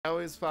I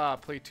always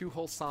play 2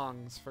 whole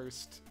songs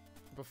first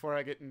before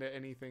I get into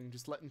anything,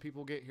 just letting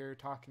people get here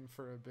talking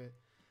for a bit.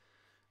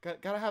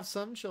 Gotta have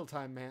some chill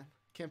time, man.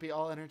 Can't be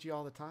all energy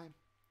all the time.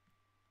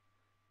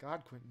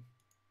 God, Quentin.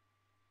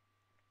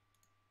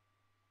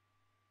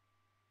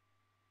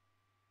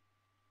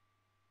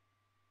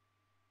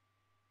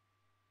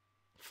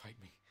 Fight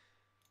me.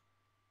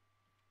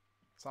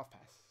 Soft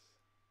pass.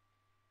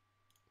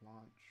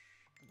 Launch.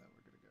 And then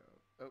we're gonna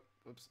go...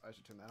 Oh, oops, I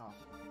should turn that off.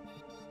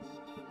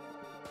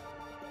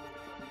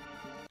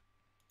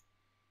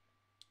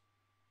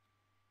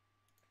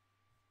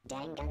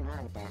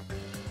 Danganronpa.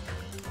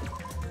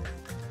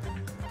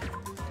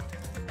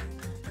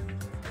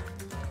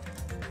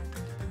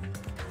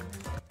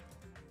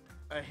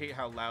 I hate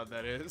how loud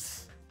that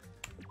is.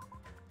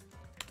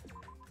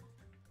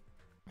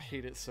 I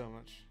hate it so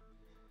much.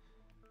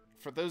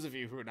 For those of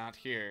you who are not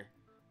here,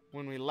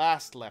 when we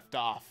last left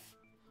off,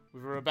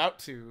 we were about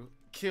to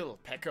kill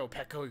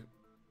Peko,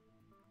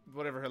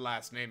 whatever her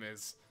last name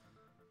is.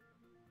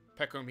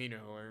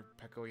 Pekomino or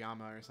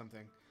Pekoyama or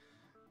something.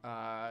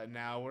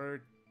 Now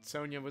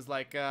Sonya was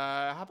like,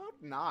 how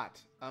about not?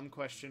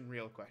 Question,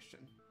 real question.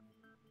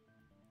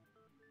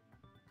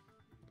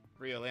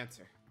 Real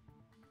answer.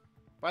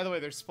 By the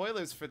way, there's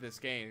spoilers for this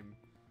game,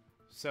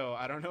 so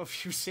I don't know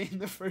if you've seen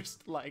the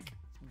first, like,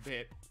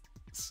 bit,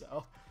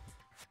 so...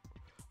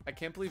 I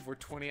can't believe we're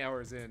 20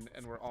 hours in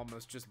and we're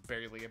almost just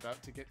barely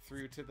about to get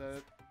through to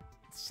the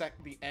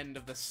end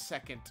of the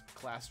second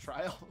class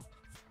trial.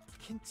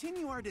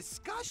 Continue our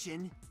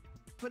discussion?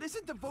 But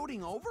isn't the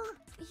voting over?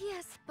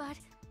 Yes, but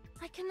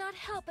I cannot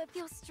help but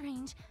feel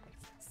strange.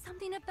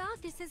 Something about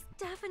this is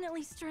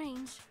definitely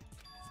strange.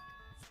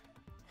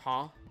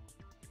 Huh?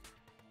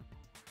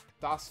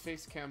 DOS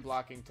face cam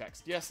blocking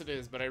text. Yes, it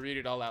is, but I read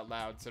it all out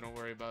loud, so don't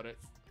worry about it.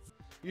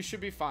 You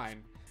should be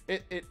fine.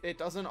 It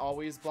doesn't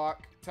always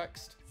block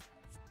text.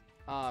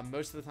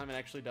 Most of the time it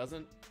actually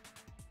doesn't.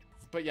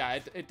 But yeah,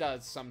 it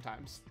does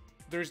sometimes.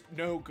 There's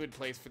no good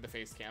place for the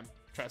face cam.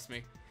 Trust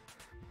me.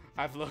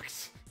 I've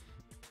looked.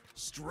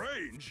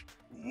 Strange?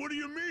 What do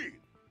you mean?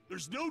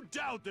 There's no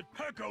doubt that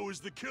Peko is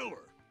the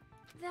killer.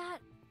 That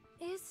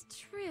is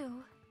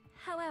true.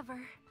 However...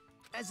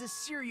 As a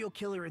serial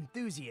killer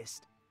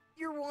enthusiast,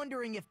 you're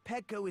wondering if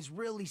Peko is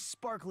really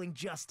sparkling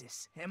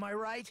justice, am I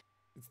right?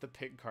 It's the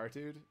pig car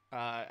dude.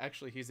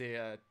 Actually, he's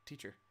a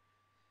teacher.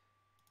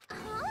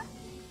 Huh?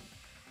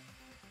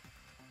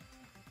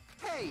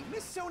 Hey,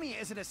 Miss Sonia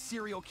isn't a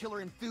serial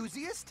killer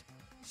enthusiast.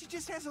 She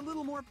just has a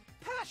little more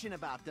passion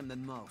about them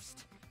than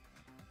most.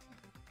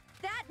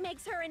 That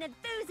makes her an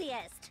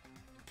enthusiast.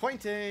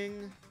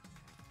 Pointing!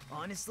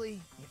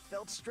 Honestly, it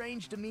felt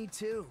strange to me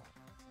too.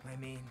 I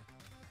mean,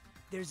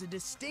 there's a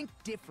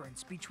distinct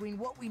difference between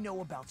what we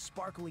know about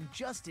sparkling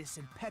justice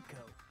and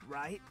Peko,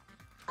 right?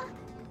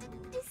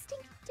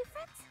 Distinct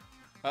difference?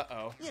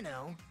 Uh-oh. You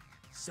know,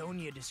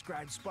 Sonia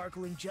describes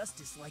sparkling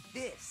justice like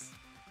this.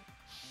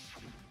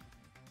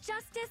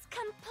 Justice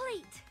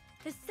complete!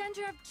 The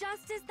center of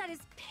justice that is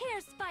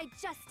pierced by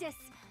justice!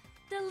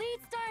 The lead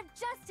star of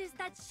justice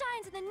that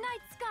shines in the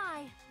night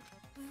sky!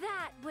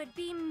 That would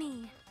be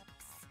me!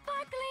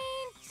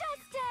 Sparkling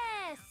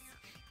justice!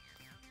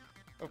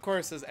 Of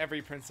course, as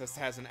every princess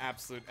has an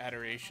absolute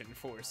adoration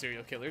for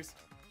serial killers.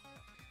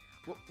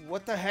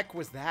 What the heck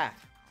was that?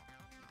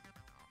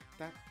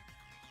 That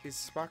is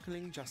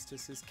Sparkling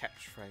Justice's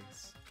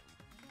catchphrase.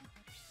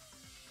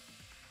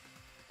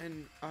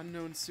 An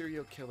unknown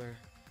serial killer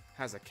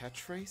has a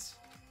catchphrase?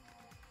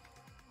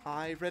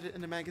 I read it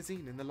in a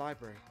magazine in the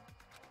library.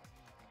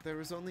 There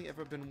has only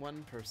ever been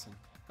one person,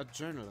 a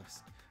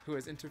journalist, who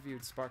has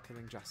interviewed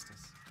Sparkling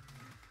Justice.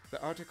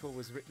 The article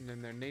was written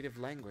in their native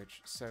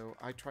language, so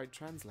I tried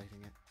translating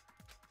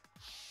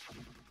it.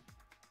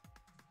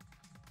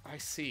 I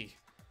see.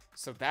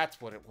 So that's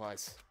what it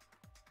was.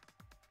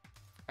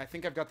 I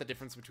think I've got the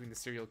difference between the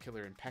serial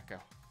killer and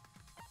Peko.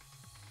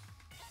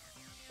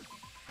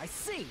 I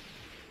see!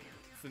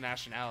 It's the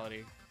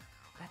nationality.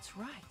 That's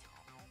right.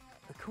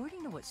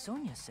 According to what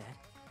Sonia said...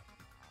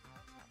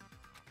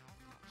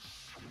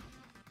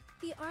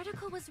 The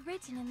article was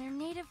written in their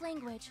native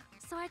language,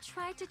 so I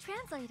tried to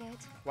translate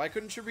it. Why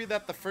couldn't you read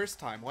that the first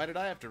time? Why did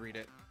I have to read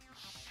it?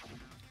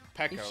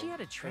 Peko. If she had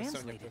to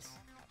translate it,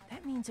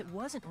 that means it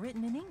wasn't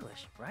written in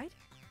English, right?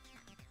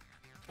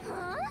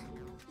 Huh?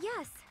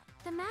 Yes.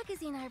 The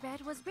magazine I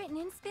read was written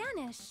in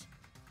Spanish.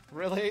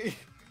 Really?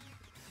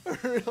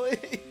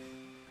 Really?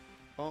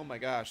 Oh my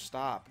gosh,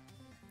 stop.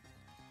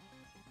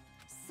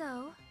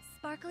 So,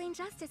 Sparkling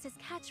Justice's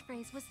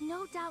catchphrase was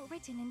no doubt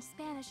written in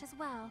Spanish as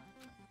well.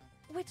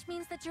 Which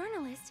means the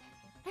journalist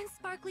and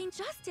Sparkling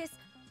Justice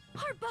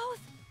are both...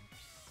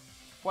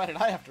 Why did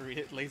I have to read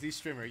it, lazy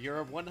streamer?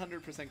 You're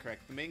 100%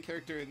 correct. The main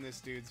character in this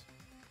dude's...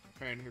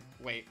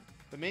 Wait.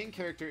 The main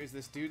character is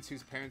this dude's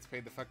whose parents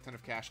paid the fuck ton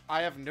of cash.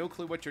 I have no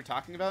clue what you're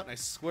talking about, and I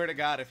swear to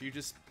God, if you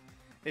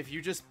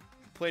just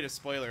played a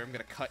spoiler, I'm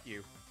gonna cut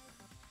you.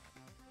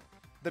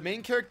 The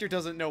main character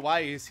doesn't know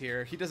why he's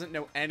here. He doesn't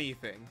know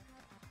anything.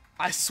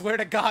 I swear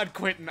to God,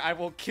 Quentin, I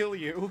will kill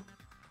you.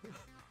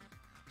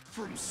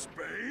 From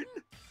Spain?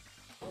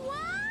 What?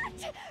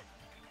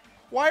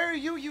 Why are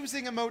you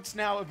using emotes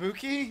now,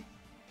 Ibuki?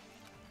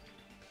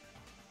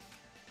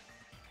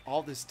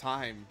 All this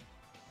time,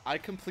 I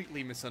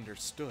completely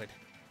misunderstood.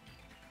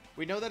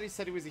 We know that he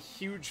said he was a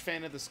huge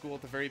fan of the school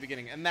at the very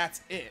beginning, and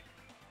that's it.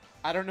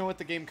 I don't know what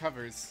the game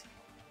covers.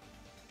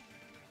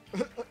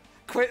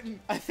 Quentin,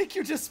 I think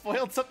you just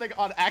spoiled something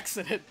on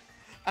accident.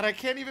 And I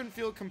can't even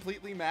feel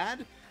completely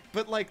mad,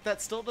 but like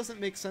that still doesn't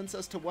make sense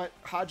as to what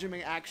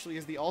Hajime actually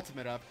is the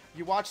ultimate of.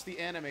 You watch the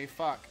anime,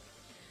 fuck.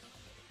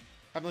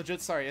 I'm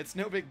legit sorry, it's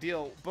no big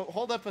deal, but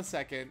hold up a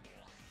second.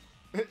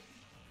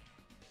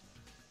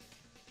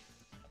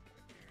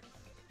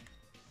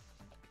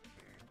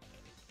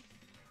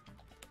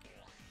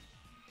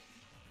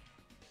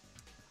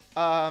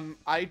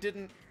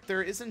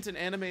 There isn't an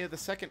anime of the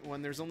second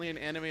one, there's only an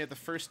anime of the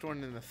first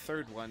one and the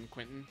third one,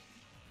 Quentin.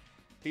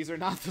 These are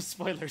not the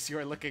spoilers you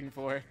are looking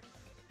for.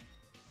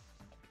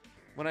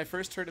 When I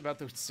first heard about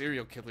those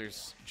serial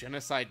killers,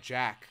 Genocide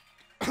Jack,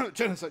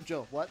 Genocide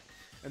Jill, what?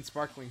 And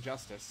Sparkling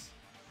Justice,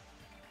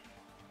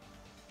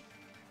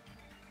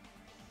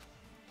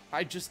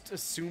 I just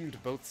assumed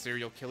both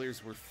serial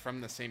killers were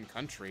from the same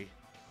country.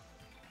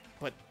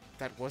 But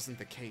that wasn't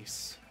the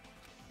case.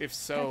 If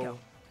so... Peko,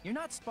 you're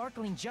not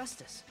Sparkling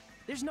Justice.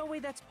 There's no way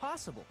that's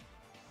possible.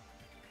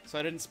 So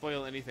I didn't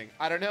spoil anything.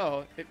 I don't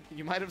know.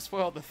 You might have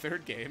spoiled the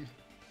third game.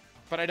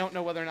 But I don't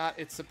know whether or not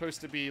it's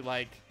supposed to be,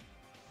 like,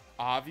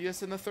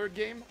 obvious in the third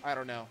game. I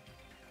don't know.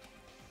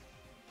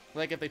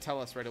 Like, if they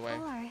tell us right away.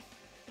 Or,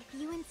 if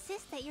you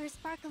insist that you're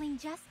Sparkling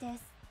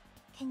Justice,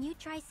 can you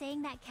try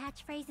saying that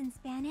catchphrase in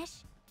Spanish?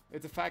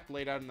 It's a fact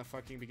laid out in the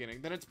fucking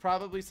beginning. Then it's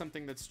probably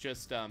something that's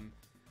just,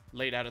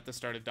 laid out at the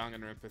start of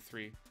Danganronpa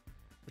 3.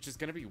 Which is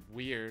gonna be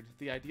weird.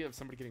 The idea of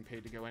somebody getting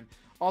paid to go in.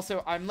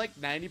 Also, I'm like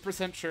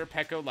 90% sure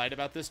Peko lied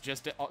about this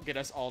just to get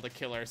us all to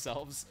kill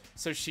ourselves.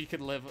 So she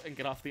could live and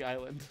get off the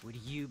island. Would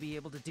you be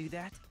able to do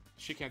that?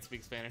 She can't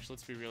speak Spanish,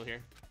 let's be real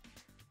here.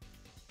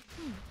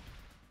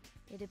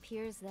 It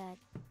appears that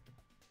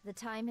the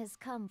time has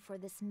come for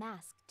this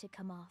mask to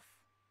come off.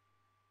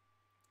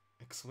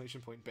 Exclamation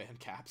point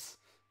band caps.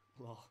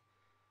 Lol.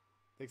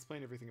 They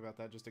explain everything about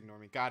that, just ignore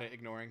me. Got it,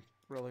 ignoring.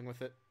 Rolling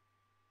with it.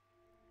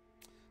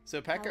 So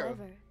Peko.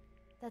 However,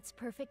 that's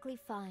perfectly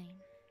fine.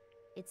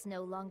 It's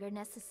no longer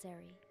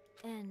necessary.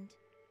 And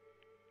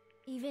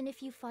even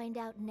if you find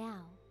out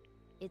now,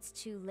 it's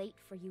too late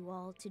for you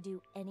all to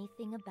do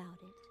anything about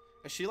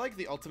it. Is she like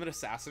the ultimate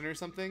assassin or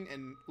something?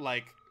 And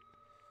like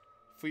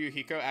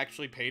Fuyuhiko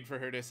actually paid for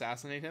her to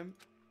assassinate him?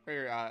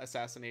 Or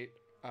assassinate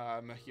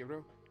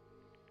Mahiro?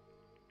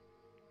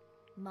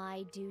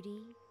 My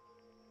duty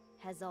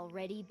has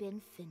already been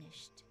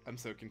finished. I'm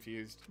so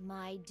confused.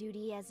 My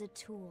duty as a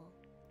tool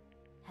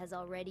has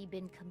already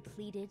been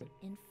completed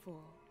in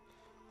full.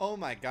 Oh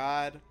my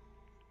god.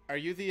 Are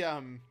you the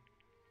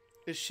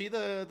is she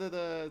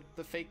the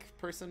fake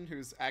person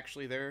who's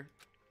actually there?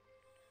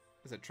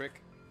 Is it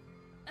Trick?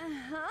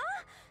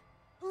 Uh-huh.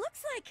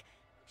 Looks like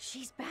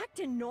she's back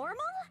to normal?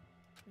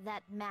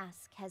 That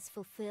mask has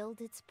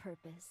fulfilled its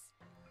purpose,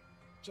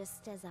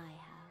 just as I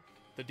have.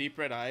 The deep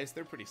red eyes,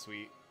 they're pretty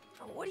sweet.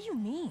 What do you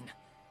mean?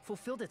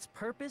 Fulfilled its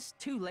purpose?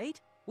 Too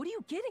late? What are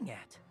you getting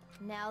at?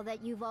 Now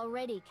that you've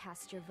already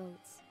cast your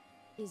votes,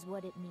 is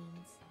what it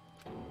means.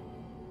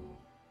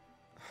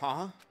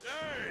 Huh?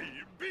 Hey,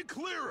 be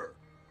clearer!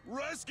 We're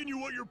asking you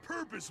what your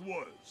purpose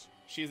was!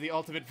 She's the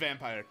ultimate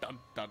vampire. Dun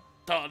dun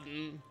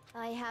dun!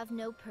 I have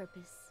no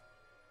purpose.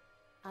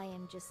 I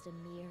am just a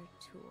mere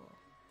tool.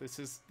 This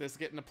is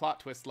getting to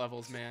plot twist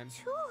levels, man.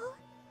 Tool?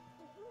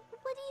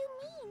 What do you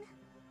mean?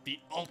 The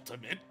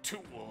ultimate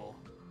tool.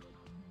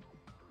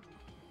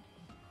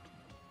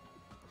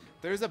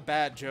 There's a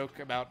bad joke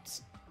about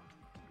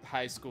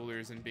high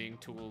schoolers and being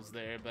tools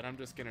there, but I'm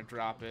just gonna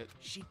drop it.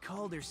 She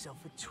called herself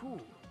a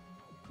tool,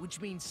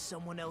 which means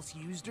someone else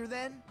used her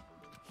then?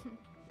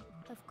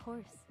 Of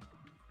course.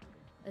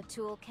 A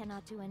tool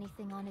cannot do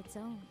anything on its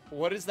own.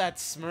 What is that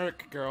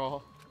smirk,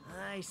 girl?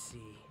 I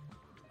see.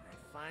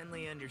 I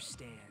finally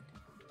understand.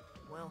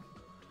 Well,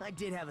 I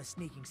did have a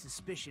sneaking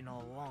suspicion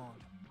all along.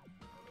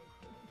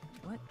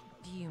 What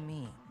do you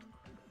mean?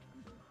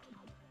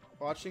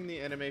 Watching the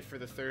anime for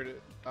the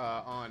third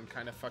on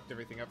kind of fucked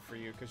everything up for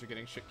you because you're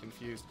getting shit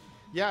confused.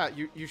 Yeah,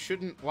 you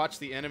shouldn't watch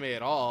the anime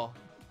at all.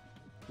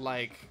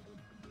 Like,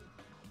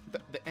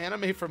 the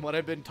anime, from what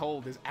I've been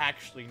told, is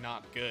actually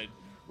not good.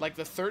 Like,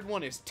 the third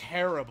one is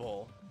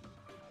terrible.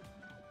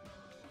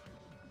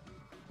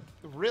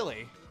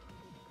 Really?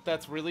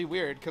 That's really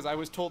weird, because I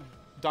was told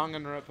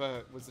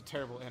Danganronpa was a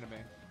terrible anime.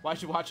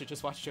 Why'd you watch it?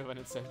 Just watch Jovine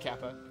instead,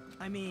 Kappa.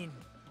 I mean,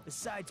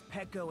 besides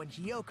Peko and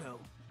Hiyoko,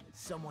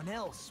 someone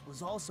else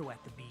was also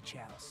at the beach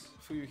house.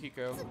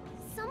 Fuyuhiko.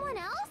 Someone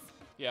else?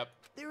 Yep.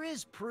 There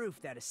is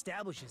proof that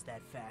establishes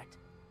that fact.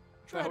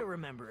 Try to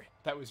remember it.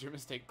 That was your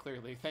mistake,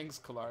 clearly. Thanks,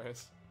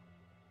 Kalaris.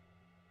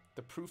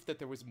 The proof that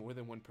there was more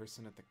than one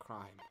person at the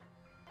crime.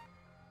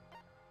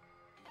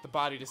 The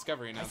body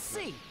discovery I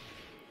announcement. see.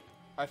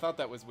 I thought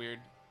that was weird.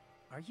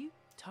 Are you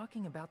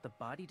talking about the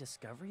body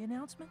discovery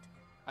announcement?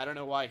 I don't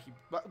know why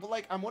but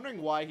like, I'm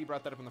wondering why he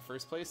brought that up in the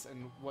first place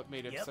and what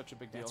made it Yep, such a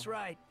big deal. That's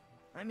right.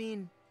 I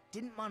mean,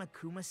 didn't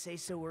Monokuma say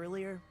so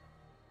earlier?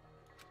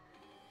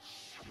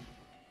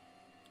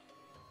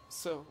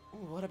 So,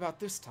 what about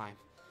this time?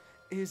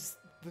 Is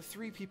the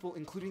 3 people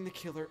including the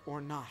killer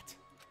or not?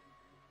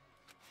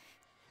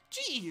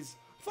 Jeez,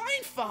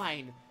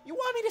 fine. You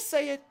want me to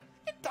say it?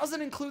 It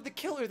doesn't include the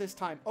killer this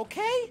time,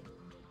 okay?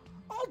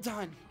 All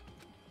done.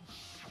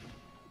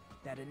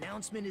 That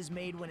announcement is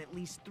made when at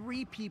least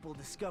 3 people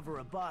discover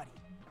a body.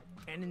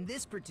 And in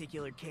this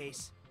particular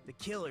case, the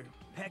killer,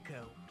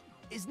 Peko,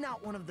 is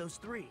not one of those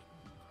 3.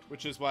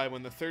 Which is why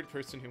when the 3rd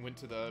person who went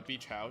to the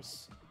beach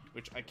house,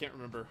 which I can't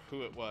remember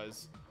who it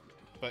was,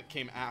 but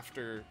came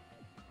after,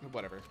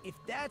 whatever. If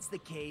that's the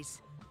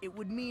case, it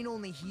would mean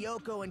only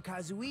Hiyoko and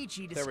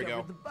Kazuichi There we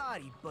go. discovered the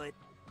body, but...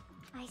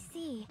 I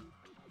see.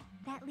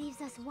 That leaves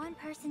us 1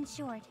 person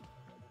short.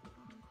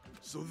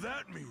 So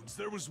that means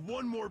there was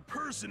one more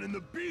person in the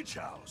beach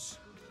house.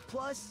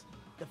 Plus,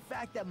 the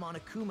fact that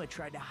Monokuma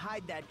tried to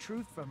hide that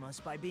truth from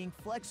us by being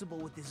flexible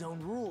with his own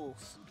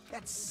rules.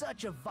 That's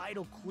such a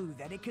vital clue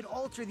that it could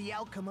alter the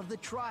outcome of the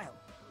trial.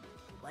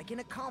 Like an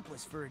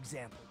accomplice, for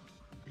example.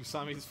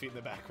 Usami's feet in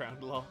the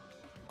background, lol.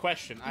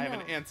 Question, I have an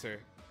No.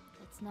 answer.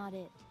 It's not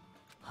it.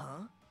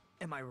 Huh?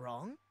 Am I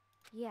wrong?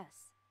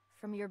 Yes,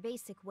 from your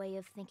basic way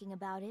of thinking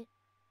about it,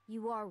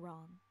 you are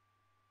wrong.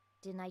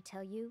 Didn't I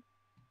tell you?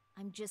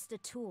 I'm just a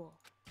tool.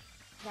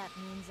 That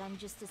means I'm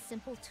just a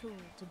simple tool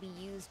to be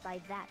used by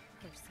that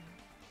person.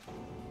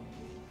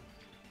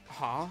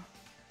 Huh?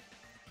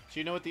 Do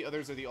you know what the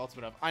others are the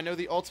ultimate of? I know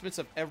the ultimates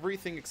of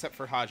everything except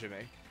for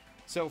Hajime.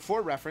 So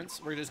for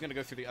reference, we're just gonna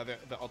go through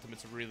the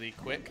ultimates really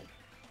quick.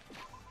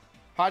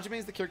 Hajime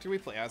is the character we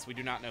play as. We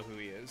do not know who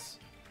he is.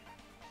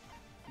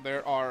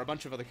 There are a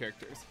bunch of other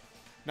characters.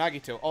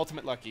 Nagito,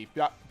 ultimate lucky.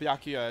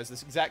 Byakuya is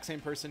this exact same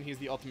person. He's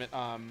the ultimate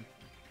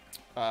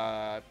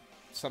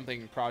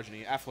something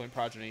progeny, affluent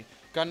progeny.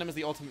 Gundam is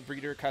the ultimate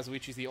breeder.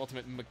 Kazuichi is the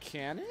ultimate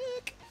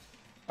mechanic.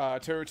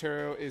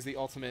 Torotoro is the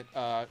ultimate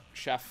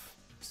chef.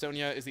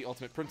 Sonia is the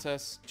ultimate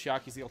princess.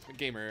 Chiaki is the ultimate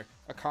gamer.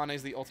 Akane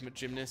is the ultimate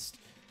gymnast.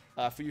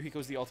 Fuyuhiko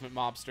is the ultimate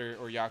mobster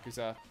or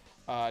yakuza.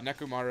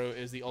 Nekomaru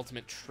is the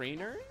ultimate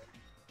trainer.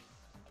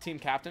 Team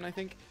captain, I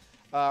think.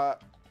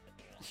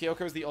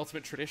 Hiyoko is the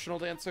ultimate traditional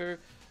dancer.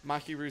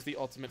 Mahiru is the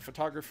ultimate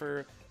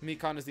photographer.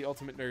 Mikan is the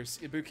ultimate nurse.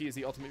 Ibuki is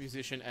the ultimate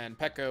musician. And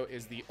Peko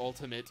is the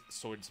ultimate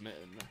swordsman.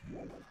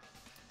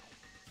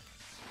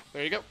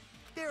 There you go.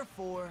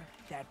 Therefore,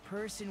 that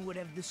person would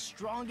have the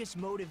strongest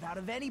motive out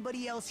of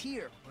anybody else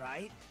here,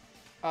 right?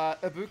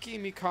 Ibuki,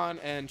 Mikan,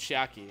 and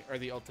Chiaki are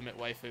the ultimate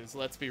waifus.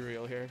 Let's be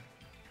real here.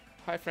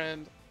 Hi,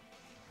 friend.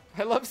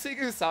 I love seeing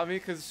Usami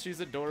because she's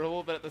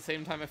adorable, but at the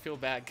same time I feel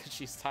bad because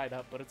she's tied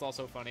up, but it's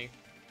also funny.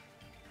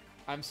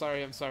 I'm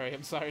sorry,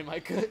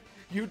 Micah.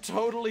 You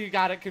totally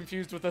got it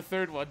confused with the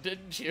 3rd one,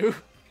 didn't you?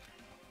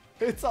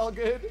 It's all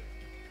good.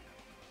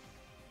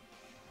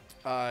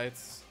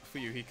 It's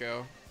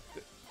Fuyuhiko.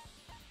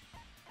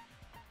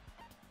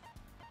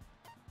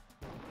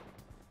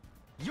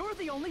 You're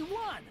the only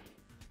one!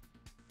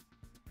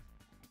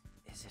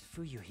 Is it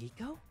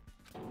Fuyuhiko?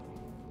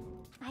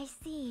 I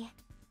see.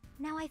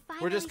 Now I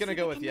finally We're just gonna see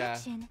go the with yeah.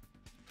 connection.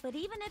 But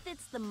even if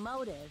it's the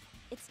motive,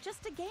 it's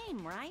just a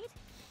game, right?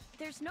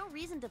 There's no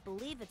reason to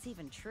believe it's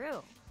even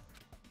true.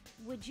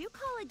 Would you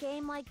call a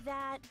game like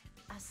that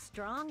a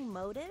strong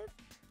motive?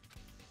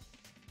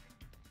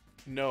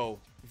 No,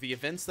 the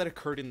events that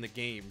occurred in the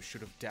game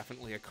should have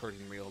definitely occurred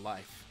in real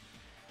life.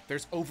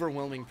 There's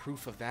overwhelming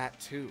proof of that,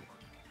 too.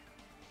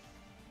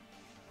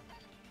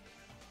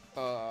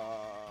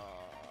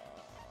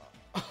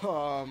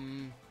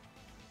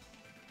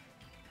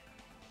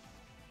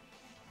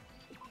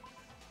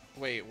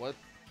 Wait, what?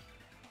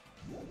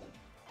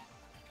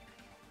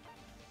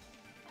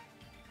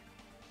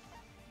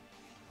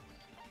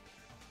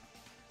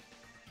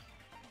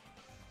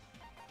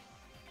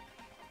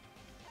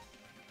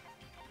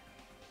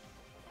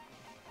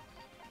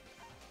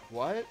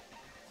 What?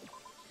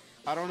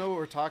 I don't know what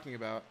we're talking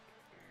about.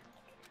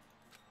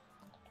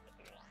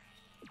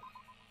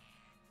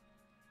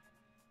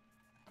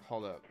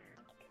 Hold up.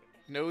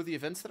 No, the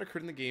events that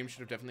occurred in the game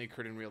should have definitely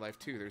occurred in real life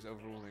too. There's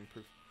overwhelming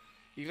proof.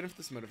 Even if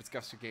this motive is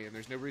Guster game,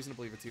 there's no reason to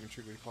believe it's even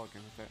true to call a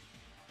game like that.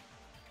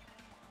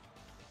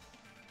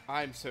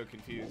 I'm so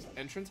confused.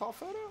 Entrance hall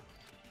photo?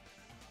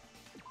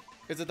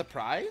 Is it the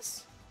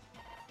prize?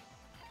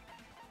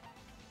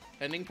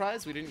 Ending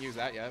prize? We didn't use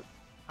that yet.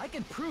 I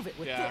can prove it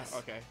with Yeah, this.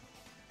 okay.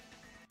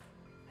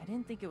 I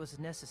didn't think it was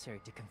necessary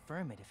to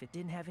confirm it if it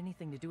didn't have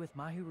anything to do with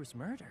Mahiru's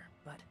murder,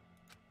 but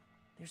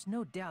there's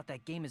no doubt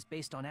that game is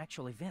based on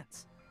actual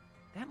events.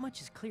 That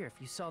much is clear if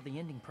you saw the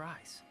ending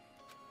prize.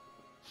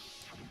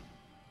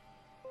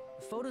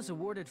 The photos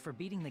awarded for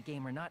beating the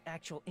game are not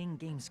actual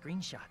in-game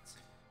screenshots.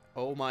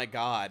 Oh my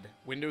god.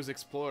 Windows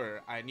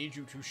Explorer, I need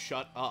you to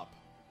shut up.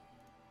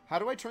 How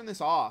do I turn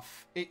this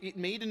off? It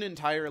made an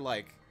entire,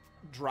 like,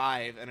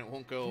 drive and it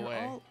won't go They're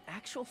away. all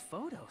actual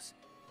photos,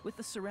 with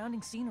the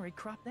surrounding scenery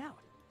cropped out.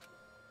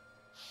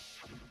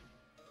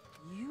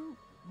 You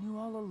knew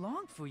all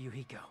along,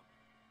 Fuyuhiko.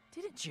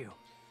 Didn't you?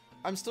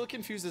 I'm still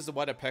confused as to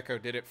why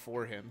Peko did it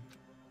for him.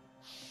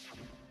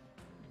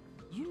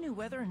 You knew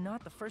whether or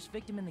not the first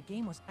victim in the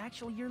game was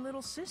actually your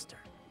little sister,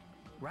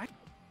 right?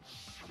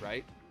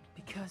 Right?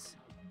 Because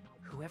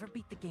whoever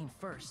beat the game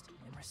first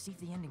and received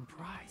the ending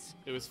prize.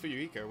 It was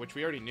Fuyuhiko, which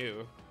we already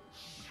knew.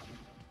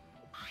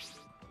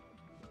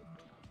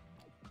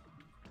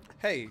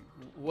 Hey,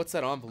 what's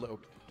that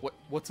envelope?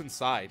 What's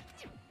inside?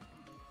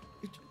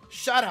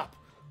 Shut up!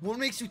 What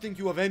makes you think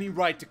you have any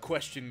right to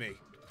question me?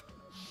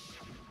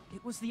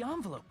 It was the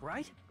envelope,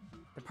 right?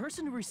 The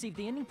person who received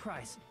the ending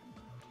prize.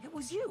 It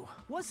was you,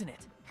 wasn't it?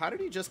 How did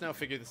he just now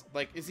figure this?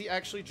 Like, is he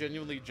actually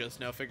genuinely just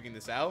now figuring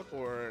this out?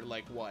 Or,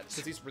 like, what?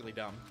 Because he's really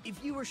dumb.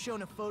 If you were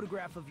shown a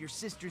photograph of your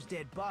sister's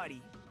dead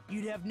body,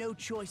 you'd have no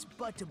choice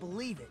but to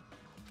believe it.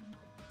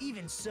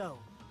 Even so,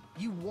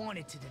 you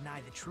wanted to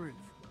deny the truth.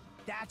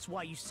 That's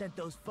why you sent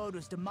those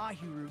photos to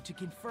Mahiru to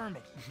confirm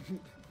it.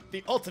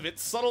 The ultimate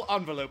subtle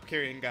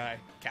envelope-carrying guy.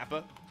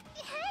 Kappa.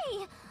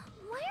 Hey!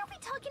 Why are we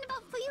talking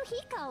about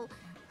Fuyuhiko?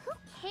 Who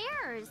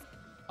cares?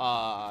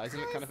 Isn't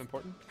it kind of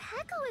important?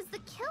 Peko is the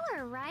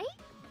killer, right?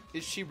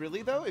 Is she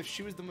really, though? If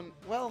she was the one...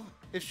 Well,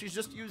 if she's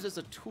just used as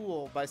a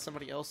tool by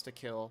somebody else to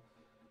kill...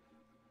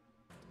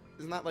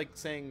 Isn't that like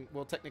saying,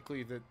 well,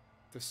 technically the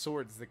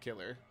sword's the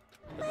killer,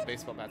 but the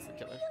baseball bat's the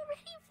killer? We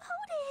already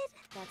voted!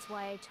 That's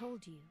why I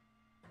told you.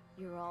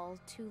 You're all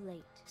too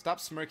late. Stop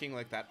smirking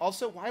like that.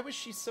 Also, why was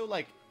she so,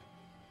 like...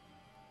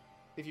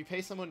 If you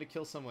pay someone to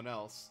kill someone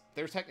else,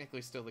 they're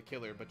technically still the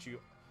killer, but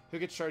who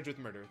gets charged with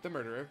murder? The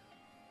murderer.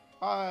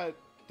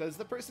 Does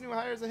the person who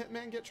hires a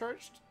hitman get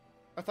charged?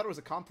 I thought it was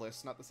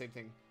accomplice, not the same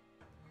thing.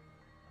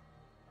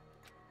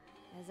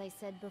 As I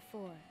said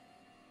before,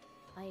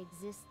 I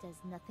exist as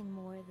nothing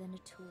more than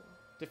a tool.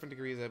 Different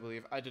degrees, I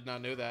believe. I did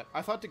not know that.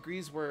 I thought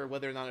degrees were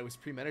whether or not it was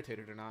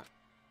premeditated or not.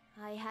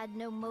 I had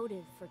no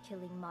motive for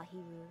killing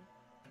Mahiru.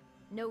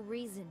 No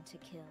reason to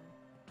kill.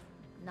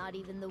 Not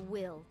even the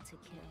will to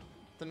kill.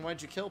 Then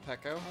why'd you kill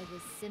Peko? I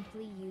was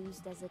simply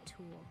used as a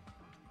tool.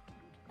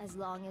 As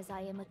long as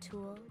I am a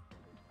tool,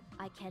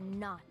 I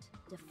cannot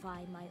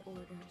defy my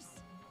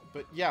orders.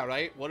 But yeah,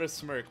 right? What a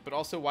smirk. But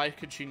also, why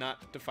could she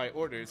not defy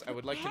orders? I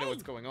would like to know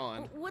what's going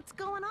on. What's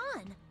going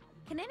on?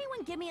 Can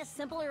anyone give me a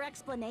simpler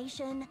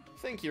explanation?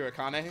 Thank you,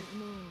 Akane. It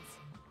means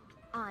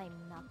I'm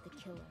not the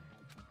killer.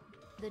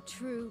 The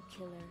true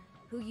killer,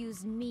 who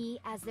used me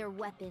as their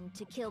weapon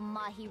to kill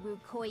Mahiru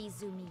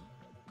Koizumi,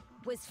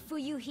 was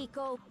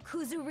Fuyuhiko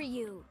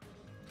Kuzuryu.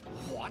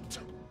 What?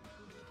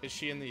 Is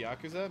she in the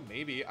Yakuza?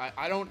 Maybe.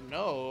 I don't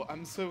know.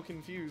 I'm so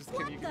confused.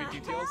 Can you give me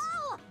details?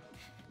 Hell?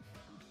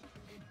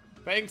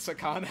 Thanks,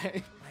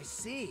 Akane. I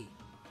see.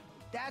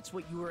 That's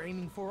what you were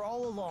aiming for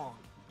all along.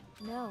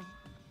 No,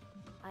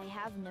 I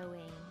have no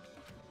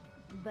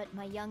aim. But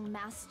my young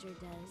master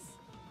does.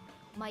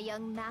 My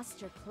young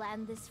master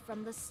planned this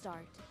from the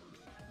start.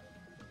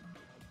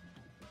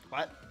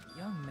 What?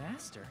 Young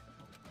master?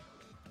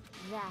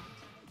 That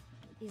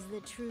is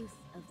the truth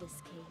of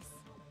this case.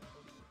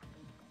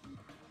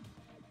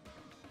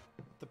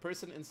 The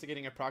person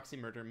instigating a proxy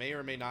murder may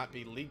or may not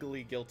be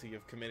legally guilty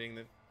of committing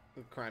the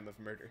crime of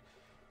murder.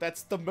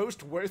 That's the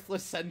most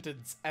worthless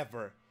sentence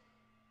ever.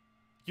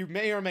 You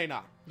may or may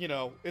not. You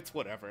know, it's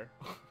whatever.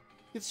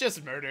 It's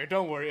just murder.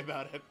 Don't worry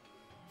about it.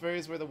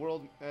 Varies where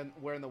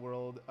in the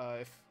world,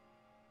 if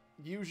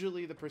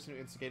usually the person who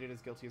instigated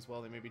is guilty as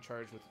well, they may be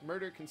charged with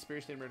murder,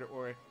 conspiracy to murder,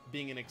 or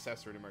being an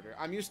accessory to murder.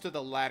 I'm used to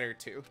the latter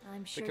two.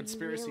 I'm sure the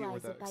conspiracy you or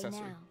realize the it by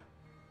accessory. now,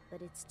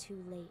 but it's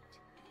too late.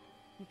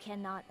 You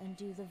cannot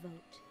undo the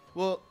vote.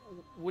 Well,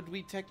 would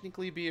we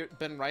technically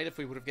been right if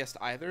we would have guessed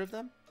either of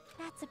them?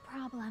 That's a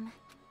problem.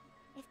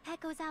 If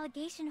Peko's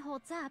allegation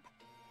holds up,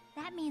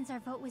 that means our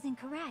vote was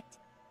incorrect.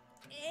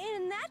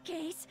 In that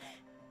case,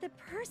 the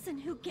person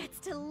who gets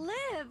to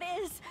live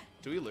is...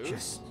 Do we lose?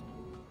 Just...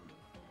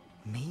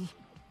 me?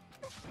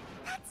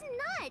 That's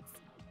nuts!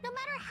 No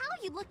matter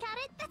how you look at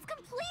it, that's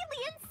completely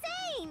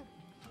insane!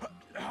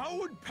 How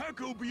would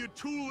Peko be a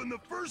tool in the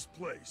first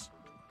place?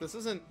 This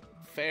isn't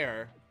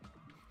fair.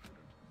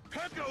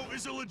 Peko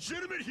is a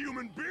legitimate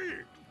human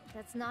being!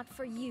 That's not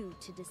for you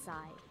to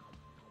decide.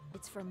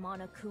 It's for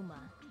Monokuma.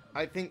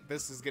 I think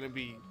this is gonna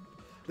be...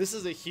 This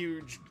is a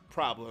huge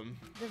problem.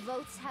 The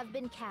votes have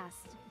been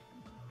cast.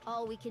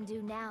 All we can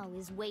do now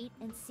is wait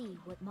and see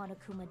what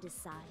Monokuma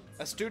decides.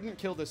 A student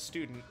killed a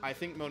student. I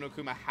think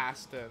Monokuma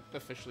has to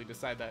officially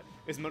decide that.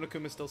 Is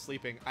Monokuma still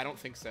sleeping? I don't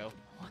think so.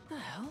 What the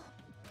hell?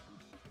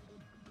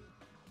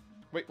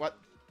 Wait, what?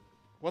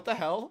 What the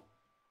hell?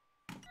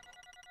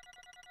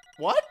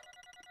 What?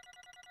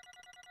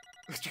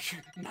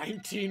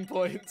 19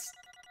 points.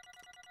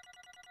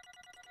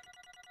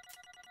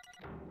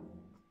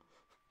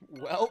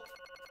 Well,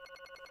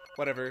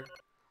 whatever.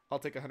 I'll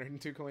take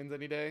 102 coins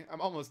any day.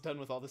 I'm almost done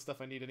with all the stuff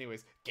I need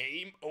anyways.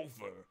 Game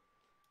over.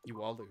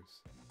 You all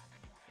lose.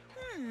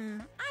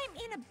 I'm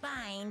in a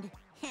bind.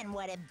 And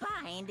what a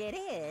bind it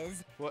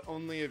is. What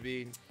only it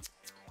be?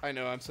 I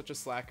know, I'm such a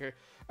slacker.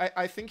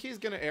 I think he's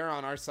gonna err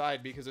on our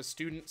side because a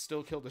student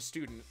still killed a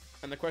student,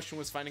 and the question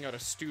was finding out a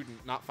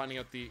student, not finding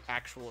out the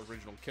actual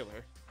original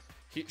killer.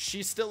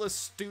 She's still a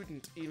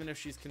student, even if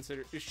she's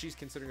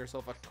considering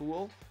herself a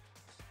tool.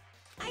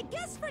 I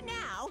guess for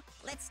now,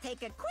 let's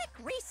take a quick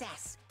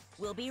recess.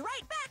 We'll be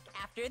right back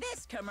after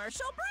this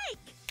commercial break.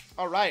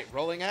 All right,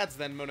 rolling ads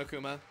then,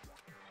 Monokuma.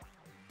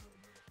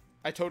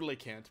 I totally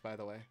can't, by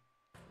the way.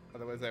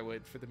 Otherwise, I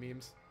would for the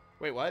memes.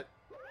 Wait, what?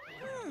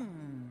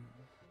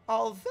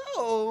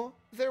 Although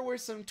there were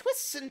some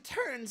twists and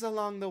turns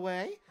along the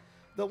way,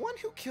 the one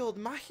who killed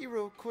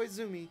Mahiro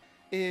Koizumi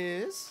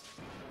is...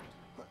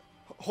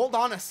 Hold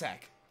on a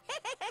sec.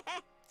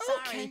 Sorry.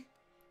 Okay,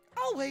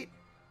 I'll wait.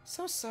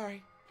 So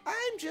sorry.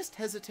 I'm just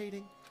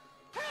hesitating.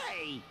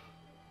 Hey!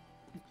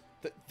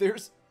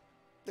 There's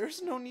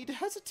no need to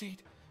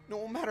hesitate.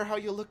 No matter how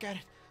you look at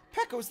it,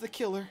 Pecco's the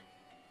killer.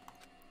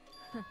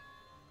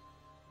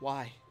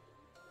 Why?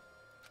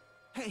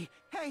 Hey!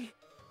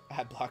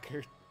 Ad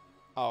blocker.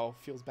 Oh,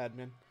 feels bad,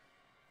 man.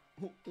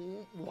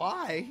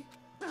 Why?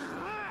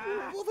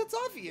 Well, that's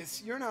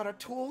obvious. You're not a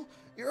tool.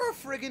 You're a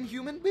friggin'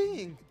 human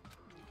being.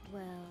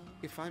 Well...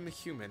 If I'm a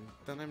human,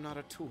 then I'm not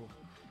a tool.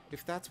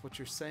 If that's what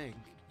you're saying,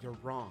 you're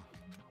wrong.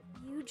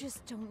 You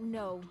just don't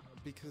know.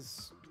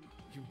 Because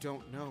you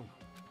don't know.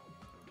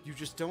 You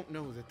just don't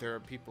know that there are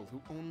people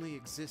who only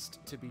exist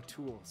to be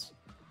tools.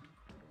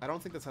 I don't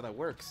think that's how that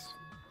works.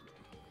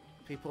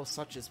 People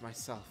such as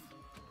myself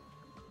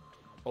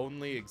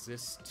only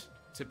exist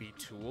to be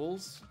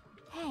tools?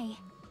 Hey,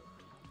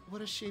 What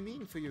does she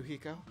mean for you,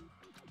 Hiko?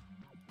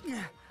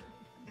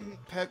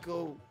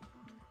 Pecco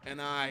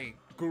and I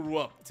grew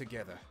up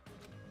together.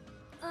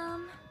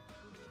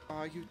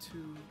 Are you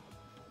two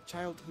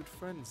childhood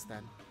friends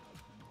then?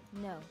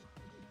 No.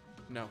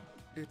 No,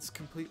 it's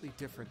completely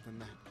different than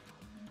that.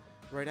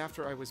 Right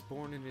after I was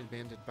born and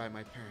abandoned by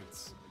my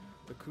parents,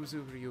 the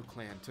Kuzu Ryu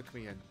clan took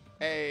me in.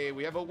 Hey,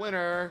 we have a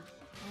winner!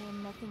 I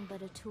am nothing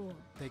but a tool.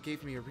 They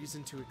gave me a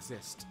reason to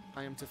exist.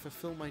 I am to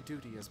fulfill my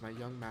duty as my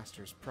young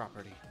master's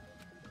property.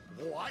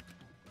 What?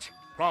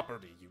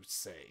 Property, you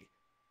say?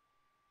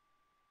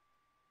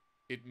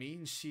 It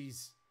means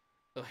she's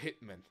a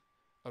hitman,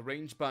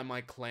 arranged by my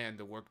clan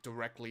to work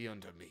directly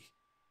under me.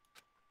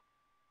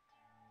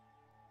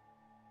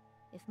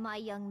 If my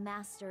young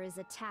master is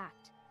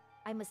attacked,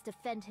 I must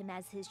defend him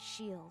as his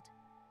shield.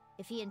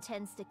 If he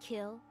intends to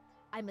kill,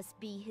 I must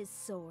be his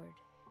sword.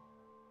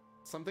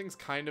 Something's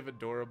kind of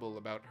adorable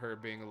about her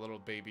being a little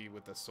baby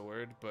with a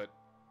sword, but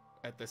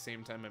at the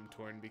same time I'm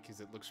torn because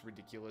it looks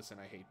ridiculous and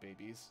I hate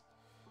babies.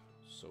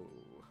 So...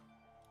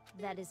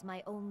 That is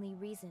my only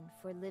reason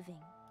for living.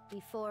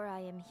 Before I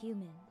am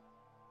human,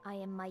 I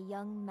am my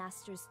young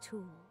master's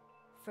tool,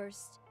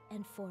 first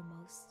and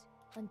foremost.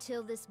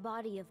 Until this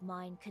body of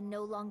mine can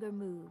no longer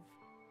move,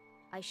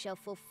 I shall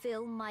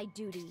fulfill my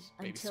duty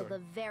Baby until sword. the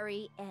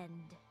very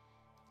end.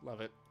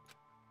 Love it.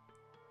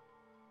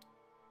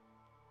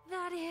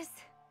 That is...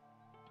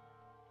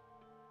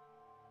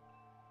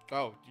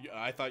 Oh,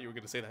 I thought you were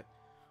going to say that.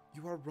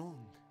 You are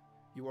wrong.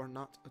 You are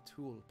not a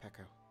tool,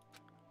 Pecco.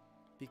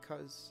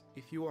 Because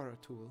if you are a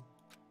tool,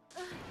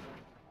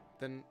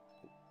 then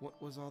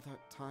what was all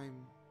that time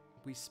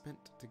we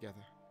spent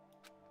together?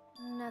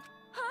 Nothing.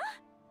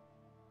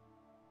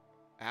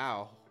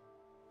 Ow.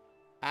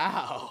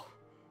 Ow.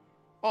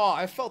 Oh,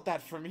 I felt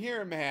that from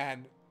here,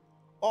 man.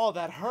 Oh,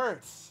 that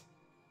hurts.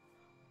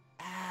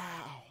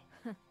 Ow.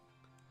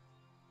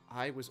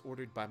 I was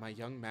ordered by my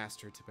young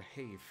master to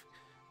behave,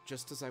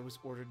 just as I was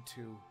ordered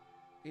to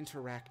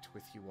interact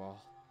with you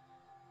all.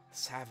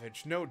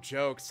 Savage, no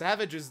joke.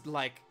 Savage is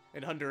like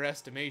an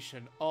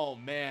underestimation. Oh,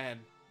 man.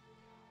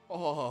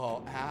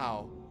 Oh,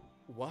 ow.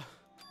 What?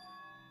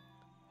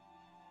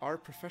 Our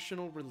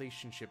professional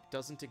relationship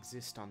doesn't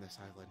exist on this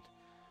island.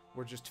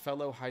 We're just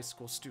fellow high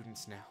school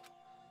students now.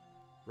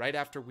 Right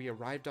after we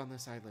arrived on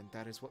this island,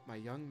 that is what my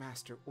young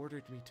master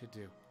ordered me to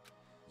do.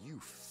 You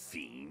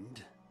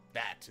fiend.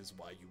 That is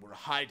why you were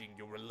hiding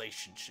your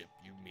relationship,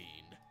 you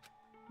mean?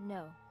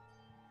 No.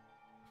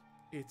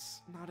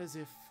 It's not as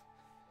if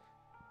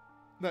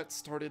that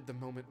started the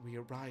moment we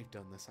arrived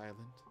on this island.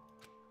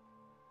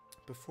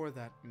 Before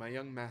that, my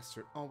young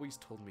master always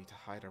told me to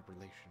hide our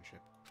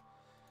relationship.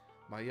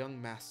 My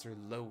young master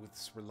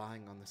loathes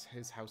relying on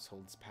his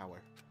household's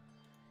power.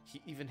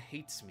 He even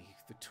hates me,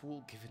 the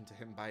tool given to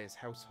him by his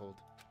household.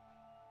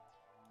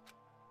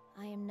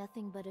 I am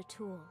nothing but a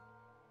tool.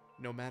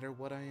 No matter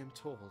what I am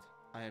told,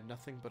 I am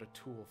nothing but a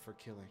tool for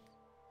killing.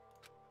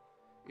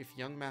 If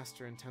young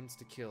master intends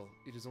to kill,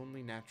 it is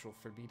only natural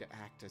for me to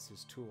act as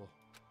his tool.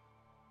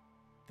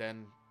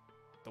 Then,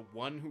 the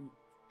one who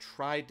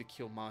tried to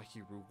kill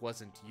Mahiru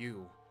wasn't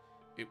you.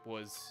 It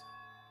was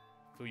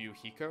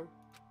Fuyuhiko?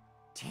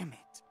 Damn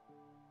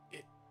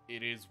it.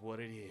 It is what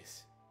it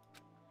is.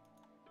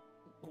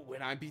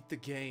 When I beat the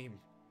game,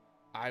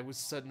 I was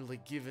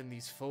suddenly given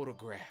these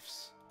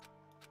photographs.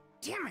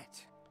 Damn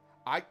it!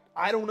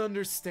 I don't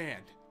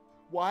understand.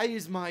 Why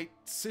is my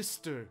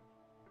sister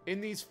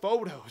in these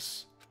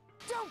photos?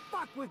 Don't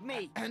fuck with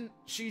me! And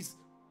she's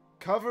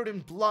covered in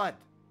blood.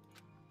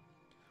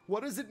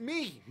 What does it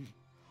mean?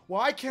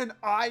 Why can't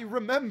I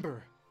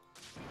remember?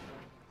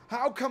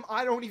 How come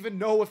I don't even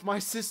know if my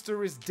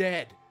sister is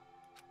dead?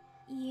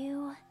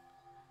 You...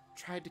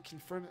 Tried to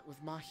confirm it with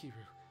Mahiru,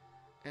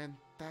 and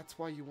that's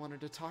why you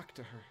wanted to talk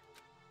to her.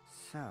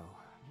 So,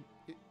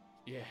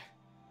 Yeah.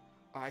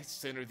 I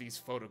sent her these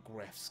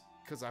photographs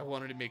because I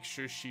wanted to make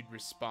sure she'd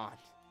respond.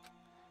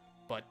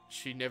 But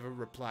she never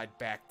replied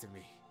back to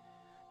me.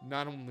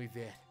 Not only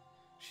that,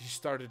 she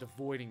started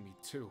avoiding me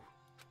too.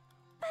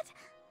 But...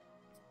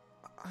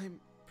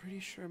 I'm pretty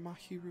sure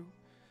Mahiru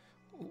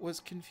was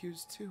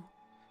confused too.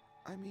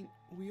 I mean,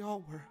 we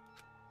all were.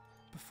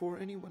 Before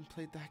anyone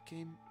played that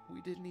game,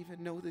 we didn't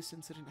even know this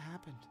incident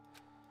happened.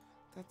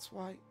 That's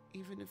why,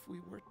 even if we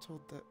were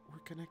told that we're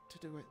connected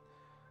to it,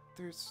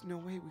 there's no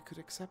way we could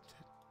accept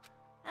it.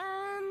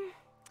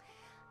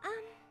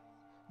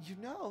 You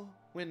know,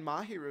 when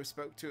Mahiru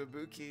spoke to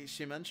Ibuki,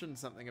 she mentioned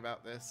something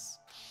about this.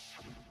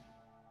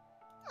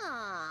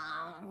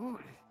 Aww.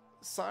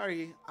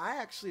 Sorry, I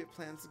actually have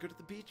plans to go to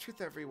the beach with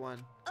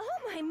everyone.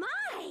 Oh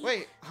my!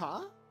 Wait,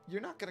 huh?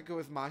 You're not gonna go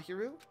with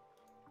Mahiru?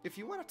 If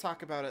you want to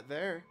talk about it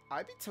there,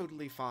 I'd be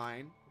totally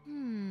fine.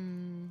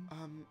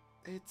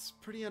 It's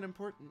pretty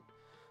unimportant.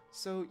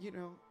 So, you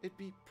know, it'd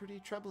be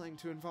pretty troubling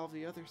to involve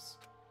the others.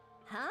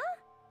 Huh?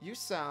 You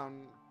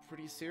sound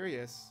pretty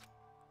serious.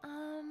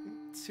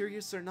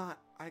 Serious or not,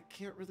 I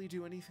can't really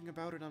do anything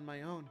about it on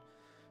my own.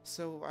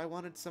 So I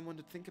wanted someone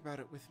to think about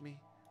it with me.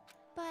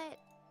 But...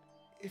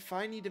 If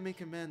I need to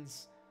make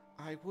amends,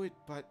 I would,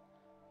 but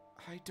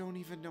I don't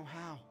even know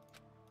how.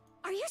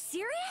 Are you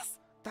serious?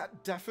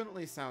 That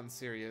definitely sounds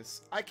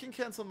serious. I can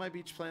cancel my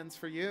beach plans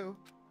for you.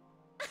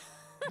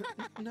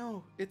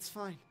 No, it's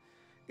fine.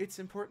 It's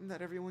important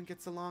that everyone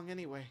gets along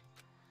anyway.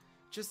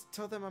 Just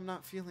tell them I'm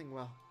not feeling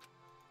well.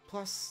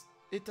 Plus,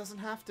 it doesn't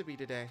have to be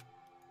today.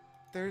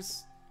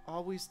 There's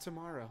always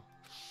tomorrow.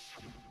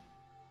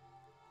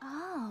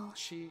 Oh...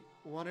 She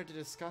wanted to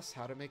discuss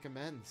how to make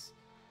amends,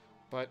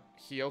 but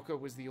Hiyoko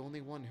was the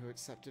only one who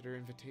accepted her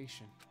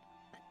invitation.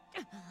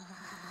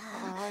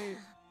 I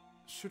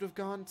should have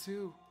gone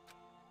too.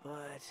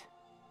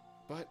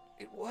 But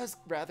it was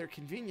rather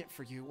convenient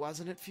for you,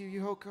 wasn't it,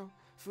 Fuyuhiko?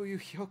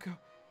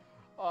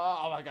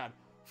 Oh my god,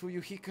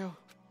 Fuyuhiko.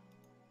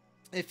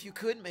 If you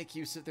could make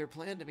use of their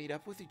plan to meet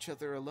up with each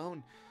other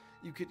alone,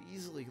 you could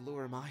easily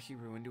lure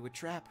Mahiru into a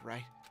trap,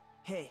 right?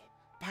 hey,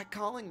 By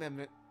calling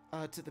them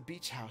to the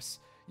beach house,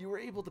 you were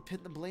able to pin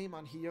the blame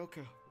on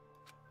Hiyoko.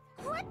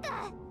 What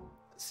the...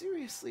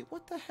 Seriously,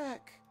 what the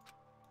heck?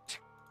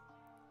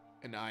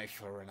 An eye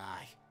for an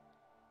eye.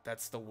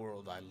 That's the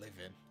world I live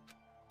in.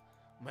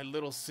 My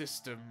little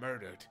sister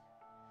murdered.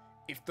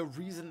 If the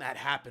reason that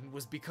happened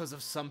was because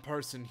of some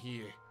person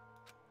here,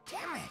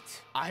 damn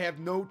it! I have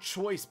no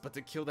choice but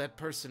to kill that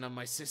person on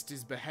my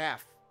sister's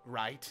behalf,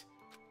 right?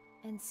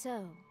 And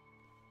so,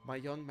 My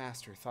young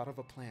master thought of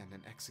a plan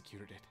and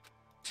executed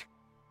it.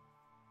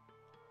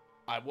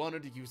 I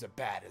wanted to use a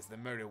bat as the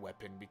murder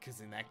weapon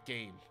because in that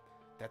game,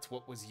 that's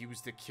what was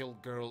used to kill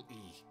Girl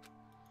E.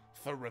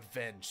 For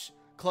revenge,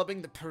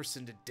 clubbing the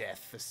person to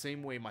death the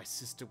same way my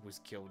sister was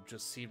killed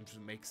just seemed to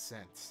make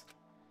sense.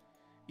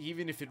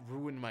 Even if it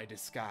ruined my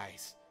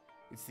disguise,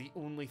 it's the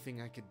only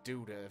thing I could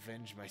do to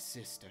avenge my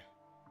sister.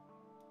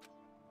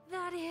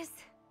 That is...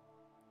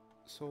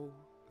 So,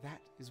 that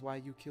is why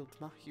you killed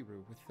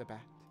Mahiru with the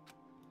bat.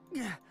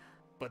 Yeah.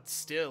 But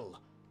still,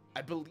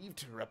 I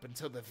believed her up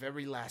until the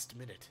very last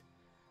minute.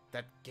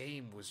 That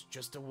game was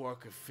just a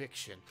work of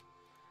fiction.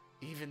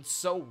 Even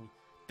so,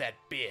 that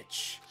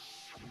bitch.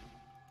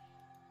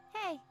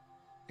 Hey,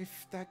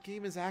 If that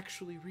game is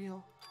actually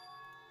real,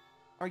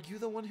 are you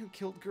the one who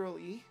killed Girl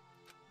E?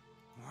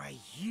 Why,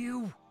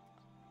 you?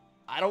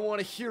 I don't want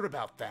to hear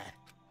about that.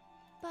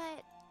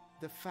 but...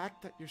 The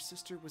fact that your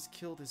sister was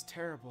killed is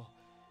terrible.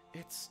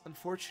 It's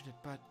unfortunate,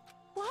 but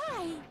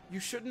Why? you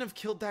shouldn't have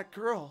killed that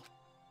girl.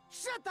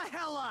 Shut the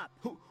hell up!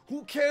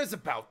 Who cares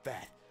about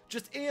that?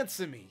 Just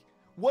answer me.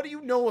 What do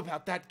you know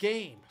about that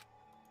game?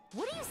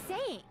 What are you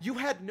saying? You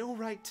had no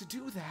right to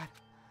do that.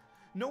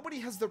 Nobody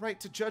has the right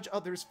to judge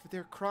others for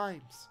their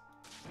crimes.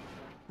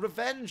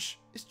 Revenge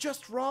is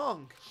just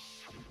wrong.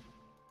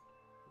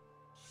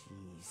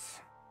 Jeez.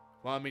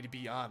 Want me to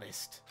be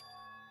honest?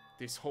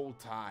 This whole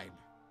time,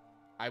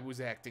 I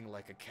was acting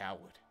like a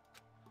coward.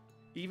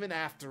 Even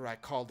after I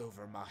called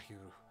over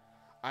Mahiru,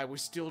 I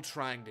was still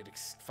trying to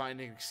find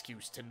an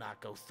excuse to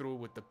not go through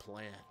with the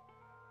plan.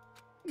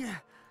 Yeah.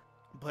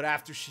 But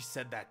after she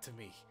said that to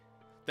me,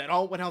 that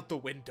all went out the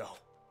window.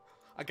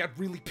 I got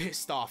really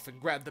pissed off and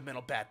grabbed the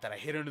metal bat that I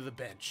hid under the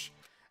bench.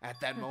 At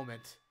that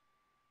moment,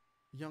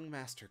 young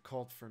master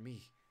called for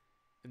me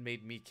and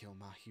made me kill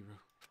Mahiru.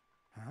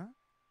 Huh?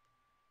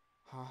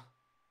 Huh?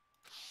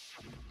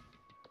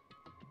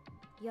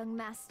 young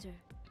master,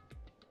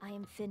 I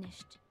am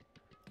finished.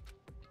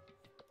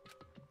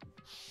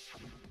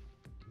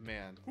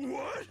 Man.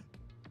 What?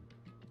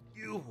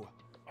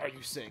 Are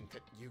you saying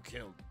that you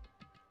killed...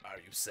 Are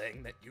you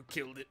saying that you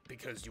killed it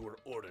because you were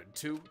ordered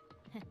to?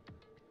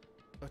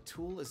 A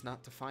tool is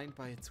not defined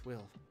by its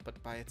will,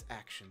 but by its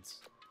actions.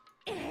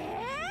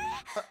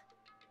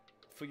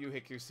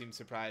 Fuyuhiko seemed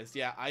surprised.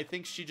 Yeah, I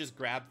think she just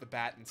grabbed the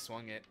bat and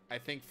swung it. I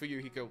think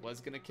Fuyuhiko was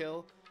gonna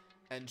kill,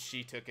 and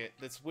she took it.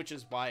 Which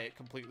is why it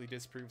completely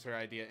disproves her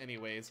idea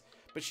anyways.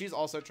 But she's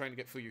also trying to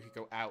get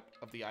Fuyuhiko out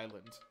of the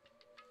island.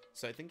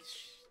 So I think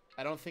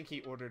I don't think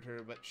he ordered her,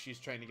 but she's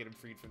trying to get him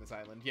freed from this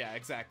island. Yeah,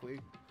 exactly.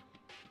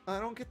 I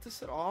don't get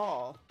this at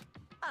all.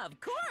 Of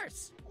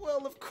course!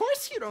 Well, of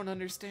course you don't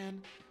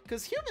understand,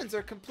 because humans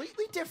are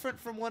completely different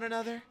from one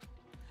another.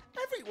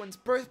 Everyone's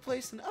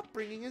birthplace and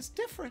upbringing is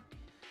different.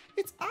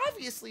 It's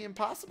obviously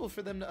impossible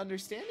for them to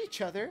understand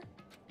each other.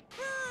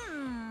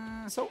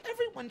 So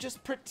everyone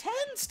just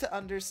pretends to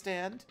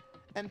understand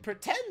and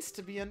pretends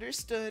to be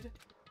understood.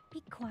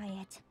 Be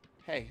quiet.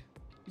 Hey,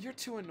 you're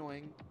too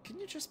annoying. Can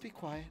you just be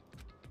quiet?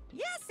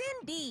 Yes,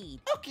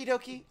 indeed! Okie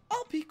dokie,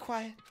 I'll be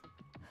quiet.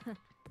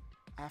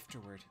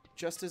 Afterward,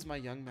 just as my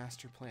young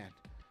master planned,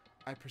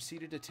 I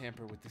proceeded to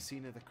tamper with the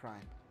scene of the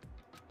crime.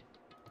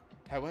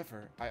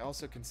 However, I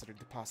also considered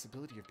the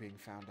possibility of being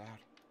found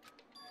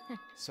out.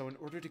 So in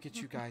order to get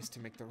you guys to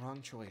make the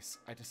wrong choice,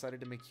 I decided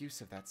to make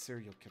use of that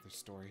serial killer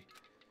story.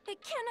 It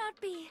cannot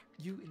be.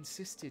 You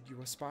insisted you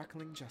were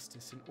sparkling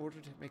justice in order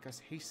to make us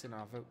hasten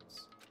our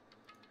votes.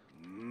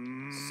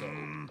 So,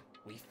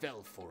 we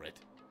fell for it.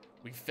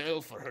 We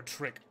fell for her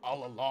trick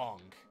all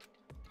along.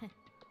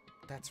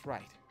 That's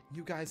right.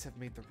 You guys have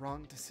made the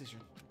wrong decision.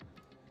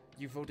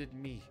 You voted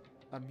me,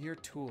 a mere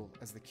tool,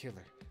 as the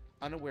killer,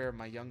 unaware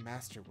my young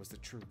master was the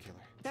true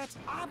killer. That's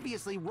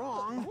obviously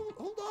wrong.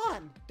 Hold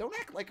on. Don't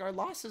act like our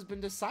loss has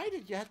been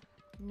decided yet.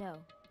 No.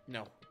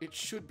 No, it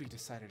should be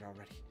decided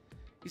already.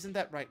 Isn't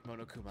that right,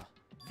 Monokuma?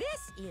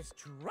 This is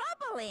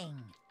troubling!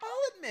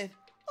 I'll admit,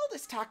 all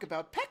this talk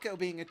about Peko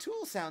being a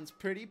tool sounds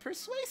pretty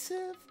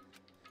persuasive.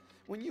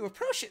 When you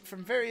approach it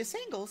from various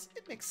angles,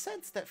 it makes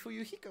sense that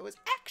Fuyuhiko is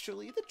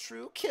actually the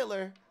true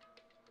killer.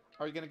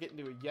 Are we gonna get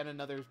into yet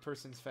another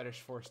person's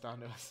fetish forced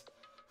onto us?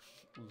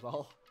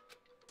 Lol.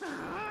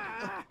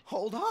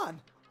 Hold on!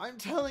 I'm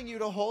telling you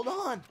to hold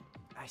on!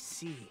 I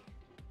see.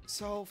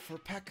 So, for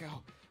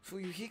Peko,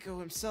 Fuyuhiko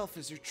himself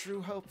is your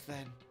true hope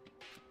then.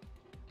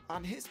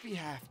 On his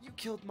behalf, you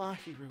killed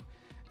Mahiru,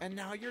 and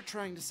now you're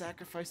trying to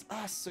sacrifice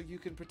us so you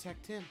can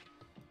protect him.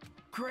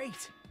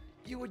 Great!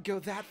 You would go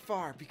that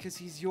far because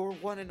he's your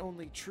one and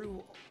only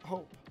true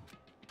hope.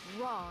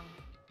 Wrong.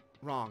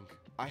 Wrong.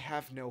 I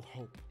have no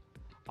hope.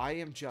 I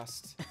am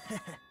just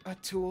a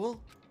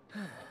tool?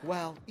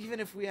 Well,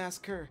 even if we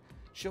ask her,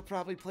 she'll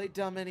probably play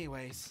dumb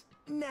anyways.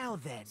 Now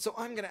then. So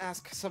I'm gonna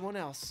ask someone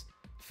else.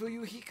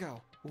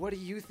 Fuyuhiko, what do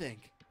you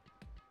think?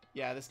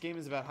 Yeah, this game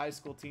is about high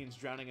school teens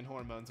drowning in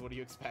hormones. What do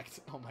you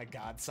expect? Oh my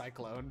god,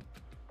 Cyclone.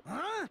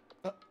 Huh?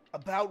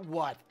 About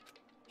what?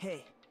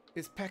 Hey.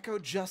 Is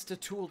Peko just a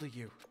tool to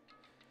you?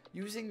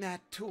 Using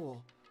that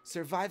tool,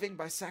 surviving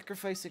by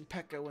sacrificing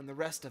Peko and the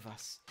rest of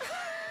us.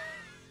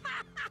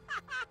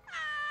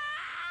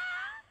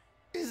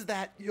 Is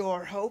that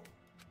your hope?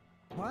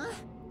 What?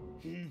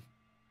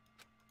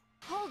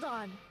 Hold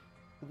on.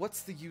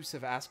 What's the use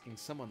of asking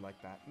someone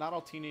like that? Not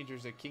all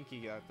teenagers are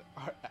kinky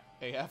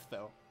AF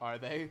though, are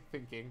they?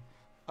 Thinking.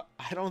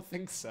 I don't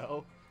think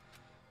so.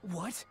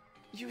 What?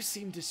 You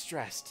seem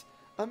distressed.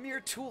 A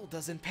mere tool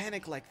doesn't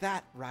panic like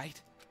that,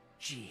 right?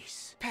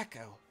 Jeez.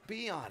 Peko,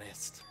 be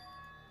honest.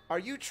 Are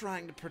you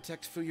trying to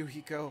protect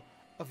Fuyuhiko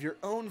of your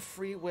own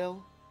free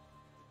will?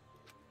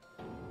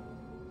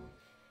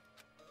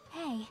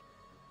 Hey,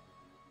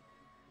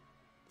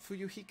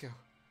 Fuyuhiko,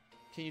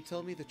 can you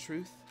tell me the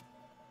truth?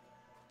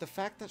 The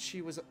fact that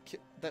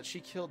she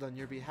killed on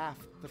your behalf,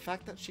 the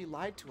fact that she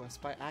lied to us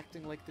by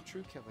acting like the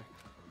true killer,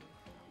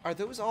 are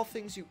those all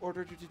things you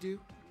ordered her to do?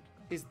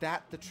 Is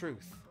that the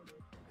truth?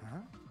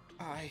 Huh?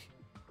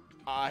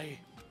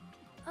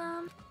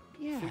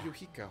 Yeah.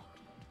 Fuyuhiko,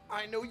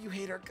 I know you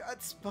hate our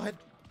guts, but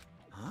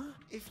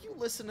if you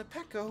listen to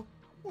Peko,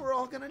 we're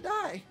all gonna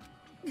die.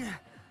 Yeah.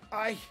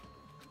 I...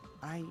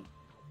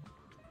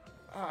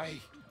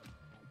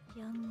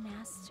 Young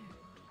master.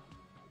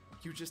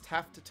 You just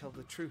have to tell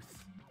the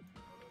truth.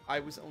 I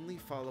was only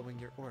following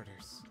your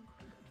orders.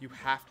 You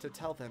have to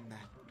tell them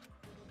that.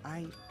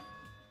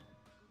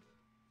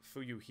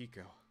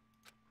 Fuyuhiko,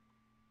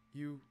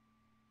 you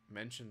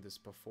mentioned this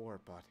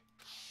before, but...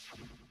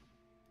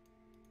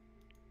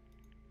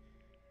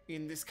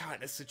 in this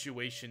kind of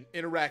situation,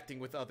 interacting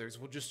with others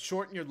will just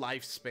shorten your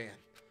lifespan.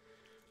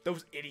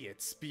 Those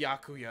idiots,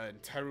 Byakuya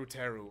and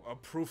Teru, are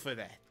proof of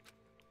that.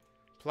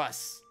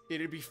 Plus,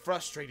 it'd be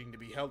frustrating to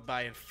be held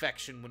by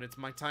infection when it's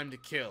my time to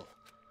kill.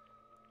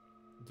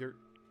 You're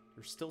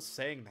still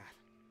saying that.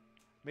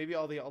 Maybe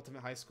all the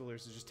ultimate high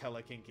schoolers are just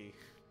hella kinky.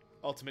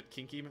 Ultimate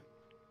kinky?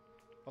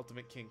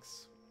 Ultimate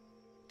kinks.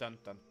 Dun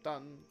dun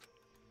dun.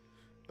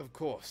 Of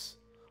course.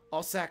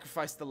 I'll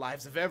sacrifice the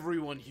lives of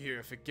everyone here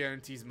if it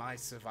guarantees my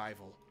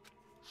survival.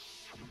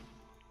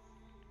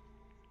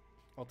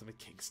 Ultimate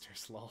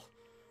kinksters, lol.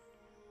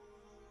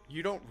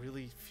 You don't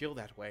really feel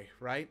that way,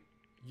 right?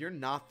 You're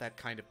not that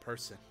kind of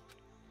person.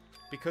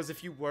 Because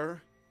if you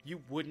were,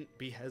 you wouldn't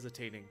be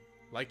hesitating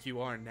like you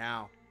are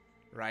now,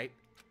 right?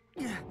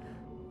 Young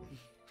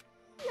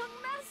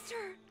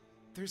master!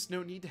 There's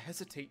no need to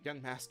hesitate,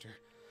 young master.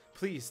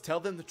 Please, tell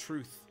them the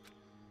truth.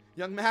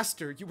 Young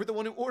master, you were the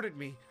one who ordered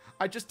me.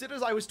 I just did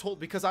as I was told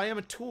because I am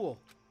a tool.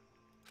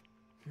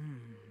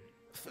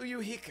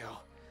 Fuyuhiko,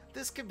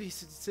 this can be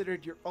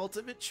considered your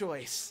ultimate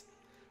choice.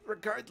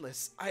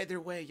 Regardless, either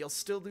way, you'll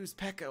still lose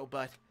Peko,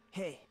 but...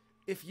 Hey.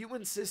 If you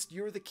insist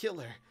you're the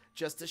killer,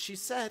 just as she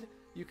said,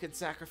 you can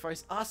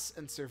sacrifice us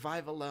and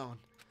survive alone.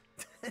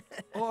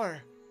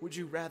 Or, would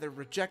you rather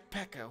reject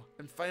Peko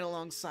and fight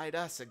alongside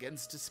us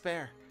against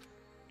despair?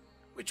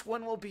 Which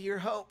one will be your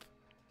hope?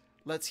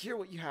 Let's hear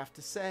what you have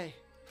to say.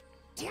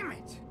 Damn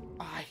it!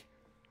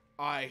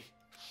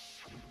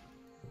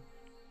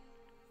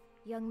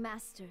 Young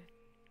master,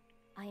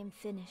 I am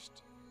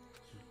finished.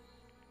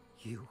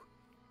 You?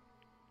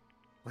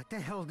 What the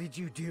hell did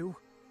you do?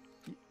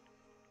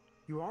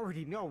 You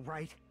already know,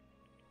 right?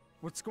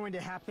 What's going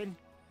to happen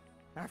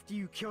after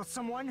you kill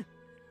someone?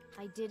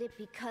 I did it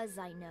because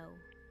I know.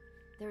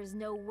 There is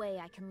no way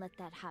I can let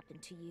that happen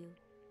to you.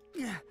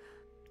 Yeah.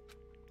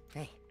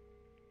 Hey,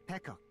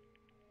 Peko.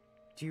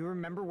 Do you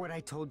remember what I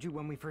told you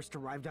when we first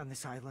arrived on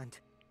this island?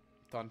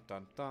 Dun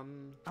dun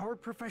dun. Our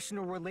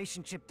professional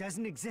relationship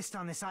doesn't exist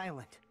on this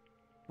island.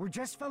 We're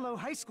just fellow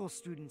high school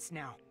students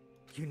now.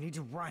 You need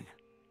to run.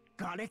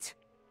 Got it?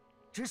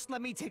 Just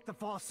let me take the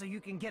fall so you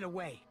can get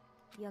away.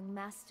 Young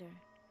master,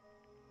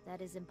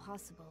 that is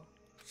impossible.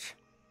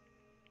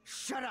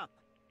 Shut up!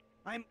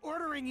 I'm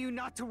ordering you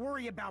not to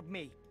worry about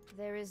me.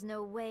 There is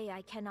no way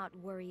I cannot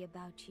worry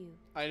about you.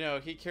 I know,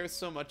 he cares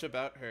so much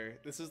about her.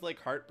 This is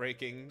like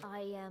heartbreaking. I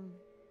am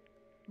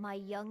my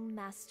young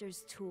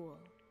master's tool.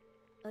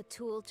 A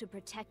tool to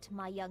protect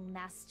my young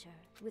master.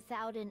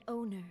 Without an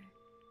owner,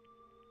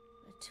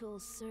 the tool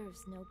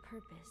serves no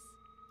purpose.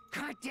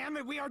 God damn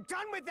it, we are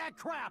done with that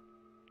crap!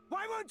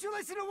 Why won't you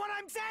listen to what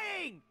I'm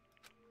saying?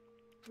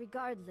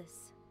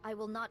 Regardless, I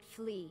will not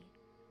flee.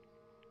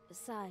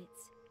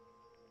 Besides,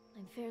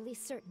 I'm fairly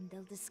certain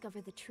they'll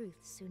discover the truth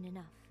soon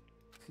enough.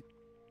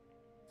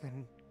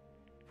 Then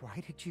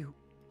why did you...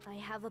 I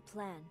have a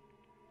plan.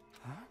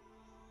 Huh?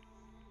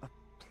 A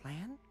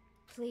plan?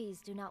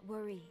 Please do not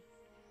worry.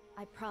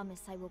 I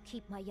promise I will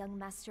keep my young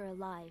master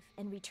alive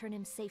and return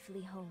him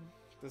safely home.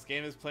 This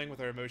game is playing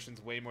with our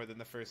emotions way more than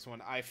the first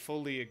one. I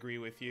fully agree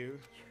with you.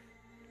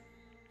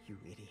 You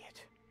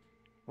idiot.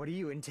 What do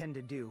you intend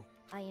to do?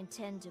 I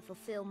intend to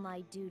fulfill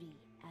my duty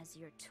as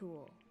your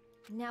tool.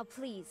 Now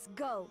please,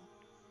 go!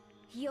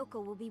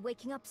 Hiyoko will be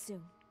waking up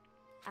soon.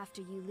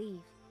 After you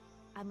leave,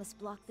 I must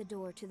block the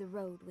door to the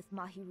road with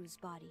Mahiru's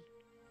body.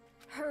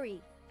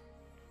 Hurry!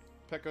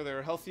 Peko, there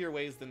are healthier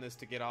ways than this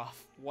to get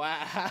off.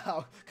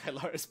 Wow!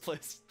 Kailara's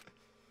pissed.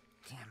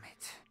 Damn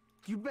it.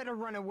 You better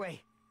run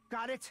away.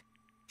 Got it?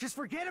 Just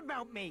forget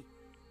about me!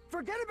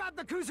 Forget about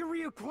the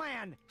Kuzuryu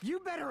clan! You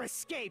better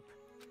escape!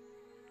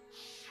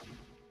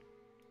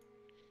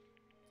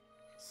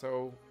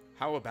 So,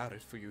 how about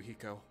it,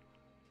 Fuyuhiko?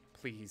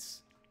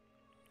 Please.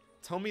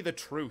 Tell me the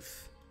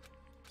truth.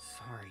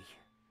 Sorry.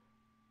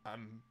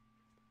 I'm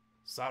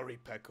sorry,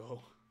 Peko.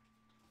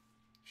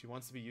 She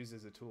wants to be used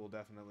as a tool,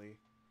 definitely.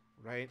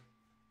 Right?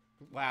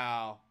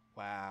 Wow.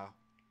 Wow.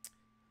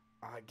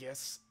 I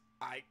guess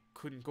I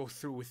couldn't go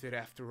through with it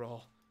after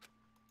all.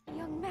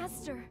 Young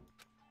master!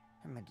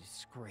 I'm a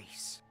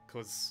disgrace.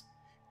 'Cause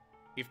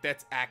if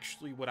that's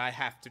actually what I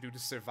have to do to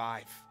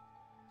survive,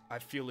 I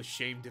feel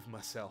ashamed of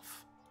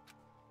myself.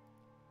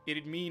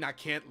 It'd mean I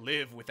can't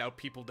live without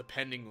people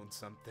depending on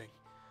something.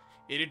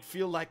 It'd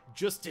feel like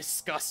just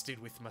disgusted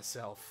with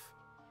myself.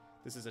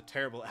 This is a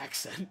terrible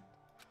accent.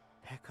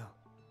 Peko.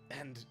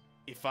 And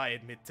if I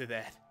admit to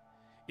that,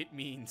 it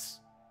means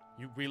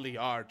you really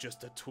are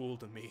just a tool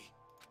to me.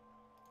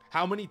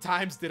 How many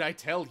times did I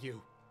tell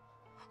you?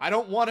 I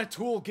don't want a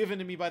tool given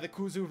to me by the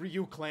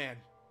Kuzuryu clan.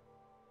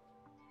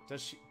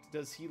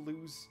 Does he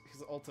lose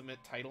his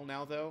ultimate title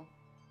now, though?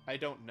 I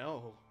don't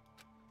know.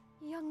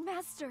 Young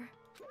master!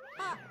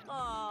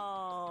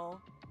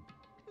 Uh-oh.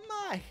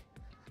 My,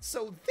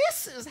 so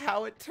this is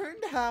how it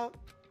turned out.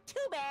 Too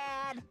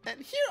bad.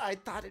 And here I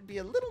thought it'd be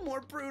a little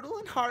more brutal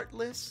and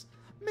heartless.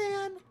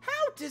 Man,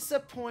 how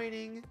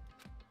disappointing.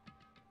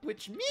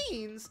 Which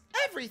means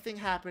everything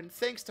happened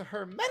thanks to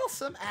her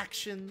meddlesome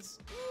actions.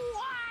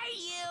 Why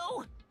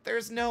you?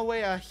 There's no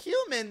way a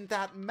human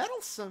that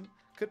meddlesome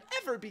could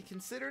ever be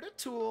considered a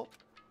tool.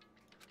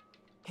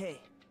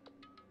 Hey.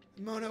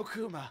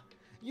 Monokuma,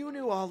 you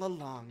knew all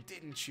along,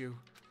 didn't you?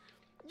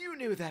 You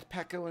knew that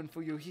Peko and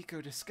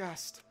Fuyuhiko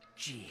discussed.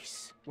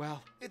 Jeez.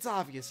 Well, it's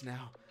obvious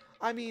now.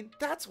 I mean,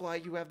 that's why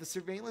you have the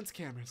surveillance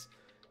cameras.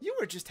 You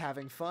were just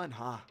having fun,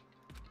 huh?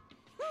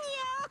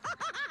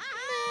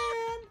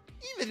 Man,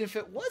 even if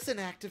it was an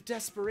act of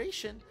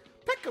desperation,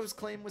 Peko's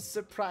claim was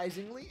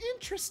surprisingly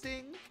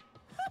interesting.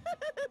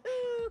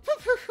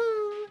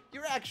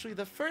 You're actually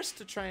the first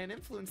to try and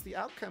influence the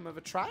outcome of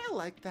a trial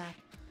like that.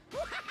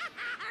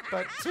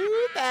 But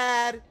too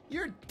bad,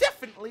 you're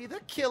definitely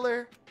the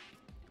killer.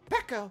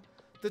 Peko,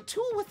 the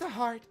tool with the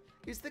heart,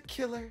 is the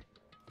killer.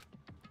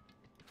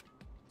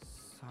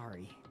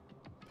 Sorry.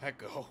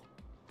 Peko,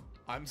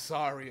 I'm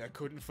sorry I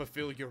couldn't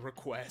fulfill your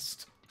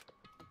request.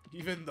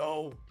 Even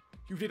though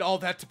you did all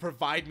that to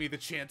provide me the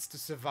chance to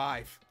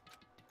survive.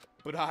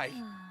 But I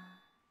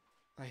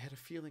had a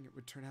feeling it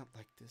would turn out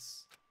like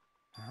this.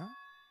 Huh?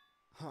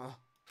 Huh.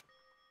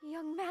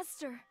 Young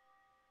master.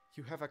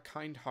 You have a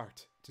kind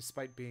heart,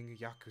 despite being a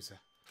Yakuza.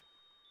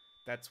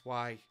 That's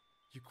why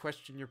you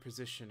question your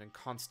position and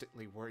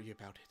constantly worry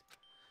about it.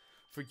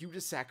 For you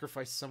to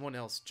sacrifice someone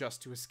else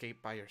just to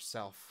escape by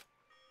yourself.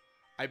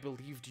 I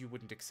believed you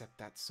wouldn't accept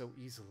that so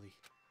easily.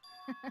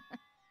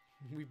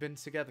 We've been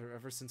together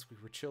ever since we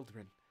were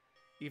children.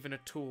 Even a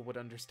tool would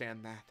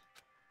understand that.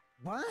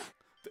 What?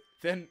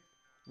 Then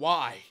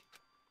why?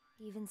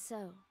 Even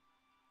so,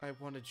 I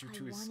wanted you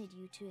to I wanted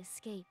you to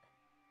escape.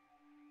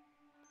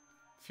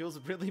 Feels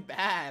really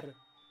bad.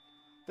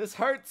 This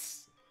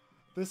hurts.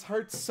 This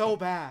hurts so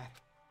bad.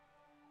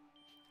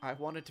 I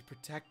wanted to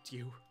protect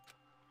you.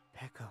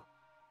 Peko.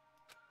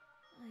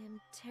 I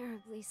am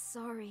terribly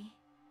sorry.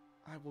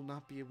 I will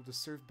not be able to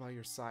serve by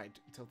your side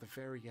until the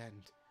very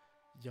end,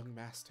 young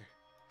master.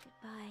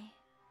 Goodbye.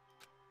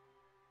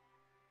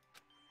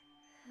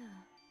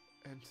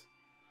 And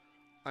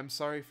I'm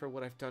sorry for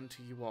what I've done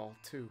to you all,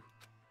 too.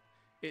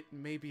 It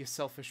may be a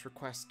selfish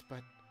request,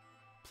 but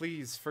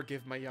please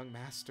forgive my young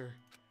master.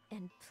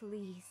 And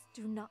please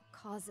do not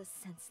cause a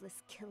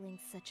senseless killing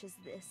such as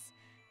this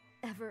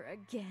ever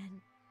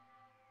again.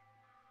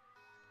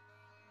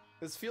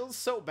 This feels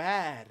so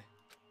bad.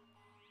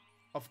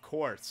 Of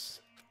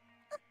course.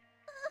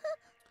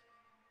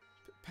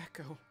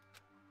 Peko.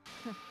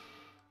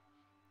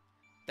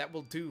 That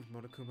will do,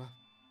 Monokuma.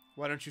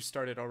 Why don't you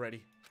start it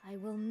already? I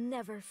will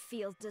never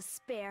feel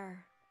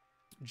despair.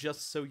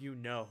 Just so you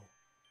know,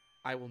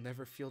 I will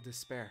never feel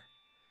despair.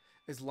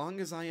 As long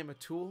as I am a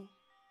tool,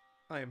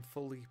 I am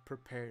fully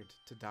prepared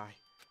to die.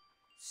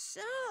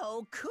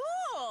 So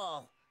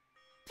cool!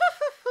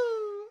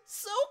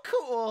 So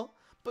cool!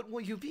 But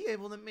will you be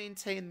able to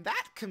maintain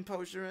that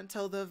composure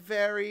until the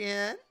very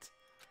end?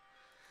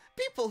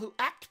 People who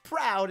act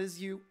proud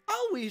as you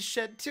always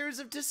shed tears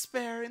of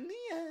despair in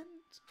the end.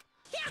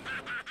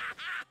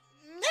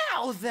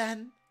 Now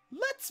then,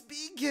 let's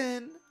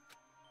begin.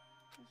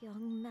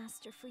 Young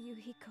Master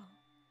Fuyuhiko.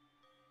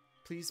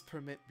 Please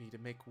permit me to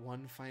make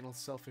one final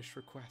selfish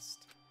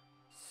request.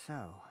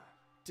 So,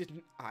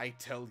 didn't I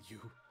tell you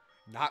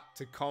not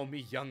to call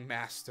me young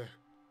master?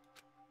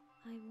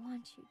 I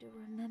want you to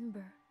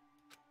remember.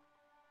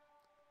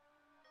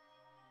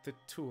 The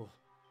tool,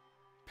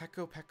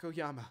 Peko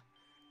Pekoyama,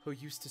 who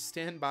used to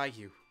stand by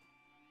you.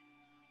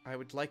 I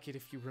would like it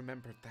if you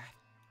remembered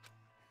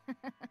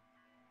that.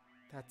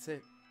 That's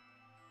it.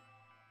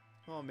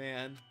 Oh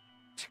man.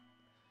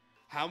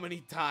 How many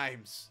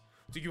times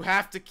do you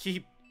have to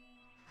keep...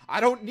 I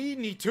don't need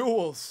any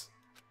tools!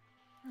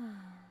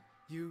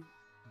 You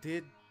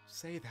did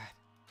say that.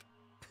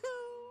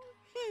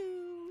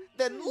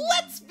 Then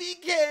let's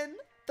begin!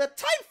 The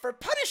time for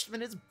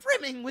punishment is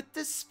brimming with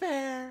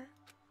despair.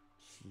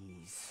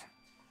 jeez.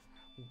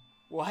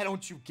 Why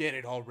don't you get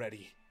it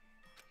already?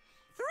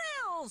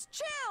 Thrills,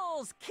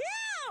 chills,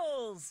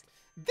 kills!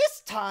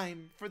 This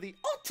time for the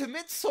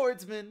ultimate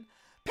swordsman,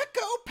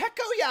 Peko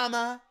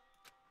Pekoyama.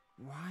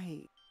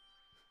 Why?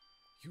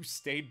 You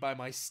stayed by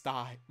my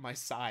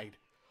side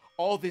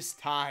all this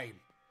time.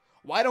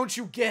 Why don't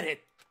you get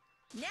it?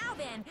 Now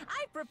then,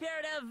 I've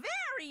prepared a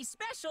very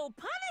special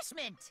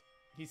punishment!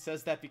 He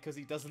says that because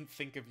he doesn't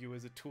think of you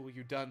as a tool,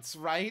 you dunce,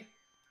 right?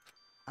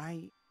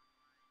 I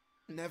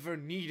Never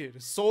needed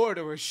a sword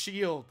or a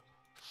shield.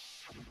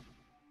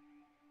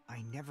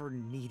 never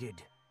needed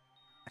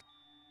a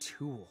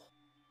tool.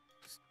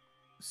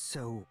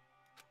 So,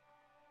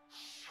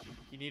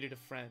 He needed a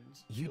friend.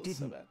 You Feels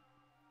so didn't- bad.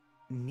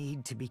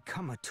 need to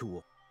become a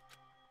tool.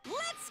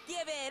 Let's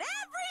give it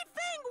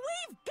everything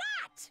we've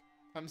got!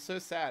 I'm so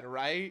sad,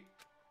 right?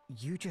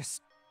 You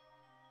just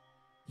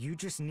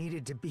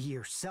needed to be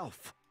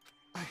yourself.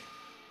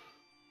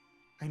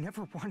 I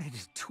never wanted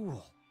a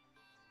tool.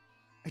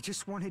 I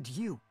just wanted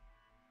you.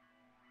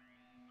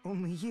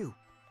 Only you.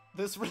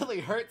 This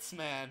really hurts,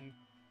 man.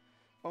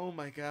 Oh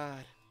my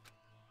god.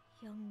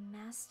 Young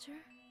Master?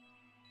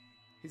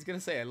 He's gonna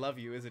say I love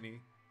you, isn't he?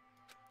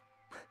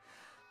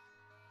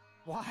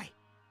 Why?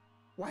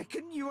 Why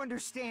couldn't you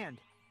understand?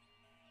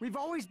 We've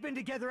always been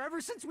together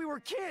ever since we were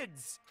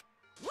kids!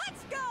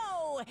 Let's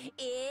go!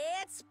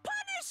 It's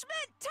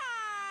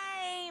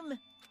punishment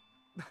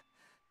time!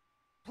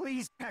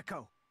 Please,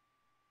 Peko.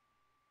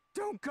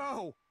 Don't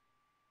go!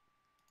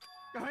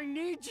 I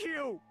need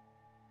you!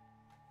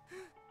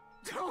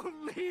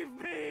 Don't leave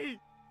me!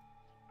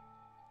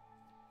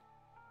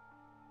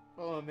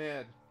 Oh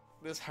man,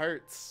 this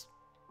hurts.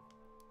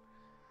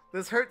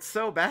 This hurts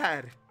so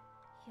bad.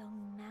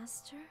 Young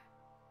Master?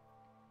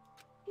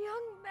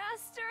 Young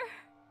master.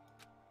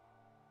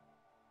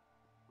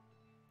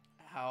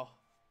 Ow.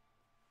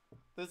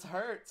 This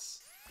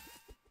hurts.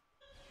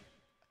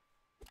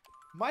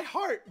 My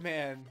heart,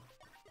 man.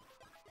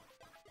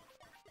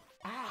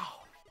 Ow.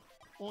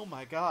 Oh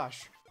my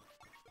gosh.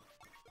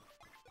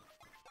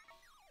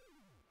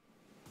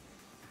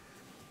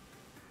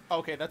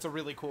 Okay, that's a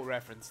really cool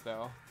reference,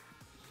 though.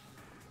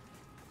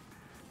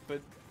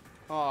 But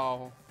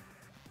Oh.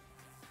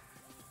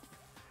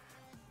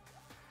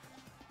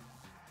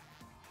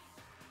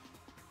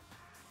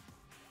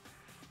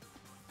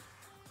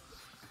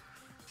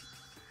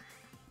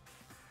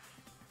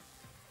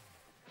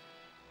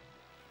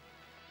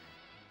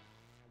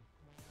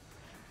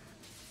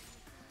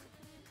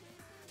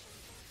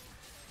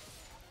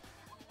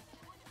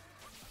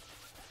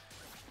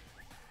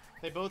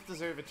 They both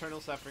deserve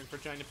eternal suffering for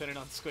trying to pin it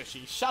on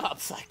Squishy. Shut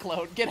up,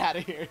 Cyclone. Get out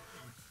of here.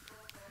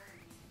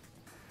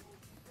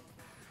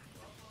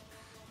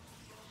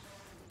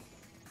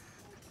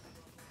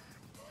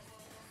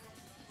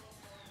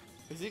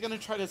 Is he gonna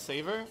try to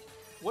save her?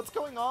 What's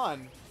going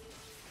on?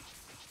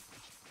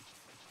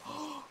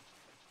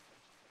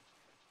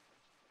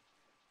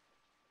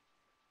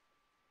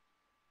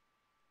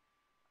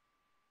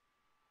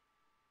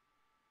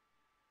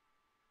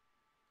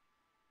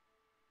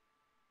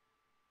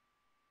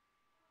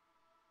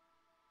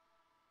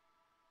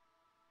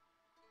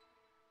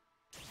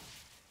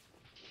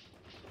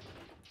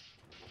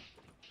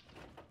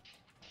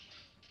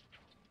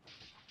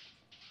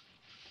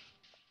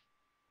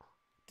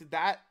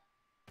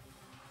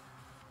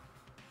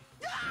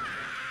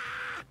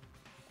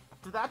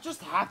 Did that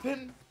just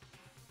happen?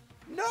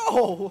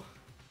 No!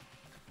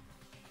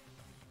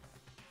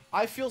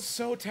 I feel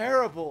so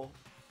terrible.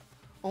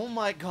 Oh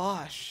my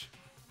gosh.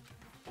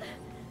 That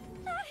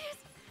is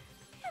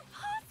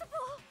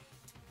impossible.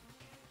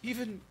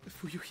 Even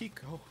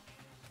Fuyuhiko.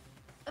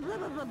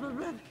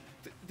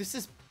 This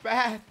is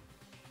bad.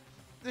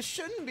 This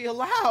shouldn't be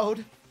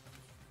allowed.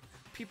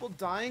 People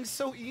dying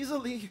so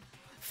easily.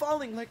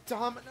 Falling like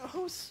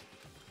dominoes.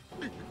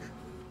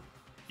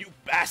 You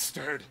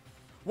bastard!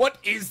 What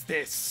is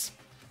this?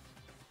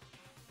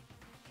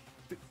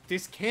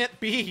 This can't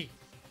be.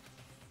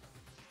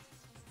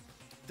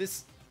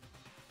 This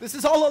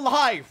is all a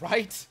lie,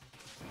 right?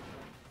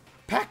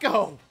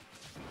 Peko!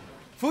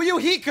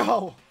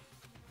 Fuyuhiko!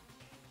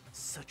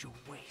 Such a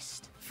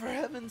waste. For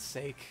heaven's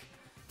sake.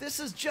 This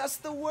is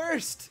just the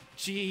worst.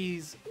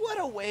 Jeez, what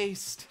a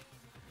waste.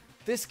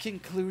 This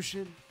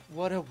conclusion,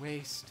 what a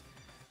waste.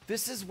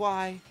 This is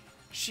why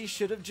she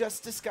should have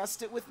just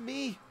discussed it with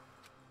me.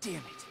 Damn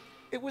it.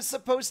 It was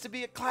supposed to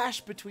be a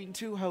clash between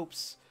two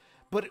hopes,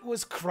 but it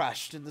was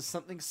crushed into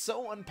something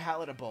so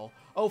unpalatable.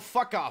 Oh,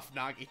 fuck off,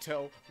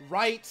 Nagito.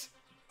 Right?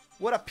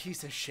 What a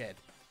piece of shit.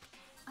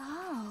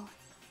 Oh.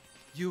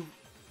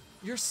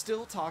 You're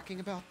still talking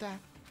about that?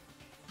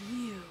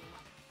 You.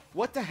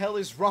 What the hell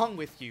is wrong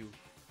with you?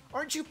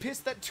 Aren't you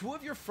pissed that 2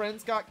 of your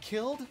friends got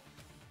killed?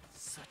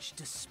 Such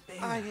despair.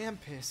 I am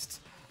pissed.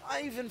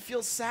 I even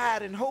feel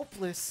sad and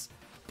hopeless.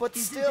 But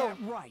Isn't still, that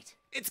right?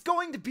 It's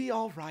going to be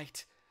all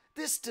right.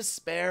 This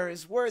despair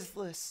is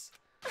worthless.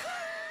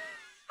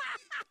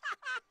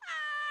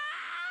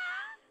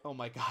 Oh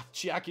my god,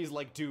 Chiaki's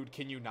like, dude,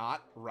 can you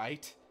not,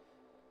 right?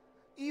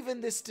 Even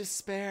this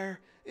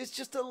despair is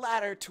just a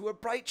ladder to a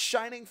bright,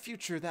 shining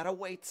future that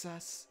awaits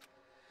us.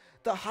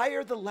 The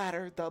higher the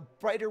ladder, the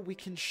brighter we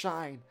can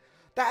shine.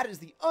 That is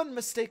the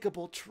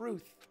unmistakable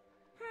truth.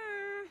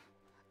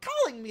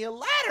 Calling me a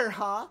ladder,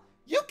 huh?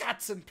 You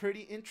got some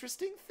pretty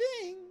interesting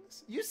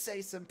things. You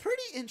say some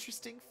pretty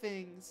interesting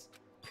things.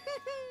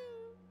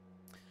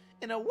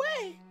 In a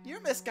way, your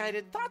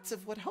misguided thoughts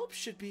of what hope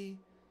should be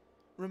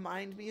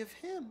remind me of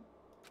him.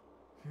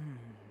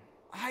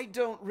 I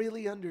don't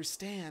really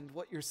understand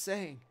what you're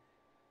saying.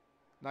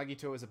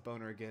 Nagito is a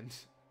boner again.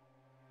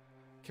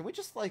 Can we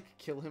just, like,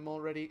 kill him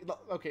already?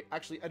 Okay,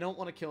 actually, I don't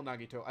want to kill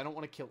Nagito. I don't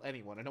want to kill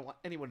anyone. I don't want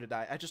anyone to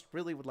die. I just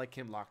really would like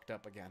him locked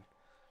up again.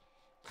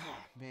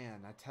 Man,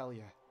 I tell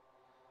ya.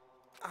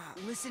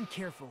 Listen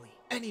carefully.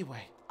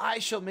 Anyway, I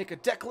shall make a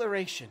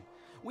declaration.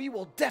 We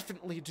will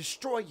definitely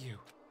destroy you.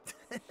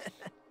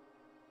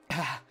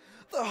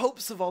 The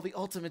hopes of all the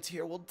Ultimates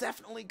here will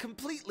definitely,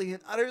 completely,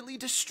 and utterly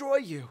destroy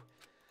you.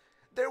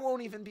 There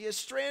won't even be a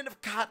strand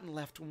of cotton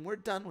left when we're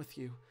done with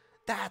you.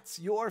 That's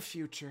your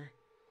future.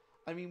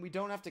 I mean, we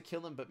don't have to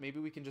kill him, but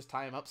maybe we can just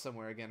tie him up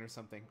somewhere again or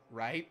something,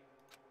 right?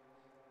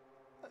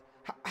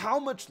 How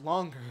much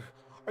longer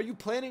are you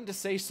planning to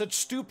say such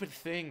stupid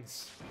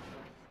things?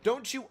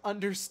 Don't you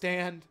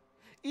understand?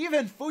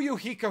 Even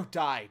Fuyuhiko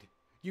died.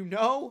 You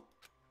know?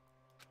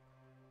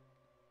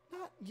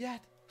 Not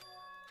yet.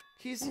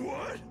 He's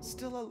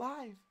still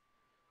alive.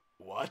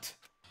 What?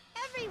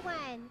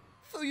 Everyone!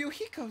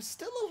 Fuyuhiko's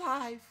still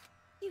alive.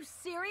 You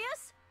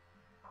serious?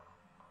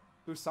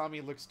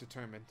 Usami looks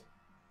determined.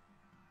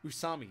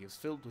 Usami is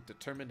filled with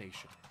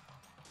determination.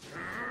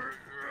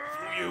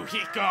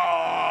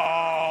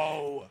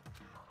 Fuyuhiko!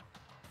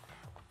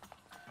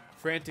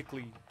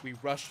 Frantically, we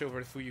rushed over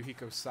to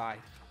Fuyuhiko's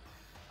side.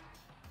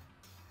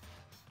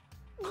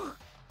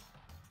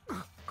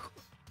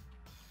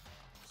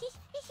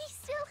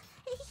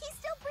 He's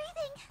still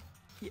breathing.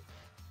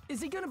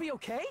 Is he gonna be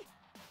okay?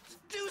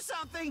 Do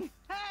something!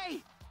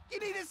 Hey! You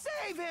need to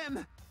save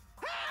him!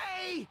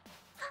 Hey!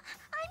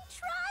 I'm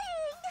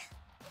trying!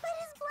 But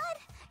his blood,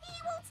 he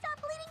won't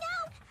stop bleeding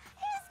out!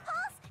 His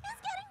pulse is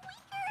getting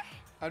weaker!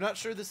 I'm not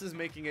sure this is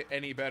making it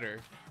any better.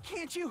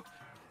 Can't you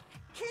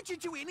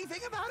do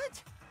anything about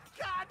it?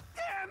 God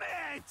damn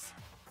it!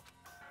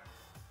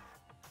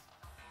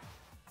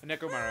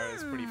 Nekomara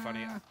is pretty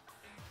funny.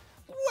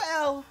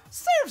 Well,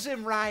 serves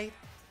him right.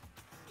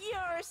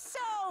 You're so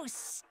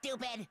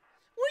stupid.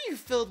 Were you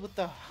filled with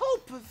the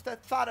hope of the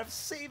thought of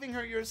saving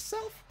her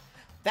yourself?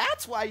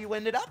 That's why you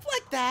ended up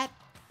like that.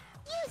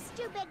 You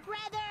stupid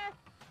brother!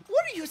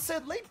 What are you so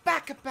laid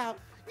back about?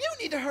 You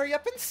need to hurry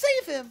up and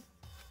save him.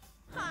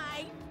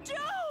 I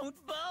don't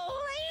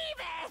believe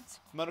it!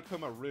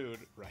 Monokuma rude,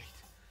 right?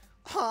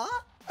 Huh?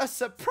 A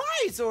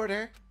surprise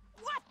order?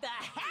 What the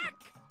heck?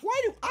 Why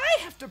do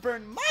I have to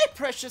burn my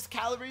precious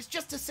calories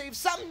just to save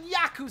some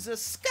Yakuza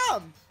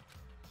scum?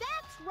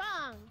 That's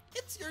wrong!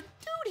 It's your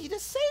duty to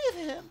save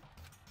him.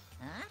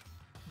 Huh?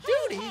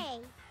 Duty?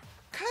 Hey!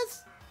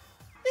 'Cause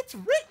it's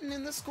written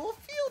in the school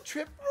field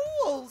trip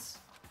rules.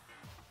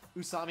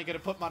 Usami gonna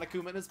put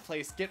Monokuma in his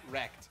place. Get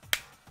wrecked.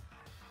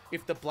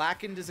 If the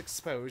blackened is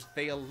exposed,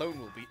 they alone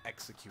will be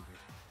executed.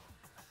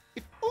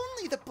 If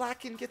only the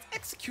blackened gets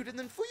executed,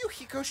 then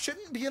Fuyuhiko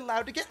shouldn't be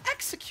allowed to get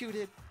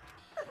executed.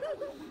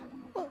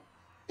 Well,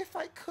 if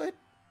I could,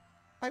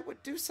 I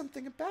would do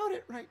something about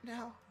it right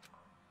now.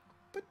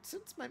 But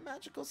since my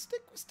magical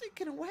stick was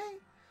taken away,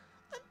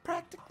 I'm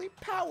practically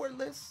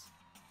powerless.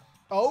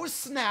 Oh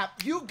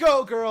snap! You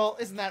go, girl!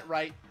 Isn't that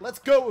right? Let's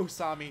go,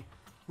 Usami.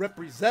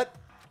 Represent.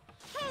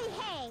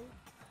 Hey!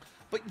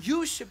 But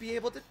you should be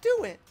able to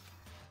do it.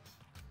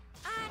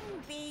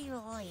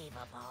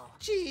 Unbelievable.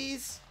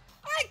 Jeez,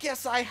 I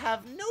guess I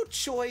have no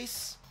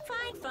choice.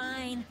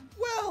 Fine.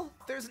 Well,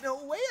 there's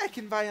no way I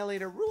can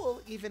violate a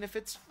rule, even if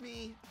it's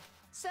me.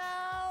 So,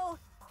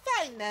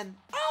 Fine then,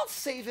 I'll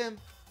save him.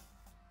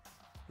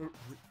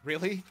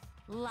 Really?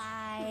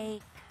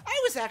 like... I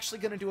was actually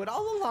gonna do it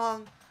all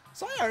along,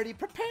 so I already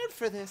prepared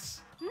for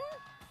this.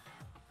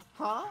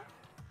 Huh?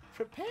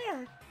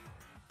 Prepared?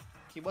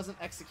 He wasn't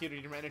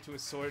executed, he ran into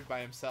his sword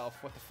by himself.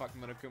 What the fuck,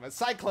 Monokuma?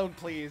 Cyclone,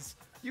 please!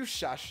 You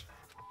shush.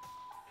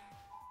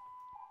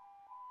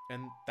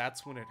 And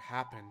that's when it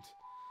happened.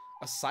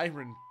 A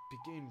siren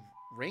began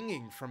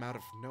ringing from out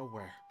of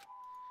nowhere,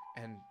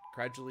 and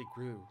gradually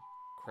grew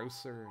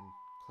closer and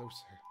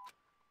closer.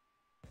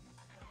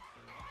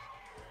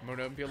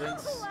 Motor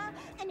ambulance?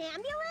 An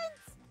ambulance?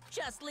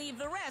 Just leave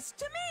the rest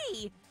to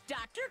me,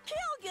 Dr.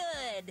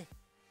 Killgood.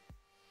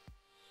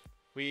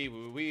 Wee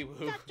woo, wee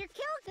woo. Dr.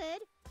 Killgood,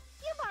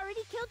 you've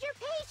already killed your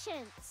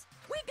patients.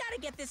 We've got to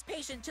get this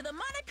patient to the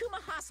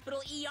Monokuma Hospital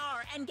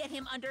ER and get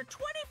him under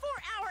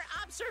 24-hour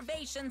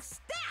observation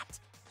stat.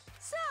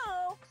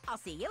 So, I'll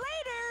see you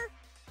later.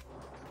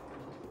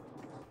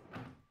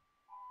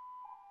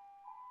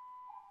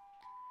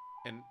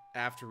 And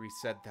after we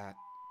said that,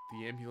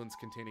 the ambulance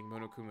containing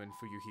Monokuma and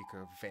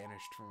Fuyuhiko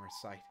vanished from our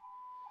sight.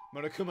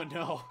 Monokuma,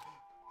 no!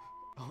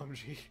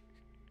 OMG.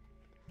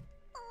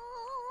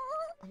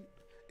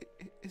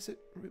 Is it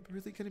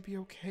really gonna be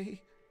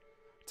okay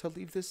to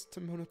leave this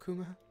to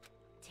Monokuma?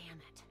 Damn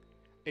it.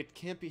 It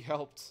can't be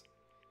helped.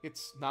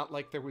 It's not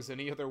like there was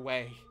any other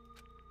way.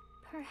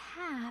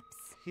 Perhaps.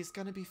 He's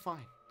gonna be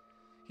fine.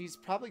 He's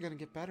probably gonna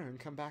get better and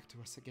come back to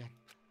us again.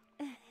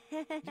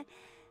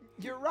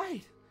 You're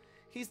right.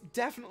 He's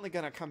definitely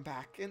gonna come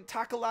back and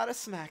talk a lot of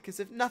smack as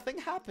if nothing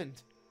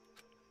happened.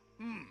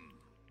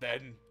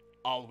 Then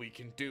all we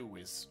can do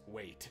is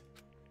wait.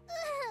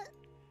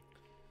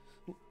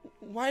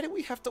 Why do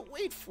we have to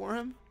wait for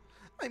him?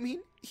 I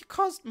mean, he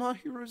caused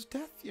Mahiru's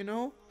death, you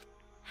know?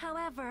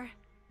 However,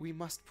 We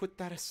must put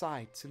that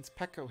aside since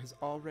Peko has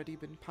already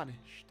been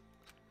punished.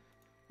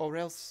 Or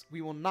else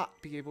we will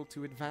not be able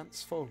to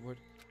advance forward.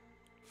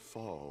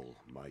 Fall,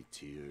 my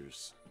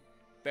tears.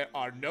 There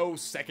are no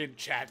second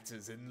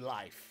chances in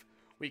life.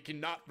 We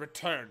cannot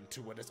return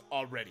to what has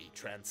already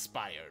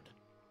transpired.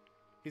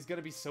 He's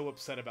gonna be so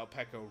upset about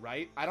Peko,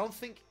 right? I don't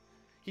think...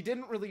 He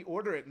didn't really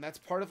order it, and that's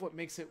part of what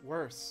makes it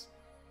worse.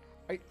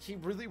 He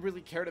really,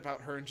 really cared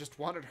about her and just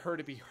wanted her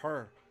to be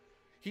her.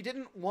 He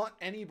didn't want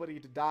anybody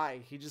to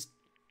die.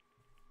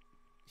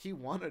 He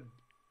wanted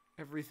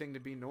everything to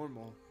be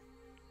normal.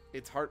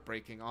 It's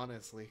heartbreaking,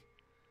 honestly.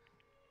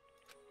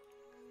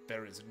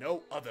 There is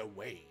no other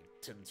way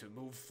to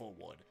move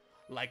forward,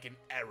 like an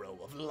arrow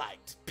of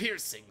light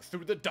piercing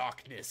through the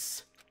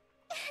darkness.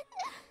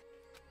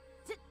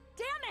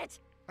 damn it!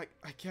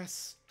 I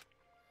guess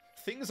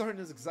things aren't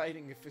as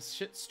exciting if a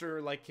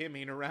shitster like him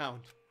ain't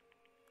around.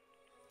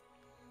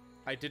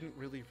 I didn't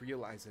really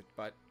realize it,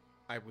 but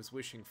I was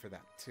wishing for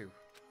that too.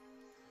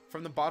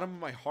 From the bottom of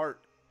my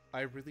heart,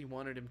 I really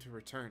wanted him to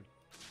return.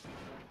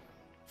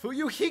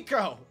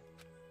 Fuyuhiko!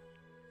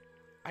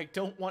 I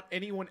don't want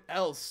anyone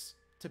else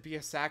to be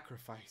a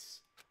sacrifice.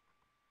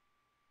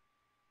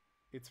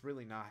 It's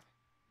really not.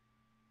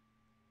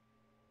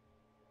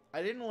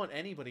 I didn't want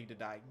anybody to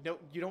die. No,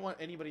 you don't want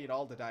anybody at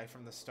all to die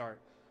from the start.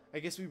 I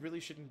guess we really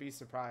shouldn't be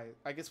surprised.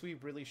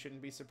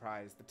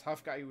 The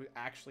tough guy who is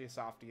actually a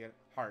softie at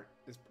heart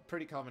is a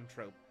pretty common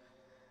trope.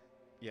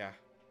 Yeah.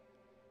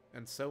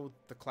 And so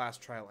the class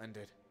trial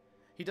ended.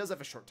 He does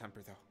have a short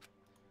temper though.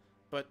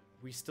 But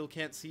we still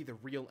can't see the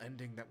real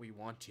ending that we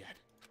want yet.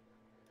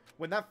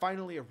 When that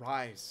finally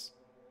arrives,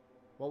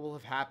 What will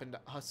have happened to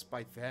us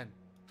by then?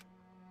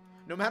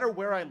 No matter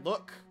where I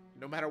look,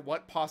 no matter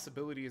what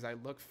possibilities I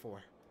look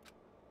for,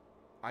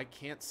 I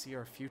can't see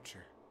our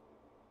future.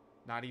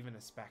 Not even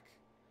a speck.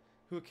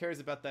 Who cares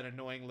about that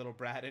annoying little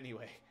brat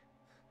anyway?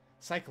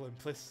 Cyclone,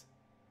 please.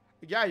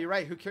 Yeah, you're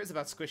right. Who cares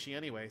about Squishy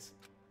anyways?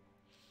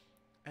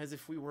 As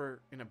if we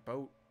were in a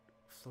boat,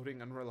 floating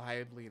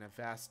unreliably in a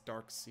vast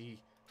dark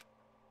sea.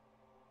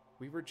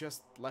 We were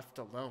just left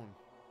alone.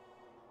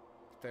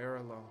 There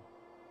alone.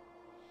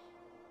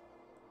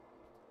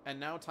 And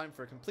now time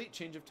for a complete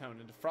change of tone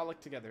and to frolic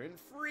together in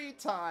free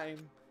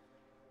time.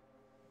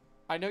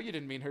 I know you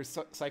didn't mean her,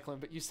 Cyclone,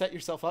 but you set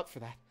yourself up for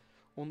that.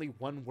 Only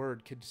one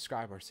word could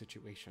describe our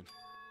situation.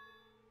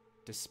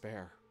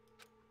 Despair.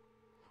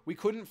 We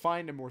couldn't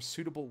find a more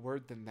suitable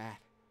word than that.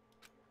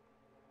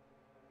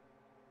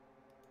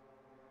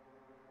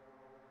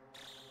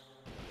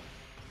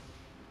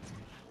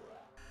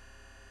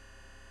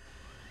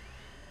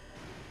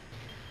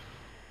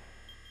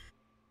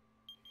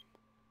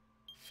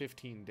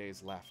 "15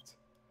 days left."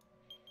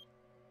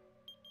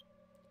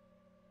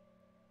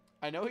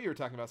 I know who you were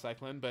talking about,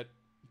 Cyclone, but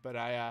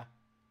I,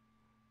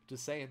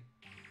 just saying.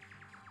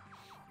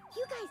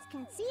 You guys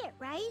can see it,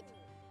 right?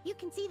 You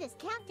can see this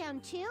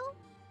countdown too?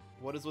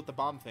 What is with the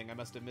bomb thing? I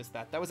must have missed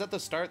that. That was at the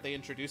start they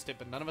introduced it,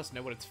 but none of us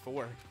know what it's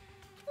for.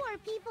 4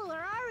 people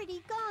are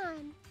already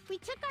gone. We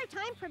took our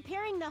time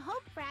preparing the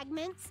hope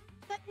fragments,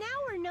 but now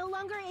we're no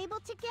longer able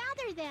to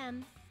gather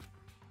them.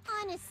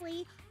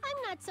 Honestly,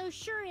 I'm not so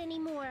sure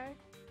anymore.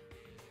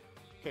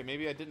 Okay,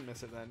 maybe I didn't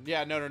miss it then.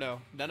 Yeah, no.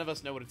 None of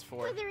us know what it's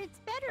for. Whether it's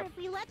better if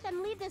we let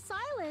them leave this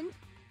island,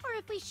 or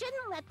if we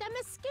shouldn't let them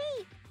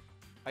escape.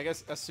 I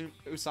guess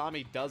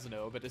Usami does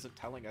know, but isn't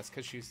telling us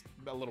because she's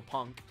a little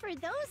punk. For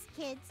those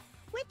kids,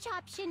 which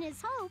option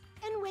is hope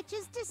and which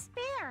is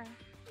despair?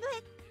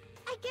 But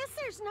I guess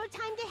there's no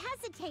time to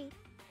hesitate.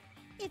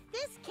 If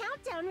this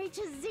countdown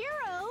reaches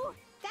 0,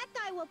 that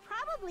guy will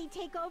probably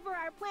take over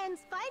our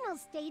plan's final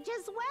stage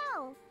as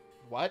well.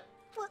 What?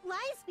 What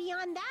lies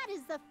beyond that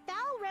is the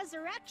foul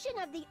resurrection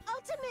of the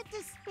ultimate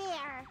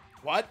despair.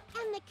 What?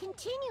 And the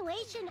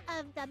continuation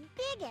of the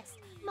biggest,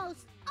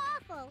 most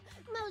awful,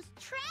 most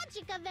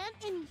tragic event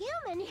in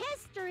human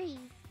history.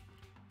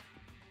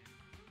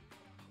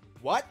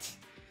 What?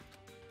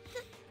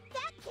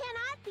 That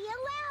cannot be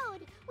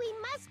allowed. We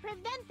must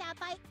prevent that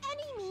by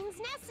any means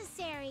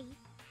necessary.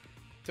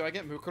 Do I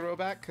get Mukuro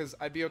back? Because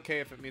I'd be okay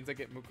if it means I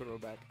get Mukuro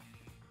back.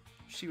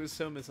 She was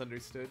so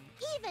misunderstood.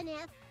 Even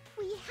if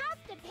we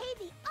have to pay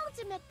the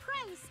ultimate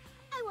price,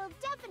 I will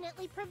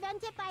definitely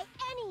prevent it by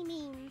any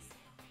means.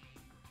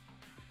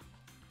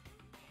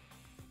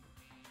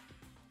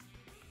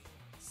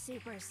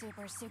 Super I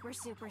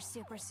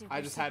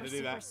just had to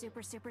do that.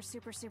 Super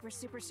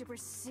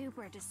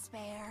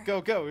despair.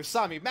 Go,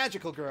 Usami,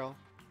 magical girl.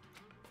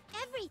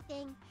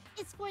 Everything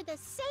is for the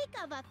sake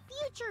of a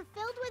future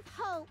filled with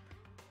hope.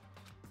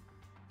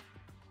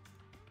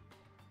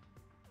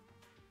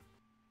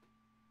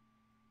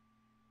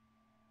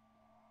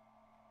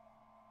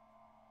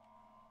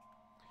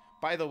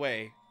 By the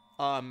way,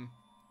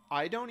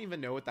 I don't even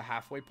know what the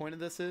halfway point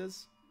of this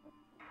is.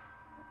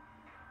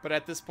 But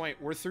at this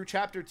point, we're through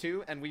Chapter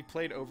 2, and we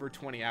played over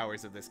 20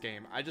 hours of this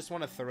game. I just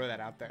want to throw that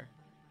out there.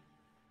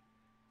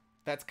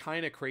 That's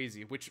kind of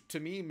crazy, which to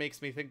me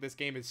makes me think this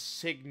game is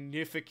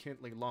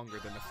significantly longer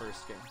than the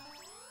first game.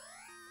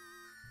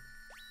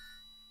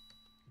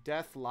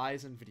 Death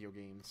lies in video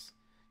games.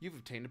 You've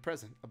obtained a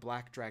present, a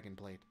black dragon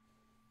blade.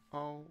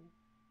 Oh.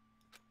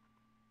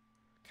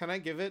 Can I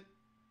give it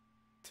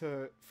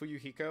to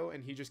Fuyuhiko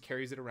and he just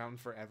carries it around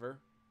forever?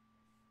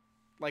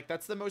 Like,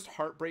 that's the most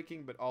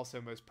heartbreaking but also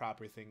most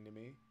proper thing to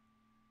me.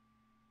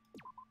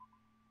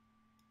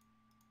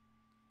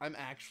 I'm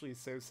actually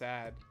so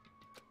sad.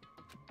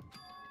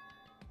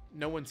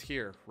 No one's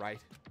here, right?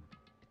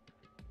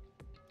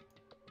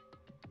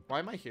 Why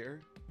am I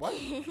here? What?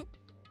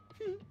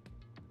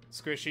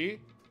 Squishy?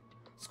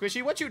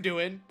 Squishy, what you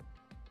doing?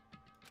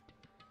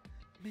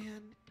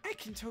 Man, I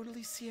can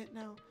totally see it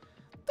now.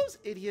 Those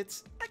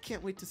idiots. I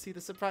can't wait to see the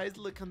surprised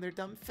look on their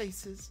dumb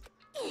faces.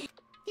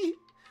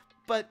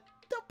 But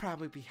they'll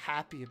probably be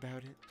happy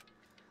about it.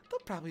 They'll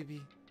probably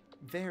be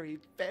very,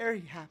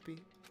 very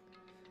happy.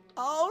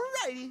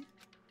 Alrighty.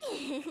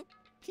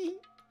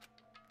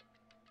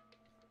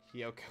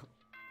 Hiyoko.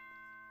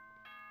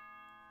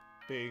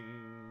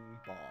 Bing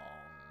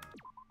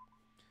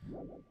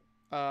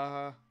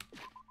bong.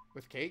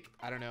 With cake?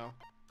 I don't know.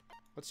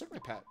 Let's start my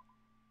pet.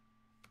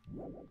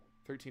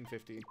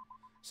 1350.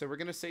 So we're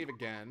gonna save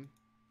again.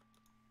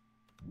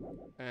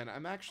 And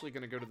I'm actually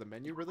gonna go to the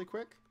menu really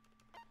quick.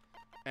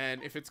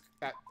 And if it's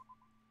at,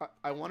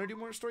 I want to do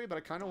more story, but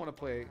I kind of want to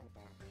play.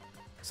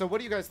 So what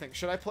do you guys think?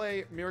 Should I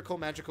play Miracle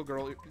Magical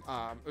Girl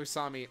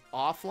Usami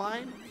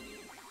offline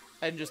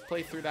and just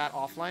play through that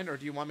offline, or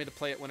do you want me to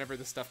play it whenever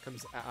the stuff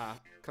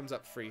comes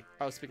up free?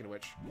 Oh, speaking of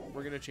which,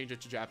 we're gonna change it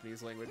to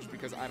Japanese language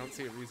because I don't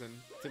see a reason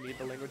to need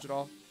the language at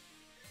all.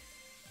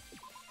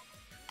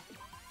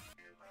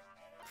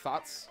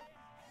 Thoughts?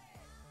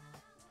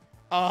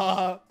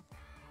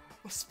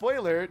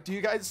 Spoiler, do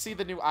you guys see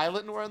the new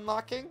island we're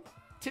unlocking?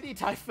 Titty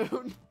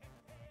Typhoon.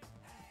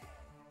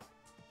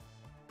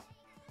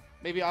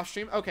 Maybe off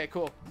stream? Okay,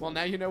 cool. Well,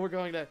 now you know we're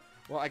going to...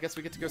 Well, I guess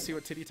we get to go see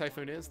what Titty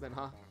Typhoon is then,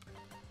 huh?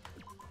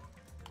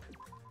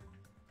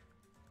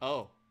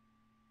 Oh.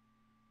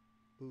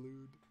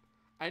 Lewd.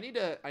 I need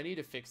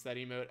to fix that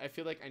emote. I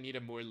feel like I need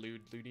a more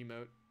lewd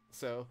emote.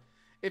 So,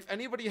 if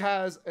anybody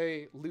has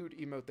a lewd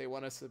emote they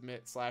want to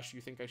submit /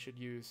 you think I should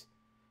use,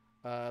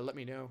 let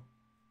me know.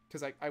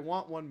 Because I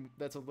want one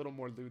that's a little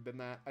more lewd than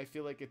that. I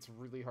feel like it's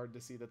really hard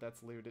to see that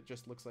that's lewd. It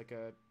just looks like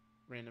a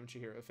random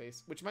Chihiro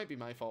face, which might be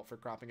my fault for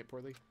cropping it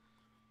poorly.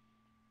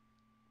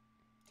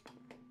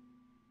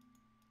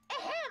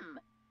 Ahem!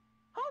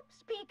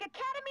 Hope's Peak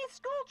Academy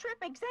School Trip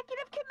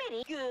Executive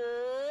Committee. Good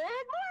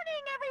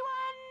morning,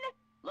 everyone!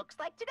 Looks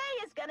like today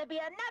is gonna be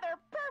another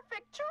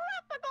perfect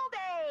tropical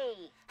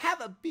day!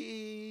 Have a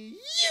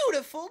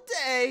beautiful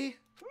day!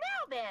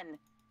 Now then,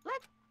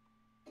 let's...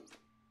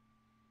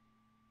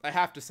 I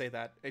have to say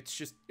that.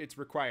 It's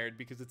required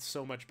because it's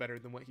so much better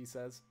than what he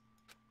says.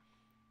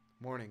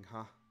 Morning,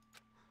 huh?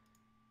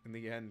 In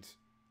the end,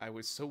 I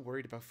was so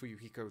worried about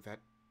Fuyuhiko that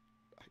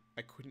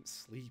I couldn't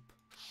sleep.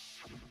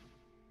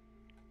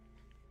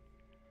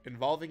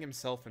 Involving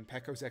himself in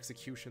Pekko's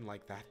execution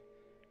like that.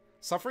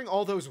 Suffering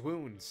all those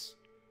wounds.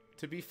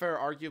 To be fair,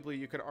 arguably,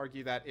 you could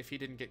argue that if he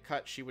didn't get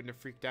cut, she wouldn't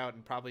have freaked out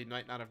and probably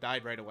might not have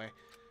died right away.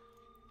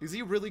 Is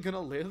he really gonna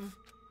live?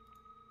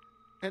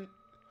 And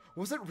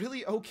was it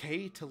really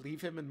okay to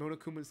leave him in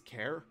Monokuma's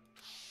care?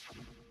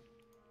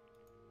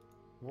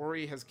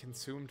 Worry has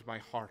consumed my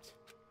heart.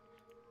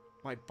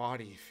 My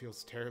body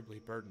feels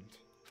terribly burdened.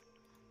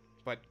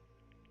 But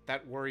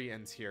that worry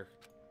ends here.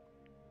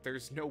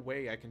 There's no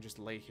way I can just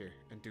lay here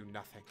and do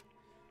nothing.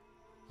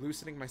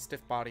 Loosening my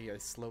stiff body, I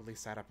slowly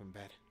sat up in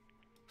bed.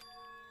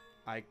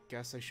 I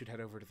guess I should head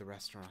over to the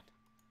restaurant.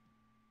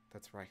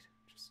 That's right.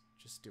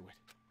 Just do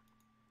it.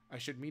 I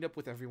should meet up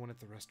with everyone at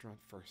the restaurant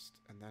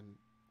first, and then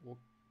we'll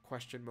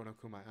question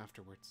Monokuma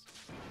afterwards.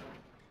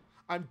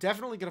 I'm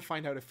definitely gonna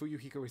find out if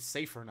Fuyuhiko is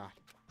safe or not.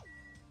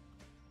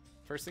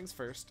 First things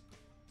first.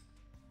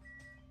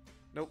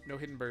 Nope, no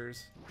hidden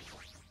burrs.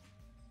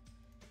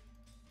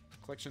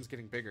 Collection's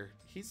getting bigger.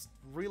 He's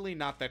really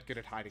not that good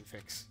at hiding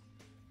things.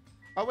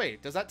 Oh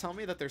wait, does that tell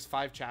me that there's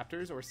 5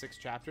 chapters or 6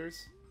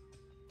 chapters?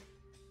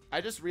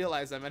 I just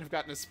realized I might have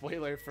gotten a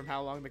spoiler from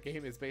how long the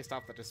game is based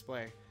off the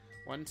display.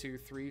 1, 2,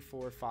 3,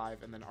 4,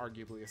 5, and then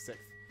arguably a 6th.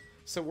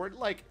 So we're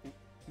like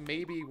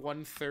maybe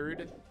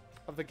 1/3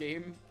 of the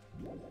game.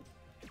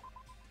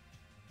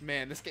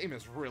 Man, this game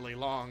is really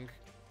long.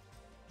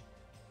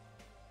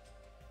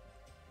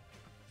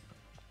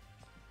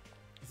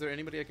 Is there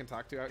anybody I can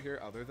talk to out here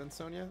other than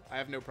Sonia? I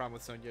have no problem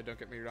with Sonia, don't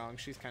get me wrong.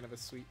 She's kind of a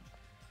sweet...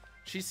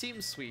 She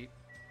seems sweet.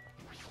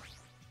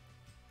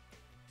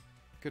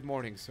 Good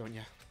morning,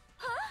 Sonia.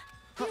 Huh?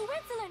 You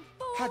insolent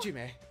fool!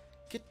 Hajime,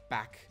 get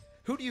back.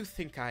 Who do you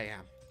think I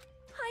am?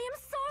 I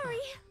am sorry.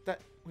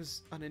 That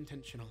was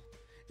unintentional.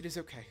 It is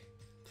okay.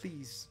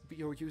 Please be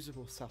your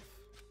usable self.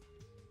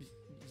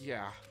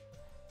 Yeah.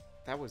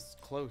 That was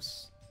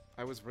close.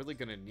 I was really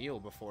gonna kneel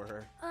before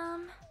her.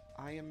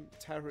 I am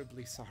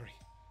terribly sorry.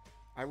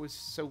 I was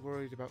so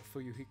worried about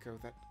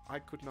Fuyuhiko that I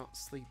could not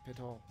sleep at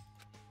all.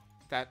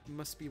 That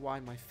must be why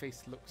my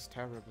face looks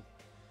terrible.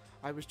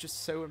 I was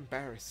just so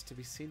embarrassed to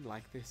be seen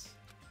like this.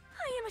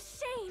 I am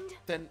ashamed.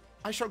 Then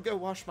I shall go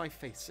wash my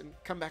face and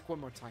come back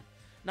one more time.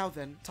 Now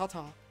then,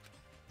 ta-ta.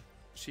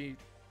 She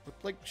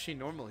looked like she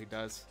normally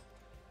does.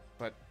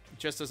 But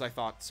just as I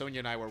thought, Sonia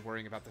and I were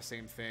worrying about the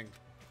same thing.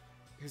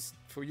 Is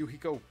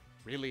Fuyuhiko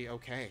really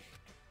okay?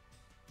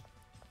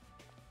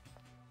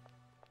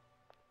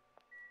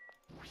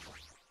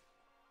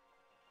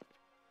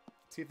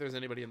 See if there's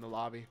anybody in the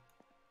lobby.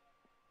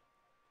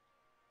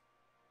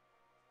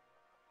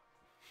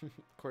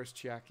 Of course,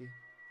 Chiaki.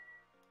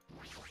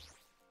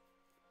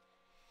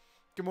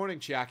 Good morning,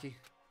 Chiaki.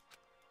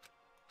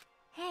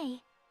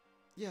 Hey.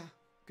 Yeah,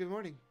 good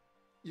morning.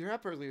 You're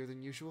up earlier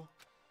than usual.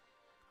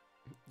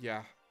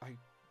 Yeah, I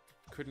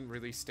couldn't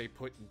really stay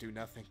put and do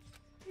nothing.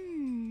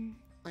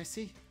 I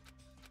see.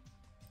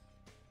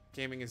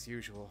 Gaming as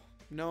usual.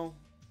 No,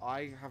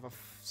 I have a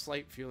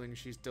slight feeling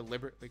she's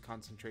deliberately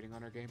concentrating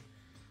on her game.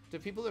 Do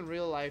people in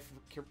real life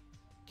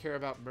care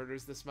about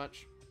murders this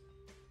much?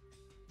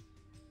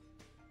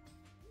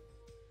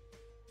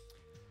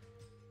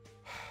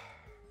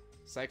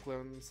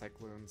 Cyclone,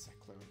 cyclone,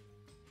 cyclone.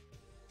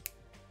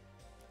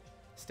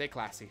 Stay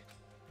classy.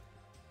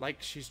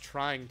 Like she's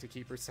trying to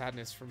keep her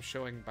sadness from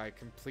showing by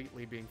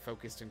completely being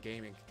focused in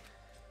gaming.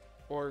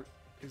 Or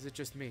is it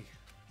just me?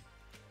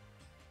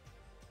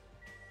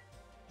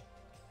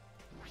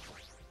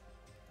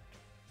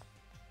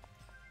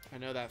 I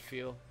know that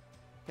feel.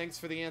 Thanks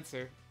for the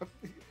answer.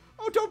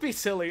 Oh, don't be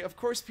silly. Of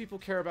course people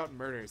care about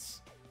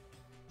murders.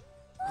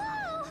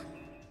 Oh.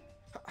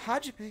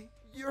 Hajime,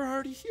 you're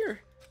already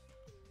here.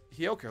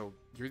 Hiyoko,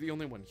 you're the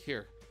only one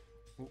here.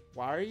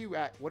 Why are you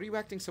what are you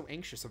acting so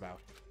anxious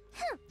about?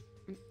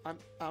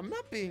 I'm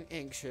not being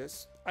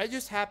anxious. I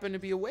just happened to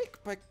be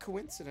awake by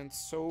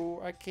coincidence,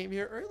 so I came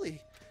here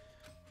early.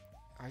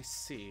 I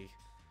see.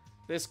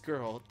 This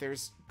girl,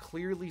 there's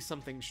clearly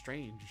something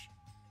strange.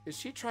 Is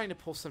she trying to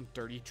pull some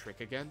dirty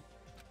trick again?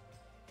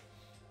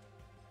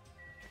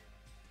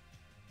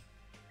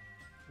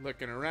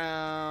 Looking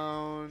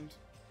around.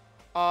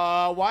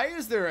 Why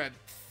is there a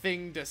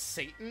thing to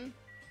Satan?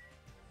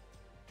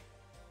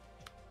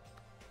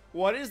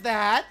 What is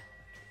that?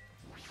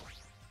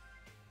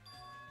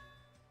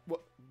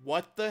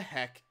 What the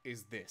heck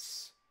is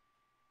this?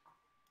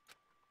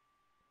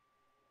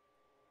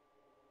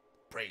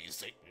 Praise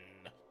Satan.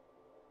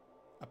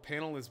 A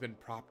panel has been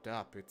propped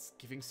up. It's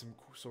giving some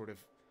sort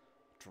of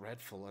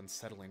dreadful,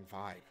 unsettling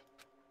vibe.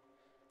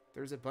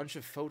 There's a bunch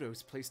of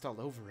photos placed all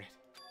over it.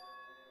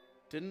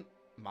 Didn't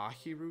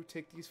Mahiru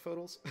take these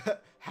photos?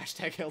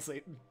 Hashtag Hail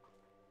Satan.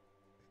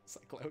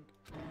 Cyclone.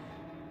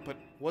 But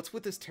what's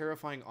with this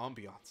terrifying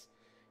ambiance?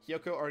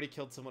 Hyoko already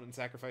killed someone and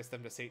sacrificed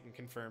them to Satan,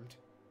 confirmed.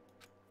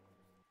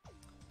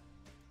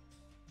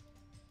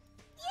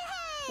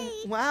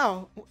 Yay!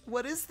 Wow,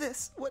 what is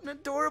this? What an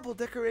adorable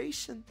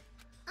decoration.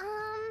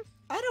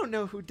 I don't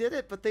know who did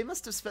it, but they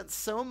must have spent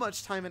so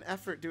much time and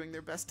effort doing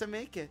their best to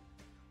make it.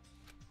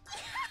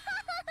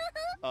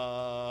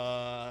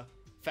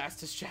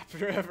 Fastest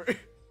chapter ever.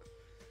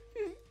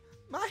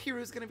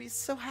 Mahiru's gonna be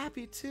so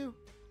happy too.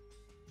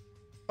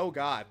 Oh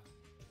god.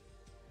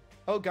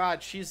 Oh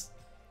god, she's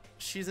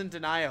in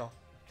denial.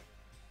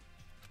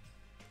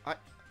 I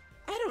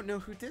don't know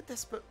who did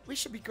this, but we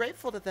should be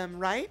grateful to them,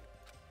 right?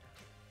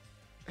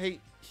 Hey,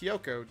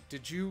 Hyoko,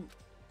 did you...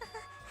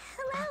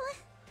 Hello?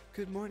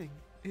 Good morning.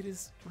 It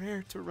is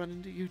rare to run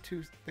into you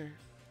two there.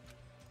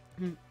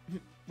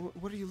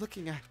 What are you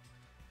looking at?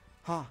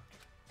 Huh?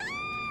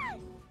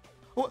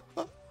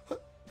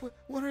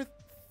 What are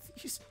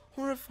these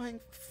horrifying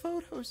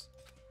photos?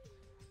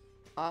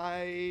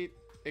 I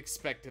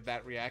expected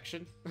that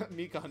reaction.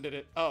 Mikon did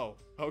it. Oh,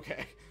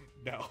 okay.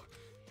 No.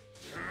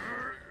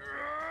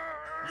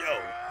 Yo.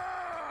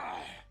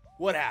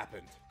 What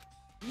happened?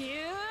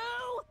 You?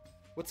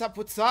 What's up?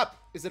 What's up?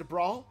 Is it a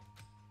brawl?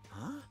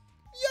 Huh?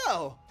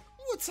 Yo!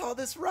 What's all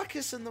this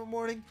ruckus in the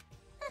morning?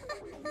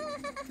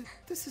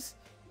 This is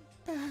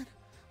bad.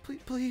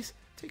 Please,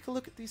 take a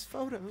look at these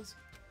photos.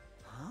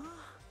 Huh?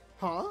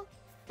 Huh?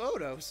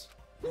 Photos?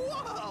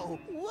 Whoa!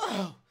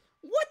 Whoa!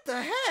 What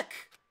the heck?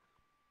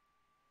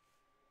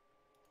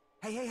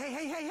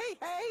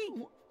 Hey!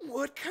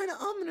 What kind of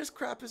ominous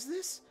crap is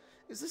this?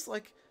 Is this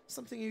like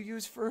something you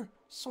use for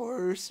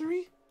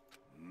sorcery?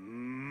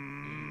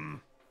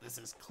 This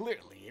is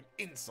clearly an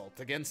insult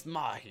against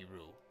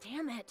Mahiru.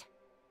 Damn it.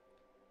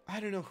 I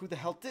don't know who the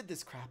hell did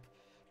this crap,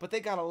 but they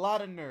got a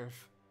lot of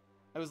nerve.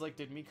 I was like,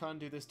 did Mikon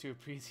do this to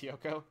appease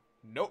Hyoko?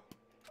 Nope.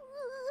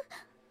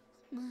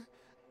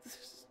 This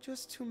is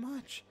just too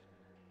much.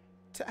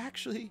 To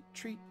actually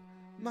treat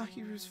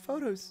Mahiru's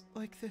photos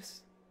like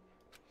this.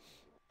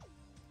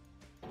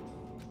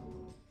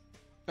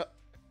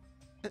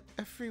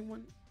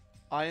 Everyone...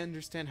 I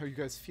understand how you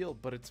guys feel,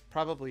 but it's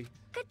probably...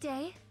 Good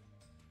day.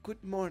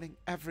 Good morning,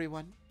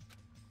 everyone.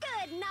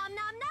 Good nom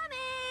nom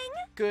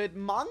nomming! Good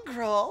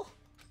mongrel!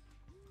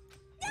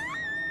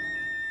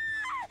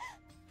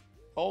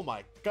 Oh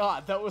my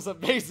god, that was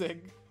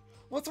amazing!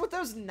 What's with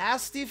those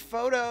nasty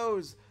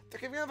photos? They're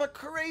giving off a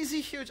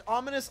crazy, huge,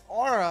 ominous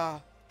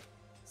aura.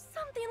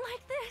 Something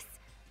like this.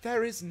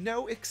 There is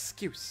no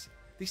excuse.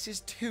 This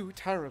is too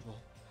terrible.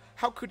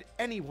 How could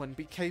anyone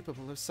be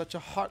capable of such a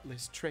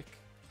heartless trick?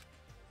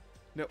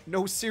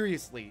 No,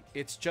 seriously,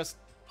 it's just...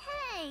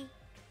 Hey!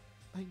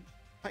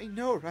 I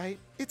know, right?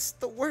 It's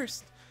the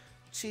worst.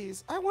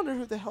 Jeez, I wonder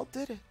who the hell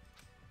did it.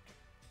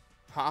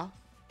 Huh?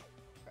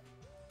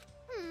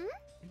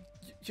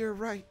 You're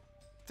right.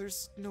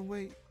 There's no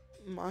way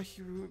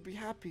Mahiru would be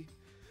happy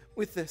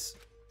with this.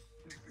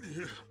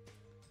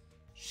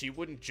 She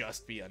wouldn't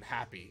just be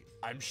unhappy.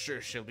 I'm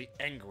sure she'll be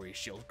angry.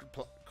 She'll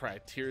cry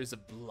tears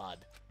of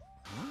blood.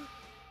 Huh?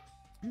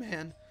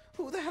 Man,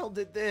 who the hell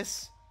did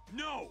this?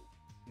 No!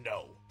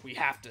 No, we'll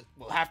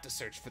have to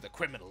search for the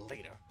criminal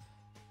later.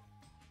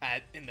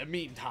 And in the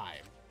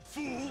meantime...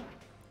 Fool!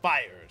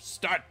 Fire!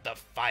 Start the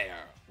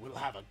fire! We'll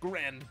have a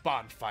grand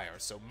bonfire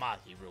so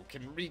Mahiru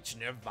can reach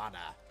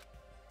Nirvana.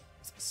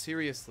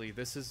 Seriously,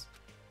 this is...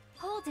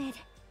 Hold it.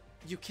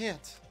 You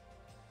can't.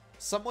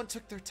 Someone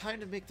took their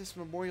time to make this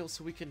memorial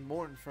so we can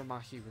mourn for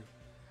Mahiru.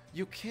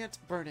 You can't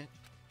burn it.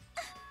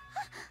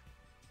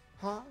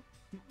 Huh?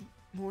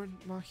 Mourn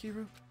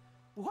Mahiru?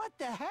 What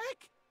the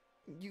heck?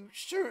 You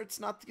sure it's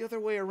not the other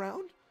way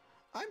around?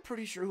 I'm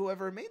pretty sure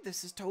whoever made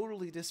this is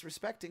totally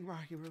disrespecting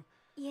Mahiru.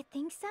 You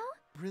think so?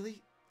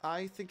 Really?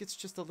 I think it's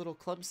just a little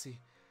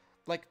clumsy.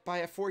 Like by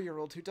a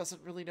 4-year-old who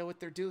doesn't really know what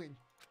they're doing.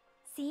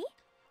 See?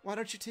 Why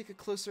don't you take a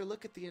closer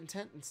look at the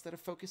intent instead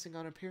of focusing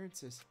on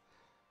appearances?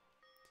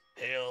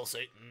 Hail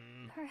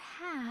Satan!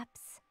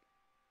 Perhaps.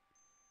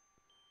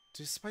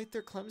 Despite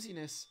their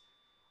clumsiness,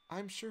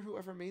 I'm sure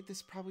whoever made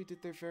this probably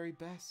did their very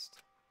best.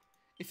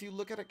 If you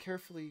look at it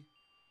carefully,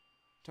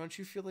 don't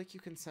you feel like you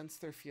can sense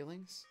their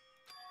feelings?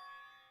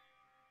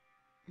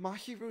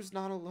 Mahiru's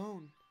not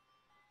alone.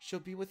 She'll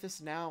be with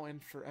us now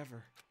and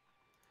forever.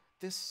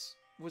 This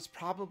was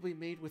probably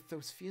made with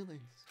those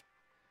feelings.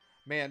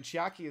 Man,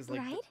 Chiaki is like,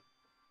 Right?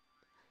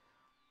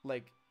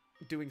 like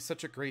doing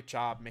such a great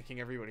job making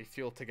everybody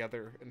feel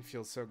together and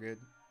feel so good.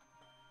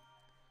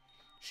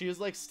 She is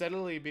like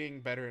steadily being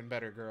better and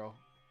better, girl.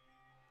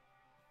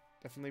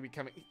 Definitely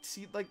becoming.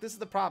 See, like this is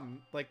the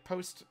problem. Like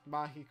post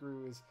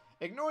Mahiru is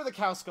ignore the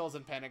cow skulls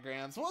and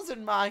pentagrams.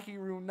 Wasn't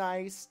Mahiru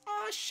nice?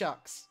 Ah,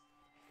 shucks.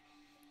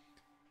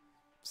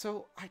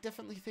 So I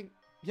definitely think,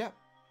 yep,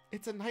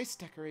 it's a nice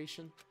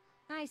decoration.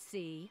 I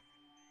see.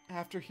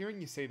 After hearing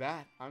you say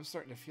that, I'm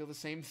starting to feel the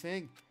same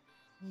thing.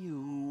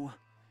 You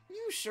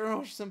sure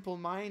are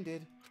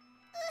simple-minded.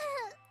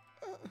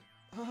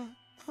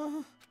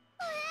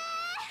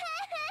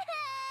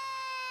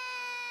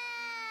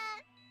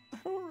 I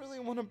don't really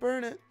want to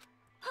burn it.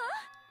 Huh?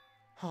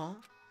 Huh?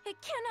 It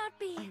cannot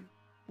be.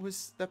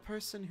 Was the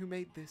person who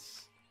made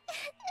this.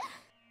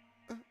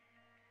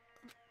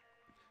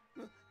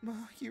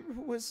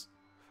 Mahiru was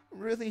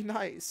really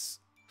nice.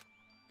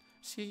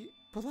 She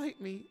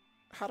polite me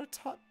how to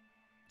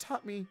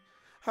taught me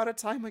how to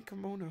tie my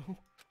kimono.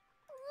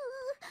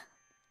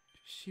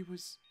 She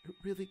was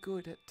really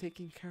good at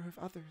taking care of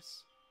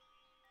others.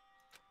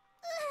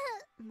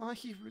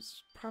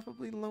 Mahiru's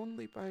probably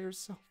lonely by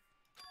herself.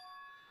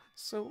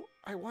 So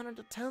I wanted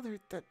to tell her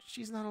that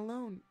she's not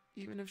alone,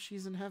 even if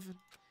she's in heaven.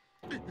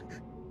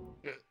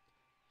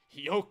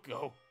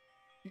 Hiyoko,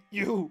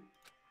 You!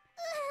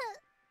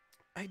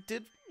 I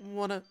did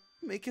want to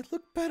make it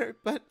look better,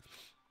 but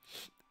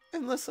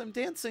unless I'm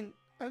dancing,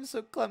 I'm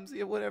so clumsy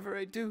at whatever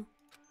I do.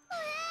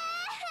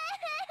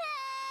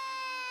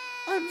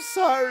 I'm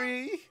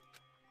sorry!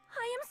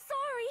 I am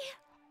sorry.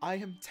 I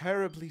am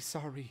terribly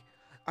sorry.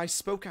 I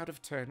spoke out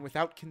of turn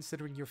without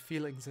considering your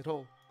feelings at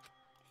all.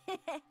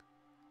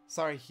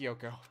 Sorry,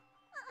 Hiyoko.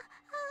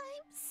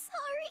 I'm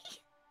sorry.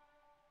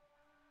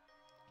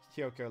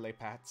 Hiyoko lay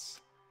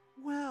pats.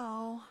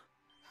 Well,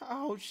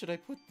 How should I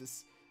put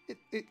this?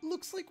 It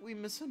looks like we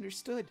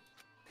misunderstood.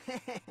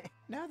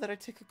 Now that I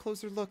take a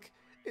closer look,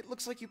 it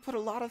looks like you put a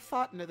lot of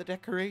thought into the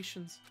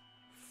decorations.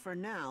 for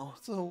now.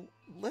 So,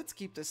 let's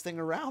keep this thing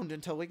around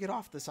until we get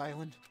off this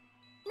island.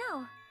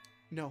 No.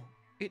 No,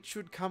 it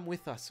should come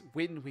with us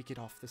when we get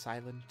off this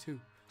island, too.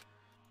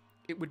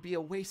 It would be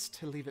a waste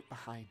to leave it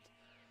behind.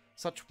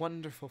 Such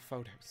wonderful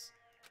photos.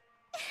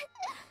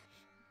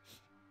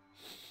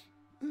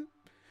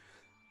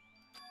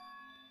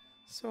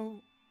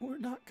 So, we're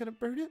not gonna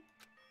burn it?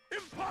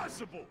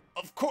 Impossible!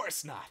 of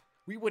course not.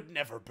 We would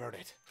never burn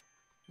it.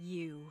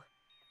 You.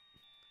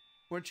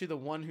 Weren't you the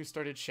one who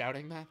started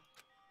shouting that?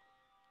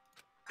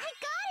 I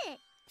got it!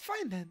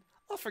 Fine then,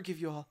 I'll forgive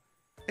you all.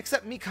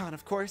 Except Mikan,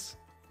 of course.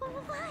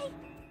 Why?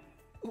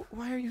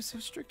 Why are you so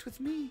strict with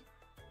me?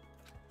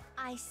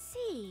 I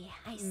see.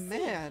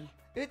 Man,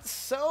 it's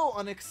so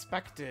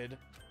unexpected.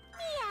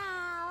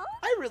 Meow!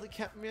 I really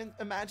can't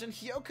imagine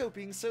Hiyoko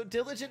being so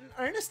diligent and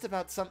earnest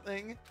about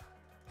something.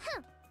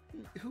 Huh.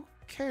 Who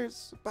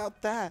cares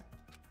about that?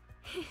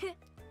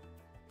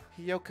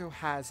 Hiyoko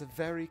has a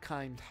very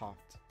kind heart.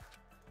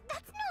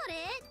 That's not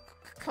it!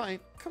 Kind,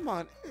 come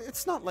on,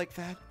 it's not like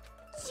that.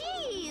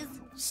 Jeez!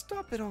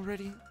 Stop it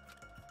already.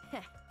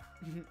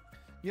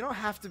 You don't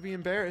have to be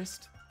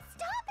embarrassed.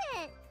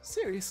 Stop it!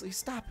 Seriously,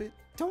 stop it.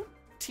 Don't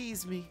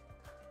tease me.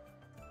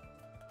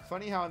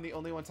 Funny how I'm the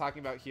only one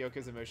talking about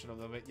Hyoko's emotional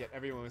moment, yet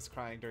everyone was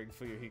crying during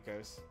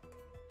Fuyuhiko's.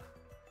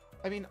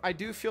 I mean, I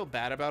do feel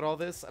bad about all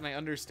this, and I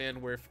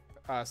understand where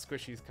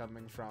Squishy's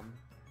coming from.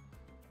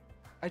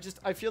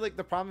 I feel like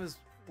the problem is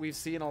we've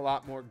seen a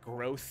lot more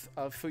growth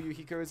of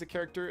Fuyuhiko as a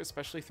character,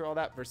 especially through all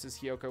that, versus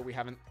Hiyoko, we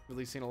haven't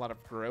really seen a lot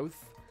of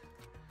growth.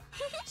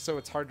 So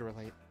it's hard to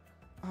relate.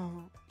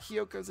 Oh,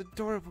 Hyoko's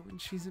adorable when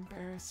she's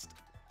embarrassed.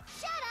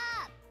 Shut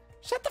up!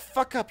 Shut the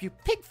fuck up, you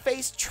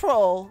pig-faced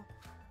troll!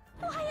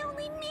 Why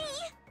only me?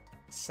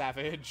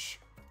 Savage.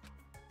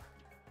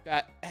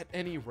 At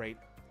any rate,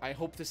 I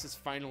hope this is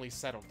finally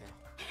settled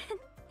now.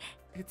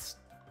 It's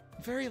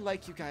very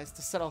like you guys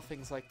to settle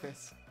things like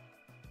this.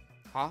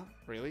 Huh?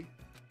 Really?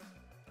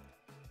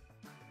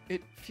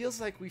 It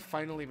feels like we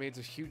finally made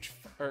a huge,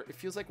 it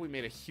feels like we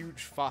made a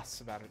huge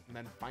fuss about it and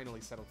then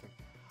finally settled things.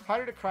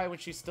 Harder to cry when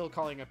she's still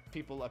calling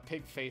people a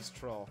pig-faced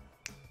troll.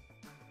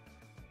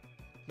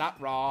 Not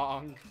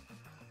wrong.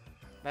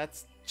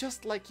 That's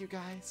just like you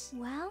guys.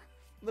 Well?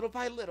 Little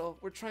by little,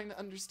 we're trying to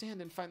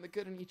understand and find the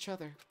good in each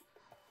other.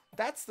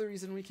 That's the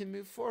reason we can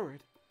move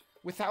forward,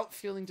 without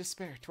feeling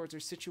despair towards our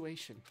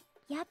situation.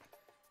 Yep.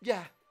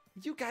 Yeah,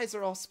 you guys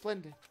are all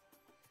splendid.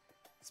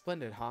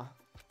 Splendid, huh?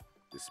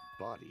 This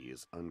body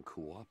is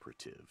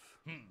uncooperative.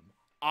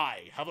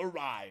 I have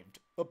arrived.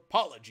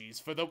 Apologies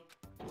for the...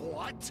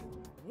 What?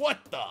 What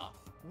the?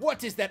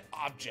 What is that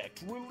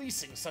object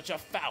releasing such a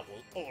foul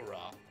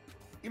aura?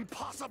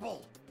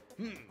 Impossible!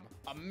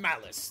 A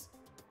malice.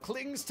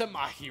 Clings to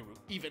Mahiru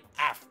even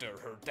after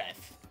her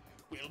death.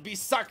 We'll be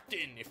sucked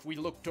in if we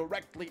look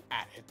directly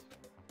at it.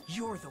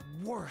 You're the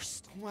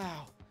worst.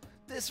 Wow,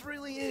 this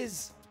really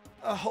is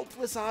a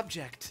hopeless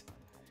object.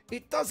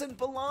 It doesn't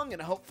belong in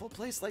a hopeful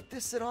place like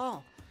this at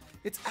all.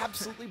 It's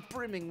absolutely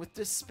brimming with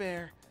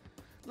despair.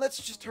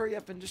 Let's just hurry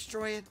up and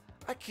destroy it.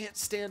 I can't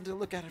stand to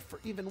look at it for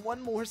even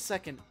one more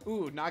second.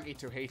 Ooh,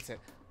 Nagito hates it.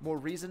 More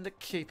reason to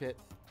keep it.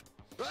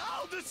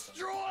 I'll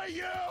destroy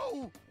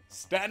you!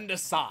 Stand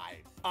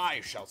aside.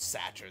 I shall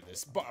shatter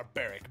this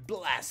barbaric,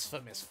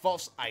 blasphemous,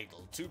 false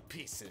idol to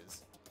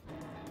pieces.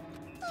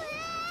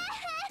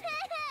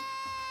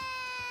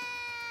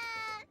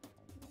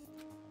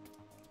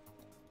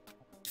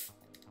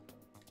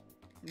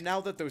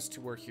 Now that those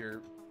two are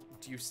here,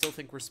 do you still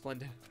think we're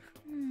splendid?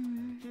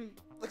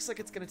 Looks like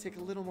it's gonna take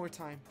a little more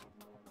time.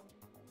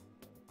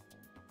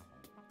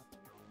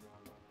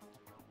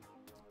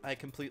 I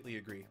completely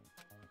agree.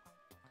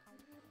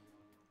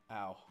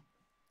 Ow.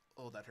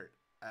 Oh, that hurt.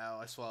 Ow,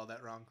 I swallowed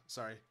that wrong.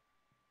 Sorry.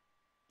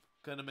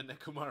 Gunam and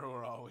Nekomaru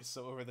are always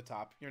so over the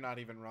top. You're not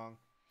even wrong.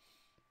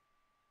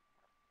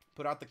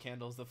 Put out the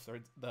candles.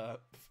 The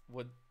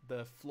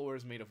floor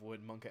is made of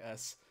wood. Monka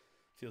S.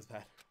 Feels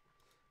bad.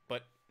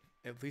 But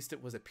at least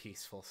it was a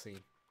peaceful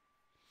scene.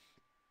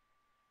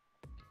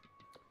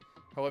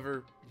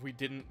 However, we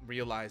didn't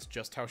realize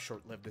just how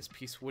short-lived this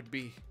peace would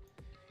be.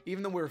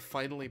 Even though we were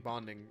finally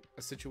bonding,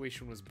 a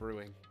situation was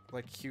brewing,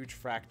 like huge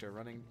fracture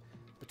running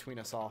between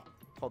us all.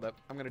 Hold up,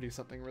 I'm gonna do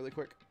something really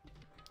quick.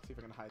 See if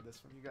I can hide this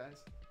from you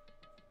guys.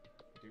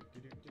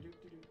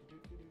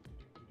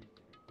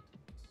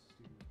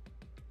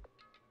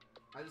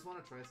 I just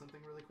want to try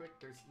something really quick.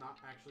 There's not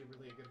actually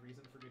really a good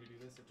reason for me to do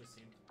this. It just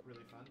seemed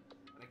really fun.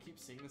 And I keep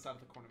seeing this out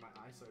of the corner of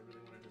my eye, so I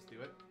really want to just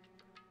do it.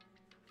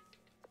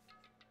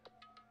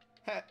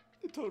 Ha!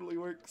 It totally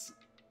works.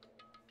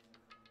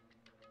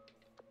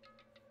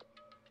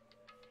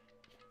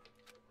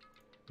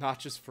 Not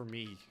just for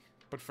me,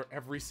 but for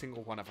every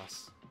single one of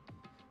us.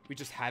 We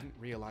just hadn't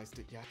realized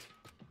it yet.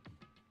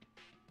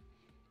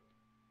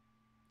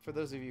 For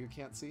those of you who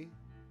can't see,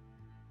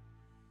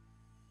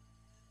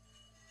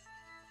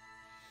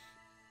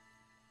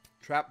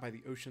 Trapped by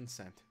the Ocean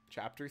Scent,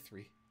 Chapter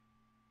 3.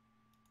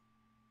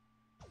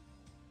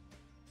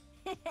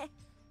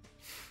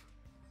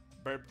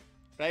 Burb,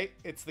 right?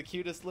 It's the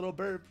cutest little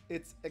burb.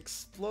 It's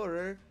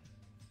Explorer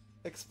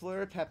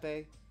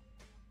Pepe.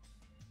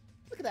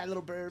 Look at that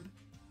little burb.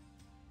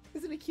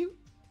 Isn't he cute?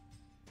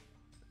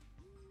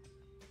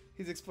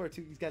 He's Explorer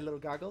too. He's got little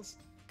goggles.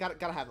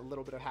 Gotta have a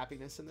little bit of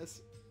happiness in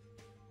this.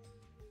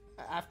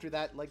 After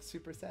that, like,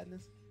 super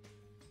sadness.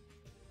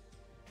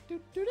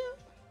 Doo-doo-doo.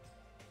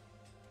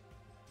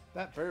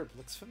 That burb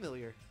looks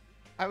familiar.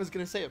 I was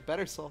gonna say it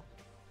better, Soul.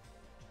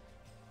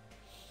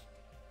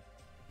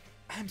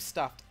 I'm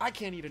stuffed. I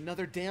can't eat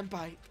another damn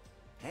bite.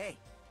 Hey.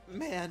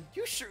 Man,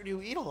 you sure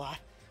do eat a lot.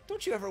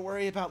 Don't you ever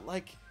worry about,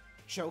 like,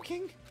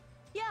 choking?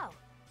 Yo.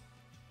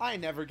 I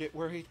never get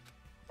worried.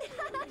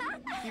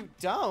 You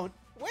don't?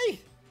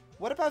 Wait,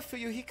 what about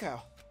Fuyuhiko?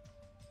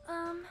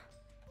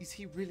 Is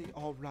he really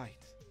alright?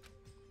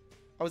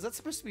 Oh, is that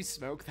supposed to be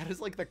smoke? That is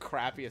like the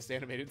crappiest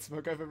animated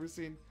smoke I've ever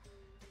seen.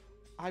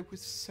 I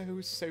was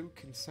so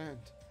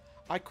concerned.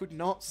 I could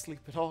not sleep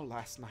at all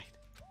last night.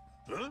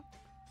 Huh?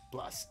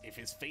 Plus, if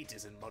his fate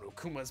is in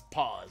Monokuma's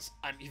paws,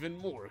 I'm even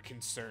more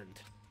concerned.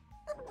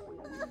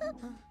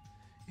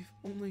 If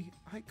only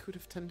I could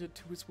have tended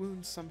to his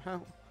wounds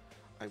somehow.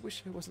 I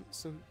wish I wasn't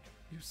so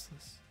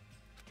useless.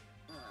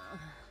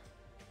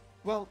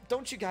 Well,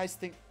 don't you guys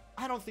think...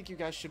 I don't think you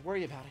guys should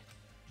worry about it.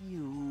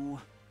 You...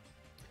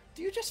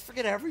 Do you just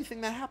forget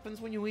everything that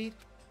happens when you eat?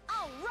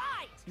 All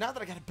right! Now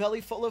that I got a belly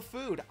full of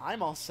food,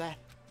 I'm all set.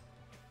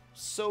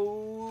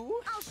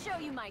 So... I'll show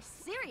you my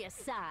serious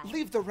side.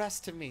 Leave the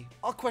rest to me.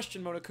 I'll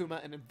question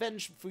Monokuma and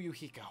avenge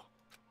Fuyuhiko.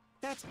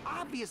 That's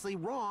obviously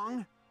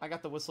wrong. I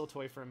got the whistle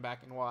toy for him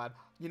back in WAD.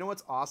 You know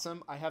what's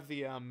awesome? I have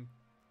the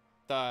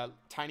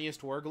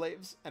tiniest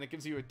warglaves, and it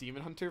gives you a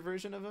demon hunter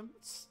version of him.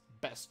 It's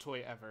best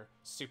toy ever.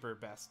 Super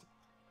best.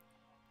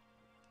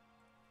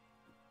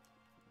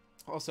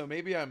 Also,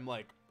 maybe I'm,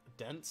 like,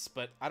 dense,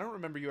 but I don't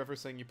remember you ever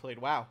saying you played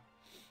WoW.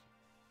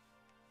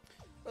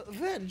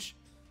 Venge?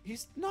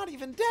 He's not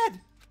even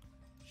dead!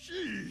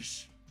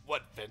 Sheesh!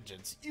 What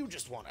vengeance? You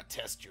just want to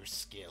test your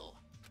skill.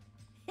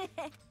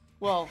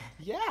 Well,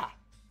 yeah.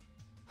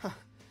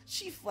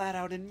 She flat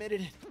out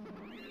admitted it.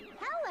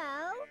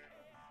 Hello.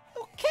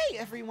 Okay,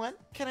 everyone.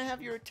 Can I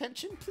have your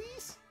attention,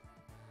 please?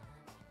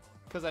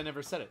 Because I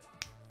never said it.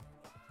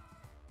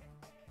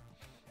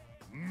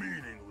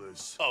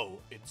 Meaningless. Oh,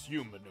 it's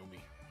you,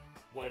 Manumi.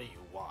 What do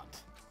you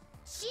want?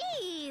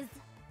 Jeez.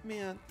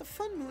 Man, the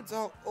fun mood's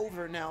all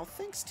over now,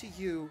 thanks to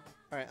you.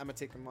 Alright, I'm gonna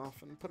take him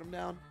off and put him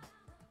down.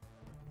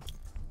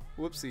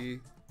 Whoopsie.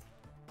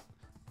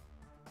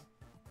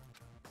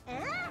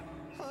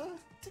 Huh?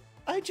 Did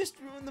I just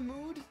ruin the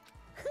mood?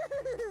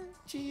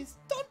 Jeez,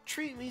 don't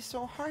treat me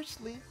so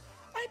harshly.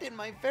 I did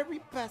my very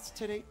best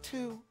today,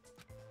 too.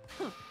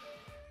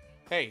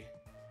 Hey,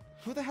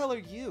 who the hell are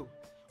you?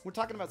 We're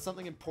talking about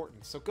something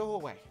important, so go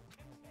away.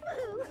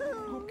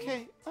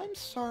 Okay, I'm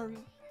sorry.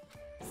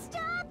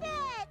 Stop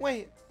it!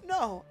 Wait,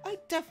 no, I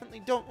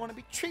definitely don't want to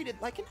be treated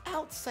like an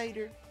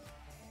outsider.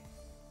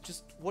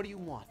 Just, what do you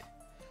want?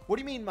 What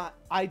do you mean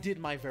I did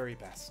my very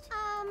best?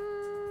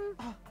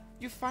 Ah,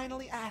 you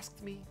finally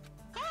asked me.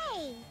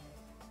 Hey!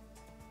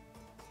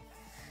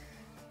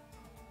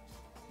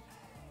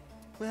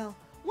 Well,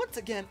 once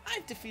again,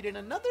 I've defeated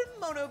another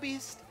Mono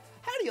Beast.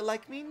 How do you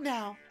like me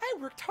now?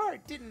 I worked hard,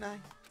 didn't I?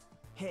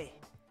 Hey,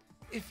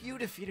 If you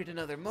defeated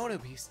another Mono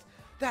Beast,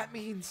 that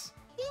means...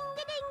 Ding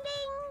ding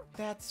ding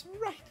That's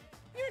right.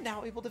 You're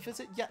now able to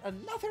visit yet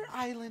another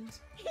island.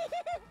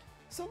 ding!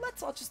 So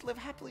let's all just live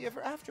happily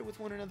ever after with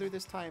one another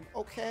this time,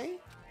 okay?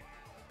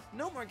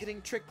 No more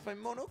getting tricked by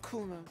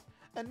Monokuma,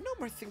 and no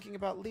more thinking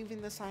about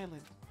leaving this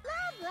island.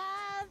 Love,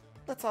 love!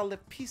 Let's all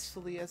live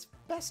peacefully as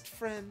best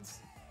friends.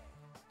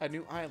 A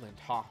new island,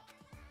 huh?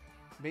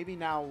 Maybe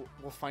now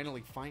we'll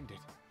finally find it.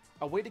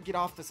 A way to get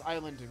off this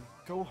island and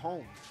go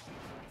home.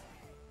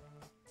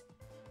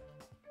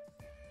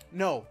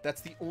 No,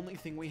 that's the only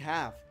thing we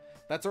have.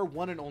 That's our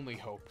one and only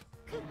hope.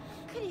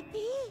 Could it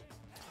be?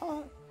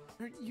 Huh?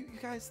 Are you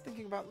guys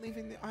thinking about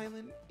leaving the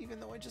island even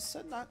though I just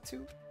said not to?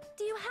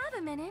 Do you have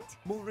a minute?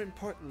 More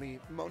importantly,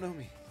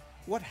 Monomi,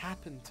 what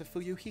happened to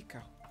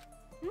Fuyuhiko?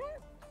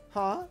 Hmm?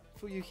 Huh?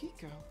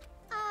 Fuyuhiko?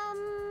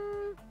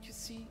 Um... You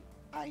see,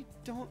 I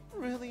don't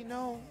really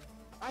know.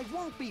 I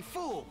won't be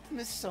fooled!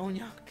 Miss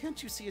Sonia,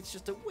 can't you see it's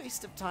just a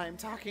waste of time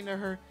talking to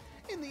her?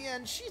 In the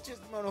end, she's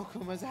just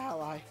Monokuma's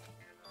ally.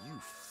 You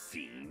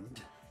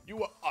fiend.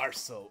 You are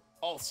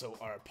also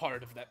are a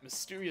part of that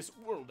mysterious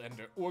World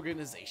Ender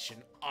organization,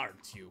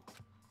 aren't you?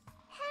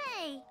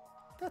 Hey!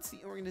 That's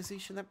the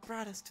organization that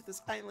brought us to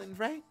this island,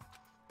 right?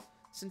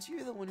 Since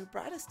you're the one who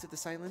brought us to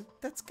this island,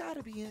 that's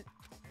gotta be it.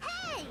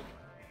 Hey!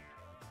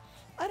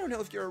 I don't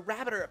know if you're a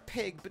rabbit or a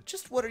pig, but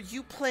just what are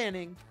you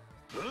planning?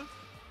 Huh?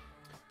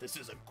 This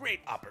is a great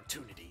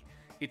opportunity.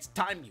 It's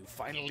time you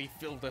finally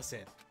filled us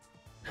in.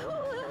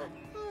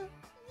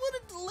 What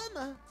a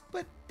dilemma!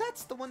 But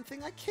that's the one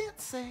thing I can't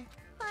say.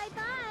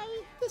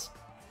 Bye-bye!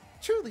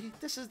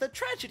 This is the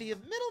tragedy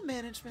of middle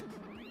management.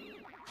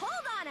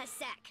 Hold on a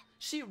sec!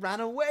 She ran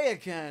away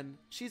again.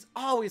 She's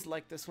always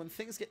like this when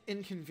things get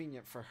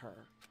inconvenient for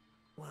her.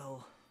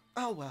 well,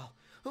 Oh well,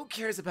 who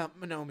cares about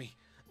Monomi?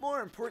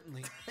 More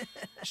importantly,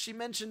 she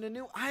mentioned a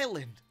new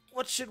island.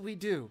 What should we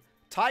do?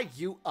 Tie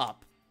you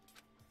up.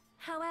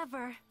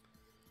 However,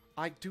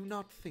 I do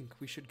not think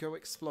we should go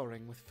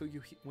exploring with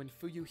when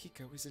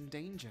Fuyuhiko is in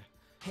danger.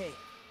 hey,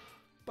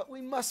 But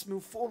we must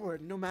move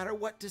forward no matter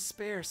what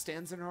despair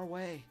stands in our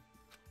way.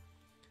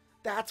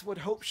 That's what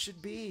hope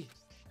should be.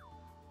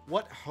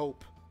 What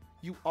hope?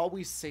 You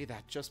always say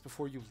that just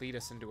before you lead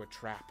us into a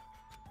trap.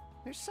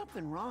 There's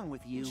something wrong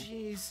with you.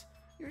 Jeez,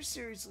 you're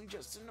seriously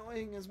just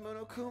annoying as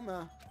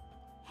Monokuma.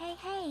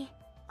 hey,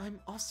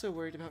 I'm also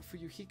worried about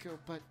Fuyuhiko,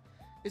 but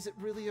is it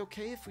really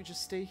okay if we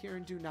just stay here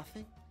and do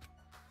nothing?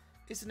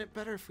 Isn't it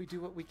better if we do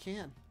what we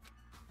can?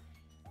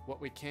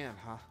 What we can,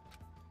 huh?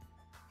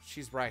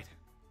 She's right.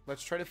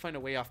 Let's try to find a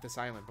way off this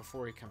island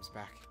before he comes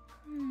back.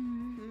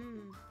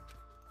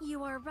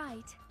 you are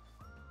right.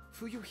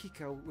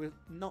 Fuyuhiko will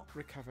not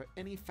recover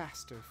any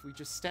faster if we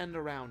just stand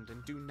around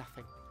and do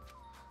nothing.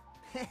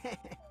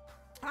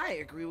 I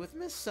agree with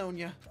Miss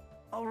Sonia.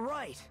 all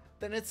right.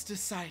 Then it's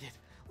decided.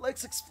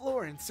 Let's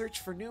explore and search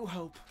for new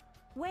hope.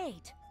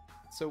 Wait,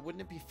 So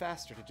wouldn't it be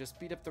faster to just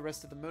beat up the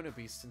rest of the Mono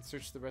Beasts and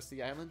search the rest of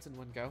the islands in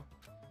one go?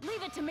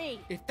 leave it to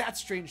me! If that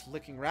strange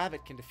licking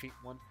rabbit can defeat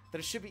one, then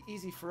it should be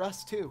easy for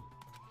us too.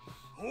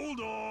 Hold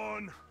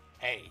on.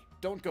 Hey,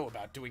 don't go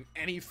about doing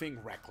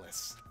anything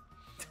reckless.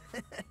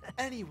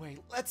 Anyway,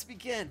 let's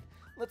begin.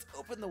 Let's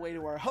open the way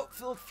to our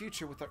hope-filled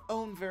future with our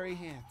own very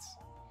hands.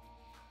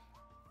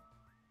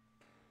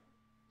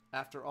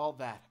 After all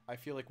that, I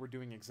feel like we're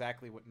doing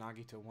exactly what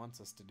Nagito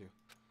wants us to do.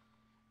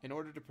 In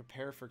order to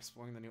prepare for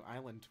exploring the new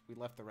island, we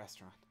left the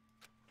restaurant.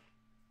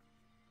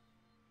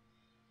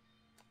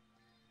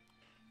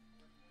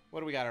 What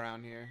do we got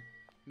around here?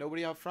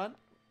 Nobody out front?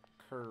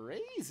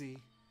 Crazy.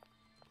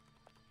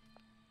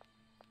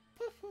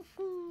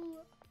 Poo-hoo-hoo.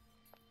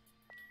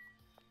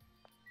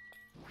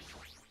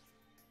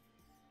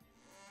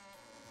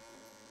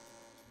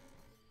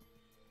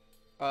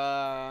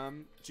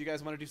 Do you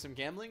guys want to do some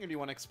gambling or do you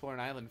want to explore an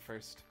island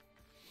first?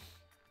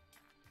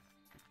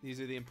 These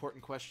are the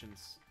important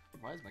questions.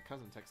 Why is my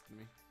cousin texting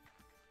me?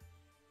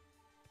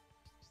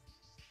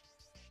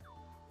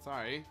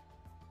 Sorry.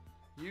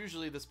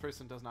 Usually this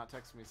person does not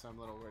text me, so I'm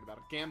a little worried about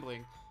it.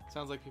 Gambling.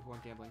 Sounds like people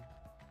want gambling.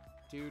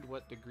 Dude,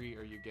 what degree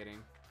are you getting?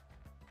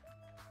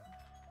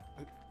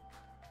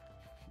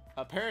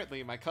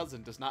 Apparently, my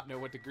cousin does not know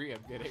what degree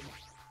I'm getting.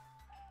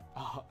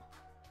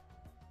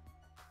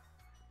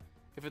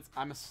 If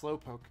I'm a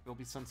slowpoke, it'll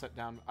be sunset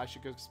down. I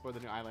should go explore the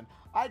new island.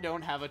 I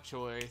don't have a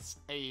choice.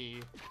 Hey.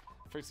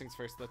 First things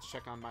first, let's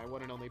check on my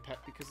one and only pet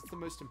because it's the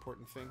most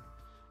important thing.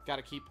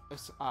 Gotta keep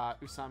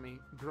Usami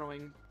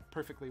growing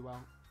perfectly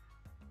well.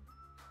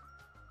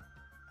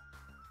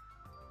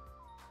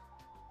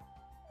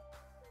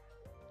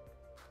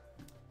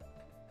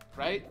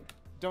 Right?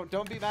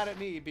 Don't be mad at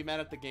me. Be mad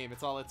at the game.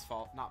 It's all its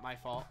fault, not my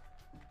fault.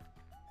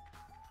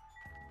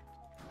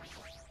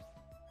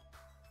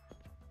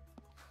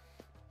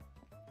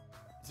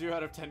 Zero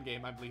out of 10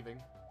 game. I'm leaving.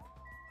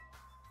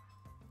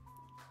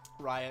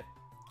 Riot.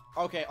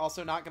 Okay,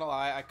 also not gonna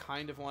lie, I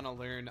kind of want to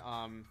learn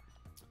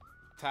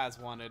Taz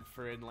Wanted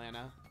for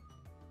Atlanta.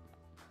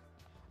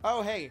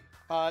 Oh, hey,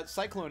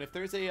 Cyclone, if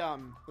there's a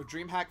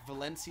DreamHack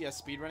Valencia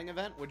speedrunning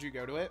event, would you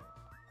go to it?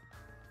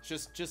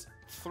 Just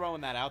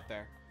throwing that out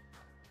there.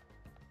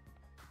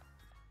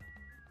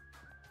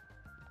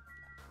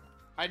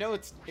 I know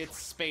it's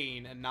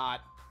Spain and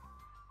not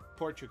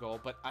Portugal,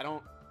 but I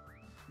don't...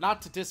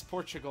 Not to diss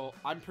Portugal,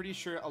 I'm pretty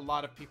sure a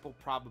lot of people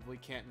probably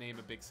can't name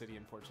a big city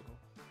in Portugal.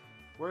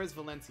 Where is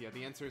Valencia?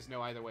 The answer is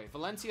no either way.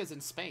 Valencia's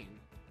in Spain.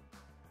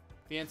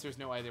 The answer is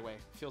no either way.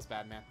 Feels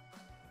bad, man.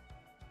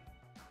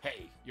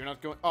 Hey, you're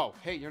not going... Oh,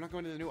 hey, you're not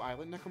going to the new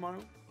island,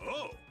 Nekomaru?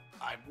 Oh,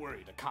 I'm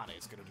worried Akane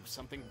is going to do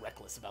something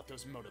reckless about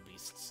those motor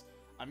beasts.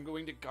 I'm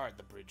going to guard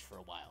the bridge for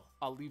a while.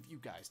 I'll leave you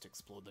guys to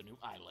explore the new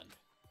island.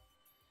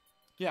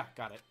 Yeah,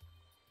 got it.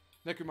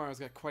 Nekomaru's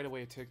got quite a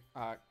way to...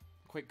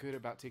 quite good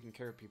about taking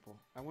care of people.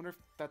 I wonder if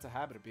that's a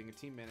habit of being a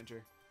team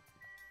manager.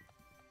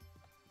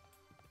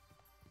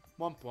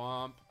 Womp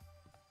womp.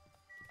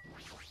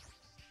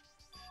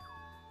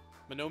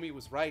 Monomi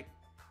was right.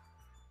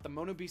 The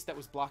Mono Beast that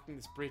was blocking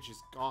this bridge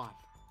is gone.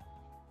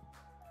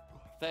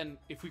 Then,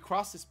 if we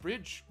cross this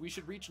bridge, we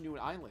should reach a new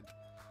island.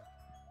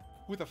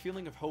 With a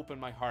feeling of hope in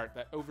my heart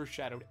that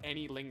overshadowed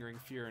any lingering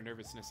fear and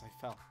nervousness I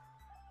felt.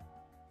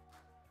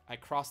 I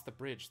crossed the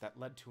bridge that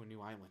led to a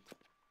new island.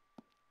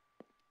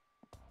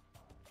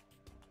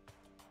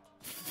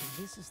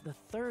 This is the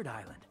third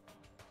island.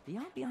 The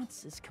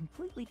ambiance is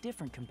completely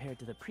different compared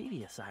to the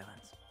previous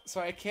islands.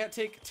 So I can't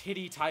take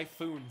Titty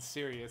Typhoon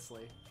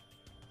seriously.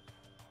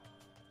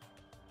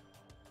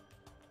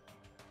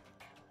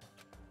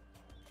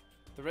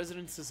 The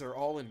residences are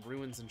all in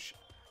ruins and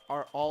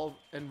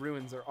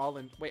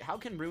wait, how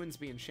can ruins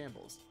be in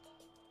shambles?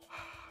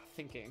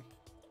 Thinking.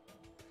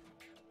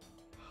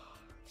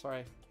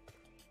 Sorry.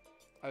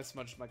 I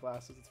smudged my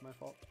glasses, it's my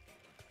fault.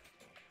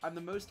 I'm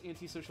the most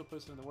antisocial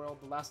person in the world.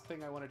 The last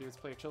thing I want to do is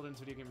play a children's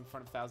video game in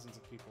front of thousands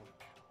of people.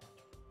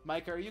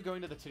 Micah, are you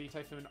going to the Titty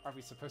Typhoon? Are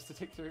we supposed to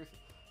take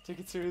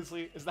it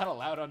seriously? Is that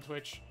allowed on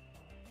Twitch?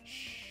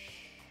 Shh.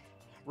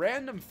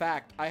 Random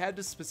fact, I had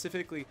to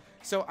specifically...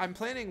 So I'm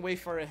planning way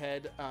far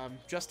ahead,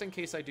 just in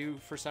case I do,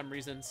 for some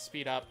reason,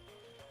 speed up.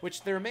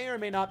 Which there may or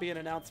may not be an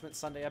announcement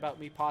Sunday about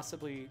me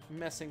possibly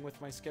messing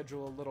with my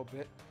schedule a little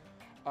bit.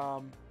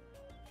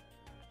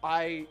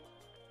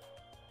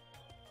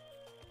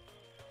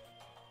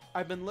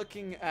 I've been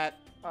looking at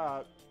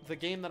the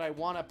game that I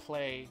want to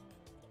play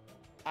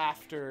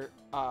after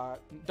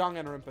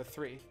Danganronpa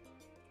 3.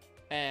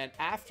 And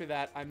after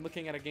that, I'm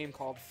looking at a game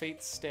called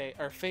Fate Stay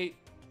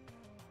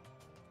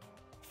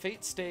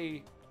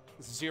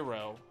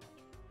 0.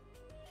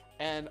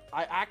 And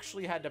I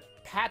actually had to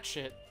patch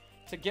it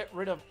to get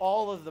rid of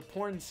all of the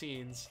porn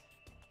scenes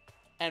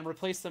and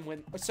replace them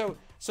with...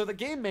 So the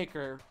game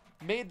maker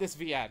made this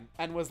VN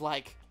and was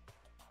like,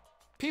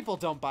 people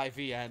don't buy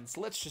VNs,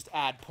 let's just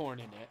add porn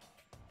in it.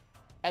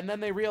 And then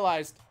they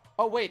realized,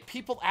 oh wait,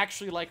 people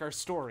actually like our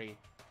story.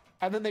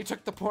 And then they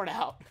took the porn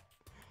out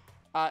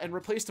and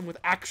replaced them with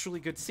actually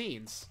good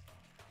scenes.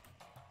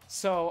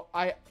 So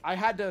I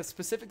had to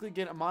specifically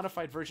get a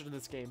modified version of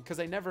this game because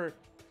they never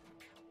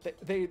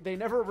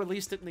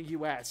released it in the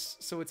US.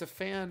 So it's a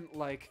fan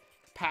like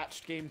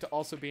patched game to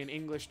also be in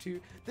English too.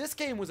 This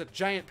game was a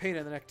giant pain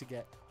in the neck to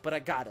get, but I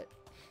got it.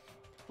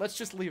 Let's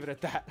just leave it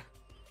at that.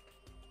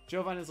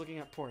 Jovine is looking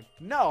at porn.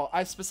 No,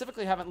 I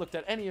specifically haven't looked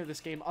at any of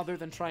this game other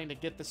than trying to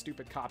get the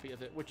stupid copy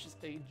of it, which is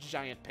a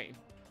giant pain.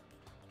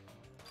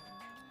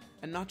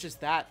 And not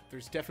just that,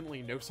 there's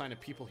definitely no sign of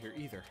people here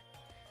either.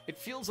 It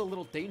feels a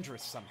little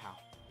dangerous somehow.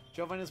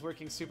 Jovine is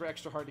working super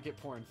extra hard to get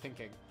porn,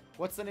 thinking.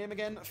 What's the name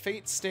again?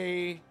 Fate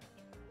Stay...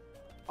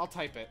 I'll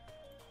type it.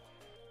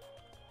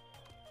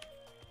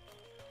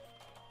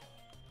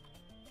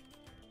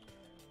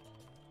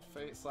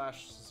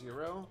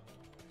 Fate/0.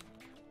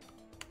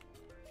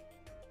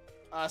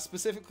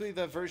 Specifically,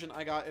 the version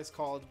I got is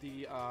called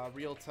the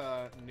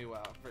Realta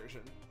Nua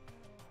version.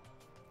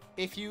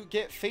 If you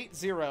get Fate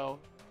 0,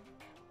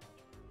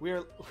 we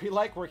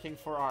like working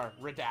for our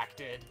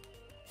redacted.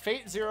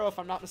 Fate 0, if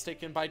I'm not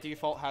mistaken, by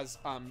default has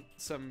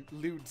some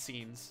lewd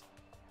scenes,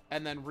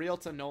 and then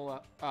Realta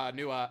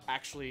Nua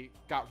actually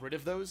got rid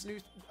of those new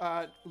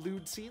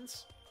lewd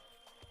scenes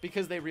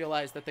because they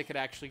realized that they could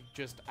actually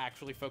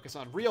focus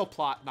on real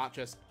plot, not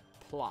just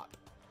plot.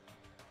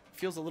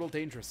 Feels a little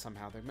dangerous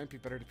somehow. They might be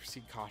better to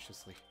proceed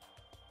cautiously.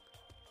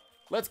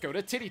 Let's go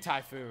to Titty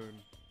Typhoon.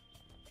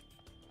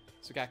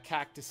 So we got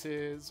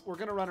cactuses. We're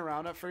gonna run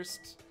around at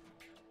first.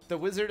 The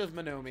Wizard of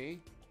Monomi.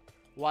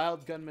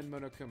 Wild Gunman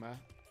Monokuma.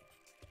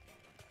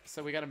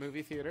 So we got a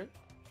movie theater.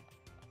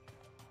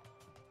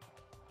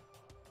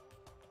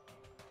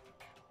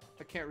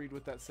 I can't read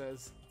what that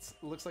says. It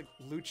looks like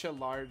Lucha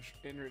Large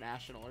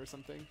International or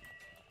something.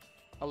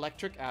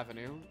 Electric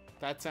Avenue.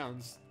 That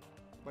sounds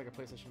like a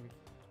place I should be.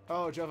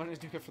 Oh, Jovine is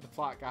doing it for the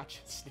plot. Gotcha.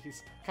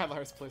 Sneeze.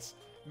 Kylar's place.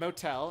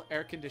 Motel.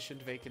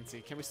 Air-conditioned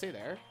vacancy. Can we stay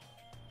there?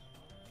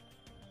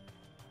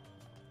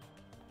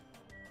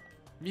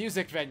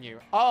 Music venue.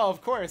 Oh,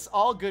 of course.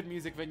 All good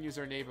music venues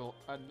are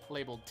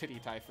labeled Titty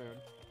Typhoon.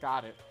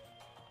 Got it.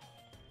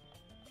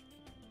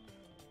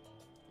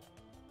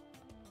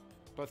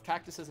 Both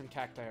cactuses and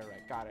cacti are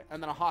right. Got it. And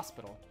then a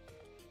hospital.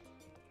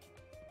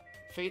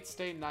 Fate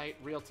Stay Night,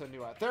 Real to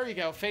Nua. There you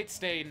go. Fate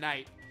Stay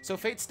Night. So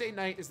Fate Stay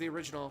Night is the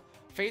original.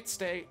 Fate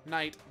Stay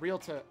Night, Real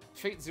to...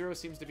 Fate Zero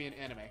seems to be an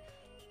anime.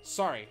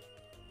 Sorry.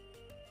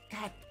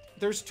 God,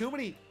 there's too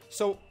many...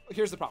 So,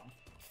 here's the problem.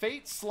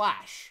 Fate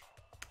Slash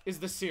is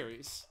the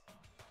series.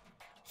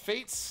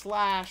 Fate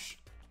Slash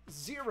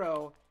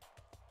Zero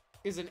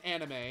is an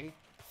anime.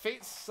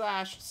 Fate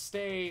Slash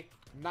Stay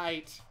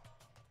Night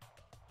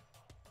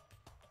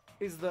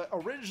is the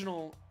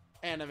original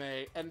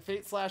anime, and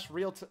Fate Slash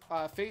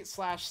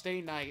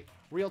Stay Night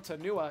Real to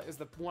Nua is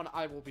the one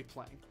I will be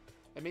playing.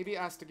 And maybe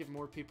ask to give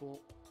more people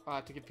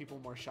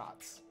more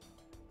shots.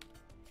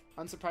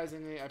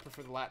 Unsurprisingly, I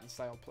prefer the Latin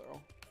style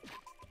plural.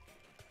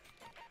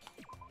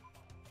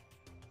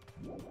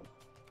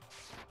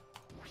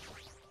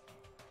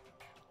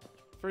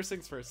 First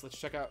things first, let's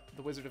check out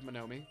The Wizard of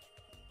Monomi.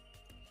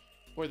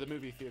 Or the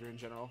movie theater in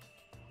general.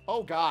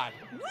 Oh god.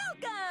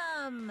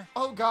 Welcome!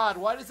 Oh god,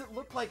 why does it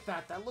look like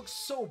that? That looks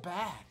so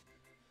bad.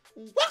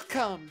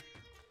 Welcome!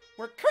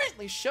 We're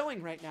currently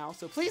showing right now,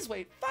 so please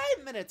wait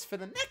 5 minutes for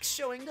the next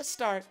showing to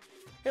start.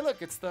 Hey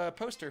look, it's the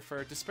poster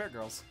for Despair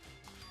Girls.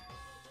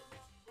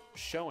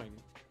 Showing?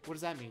 What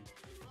does that mean?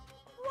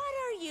 What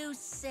are you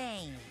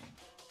saying?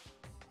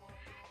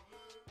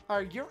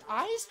 Are your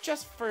eyes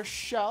just for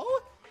show?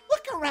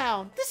 Look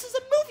around. This is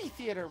a movie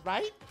theater,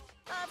 right?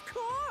 Of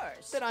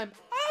course. Then I'm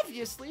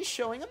obviously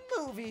showing a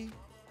movie.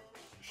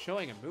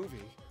 Showing a movie?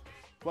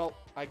 Well,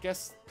 I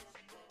guess...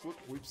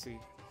 Whoopsie.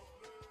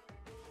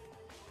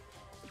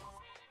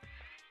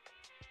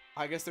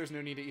 I guess there's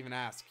no need to even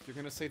ask. You're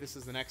gonna say this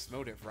is the next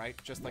motive, right?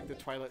 Just like the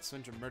Twilight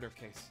Syndrome murder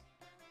case.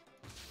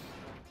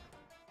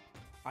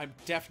 I'm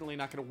definitely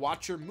not gonna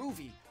watch your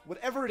movie.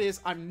 Whatever it is,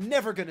 I'm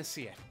never gonna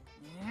see it.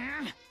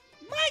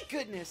 My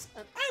goodness,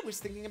 and I was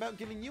thinking about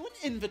giving you an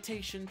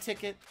invitation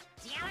ticket.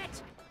 Damn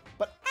it!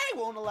 But I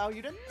won't allow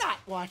you to not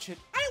watch it.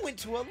 I went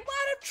to a lot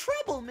of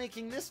trouble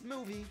making this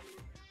movie.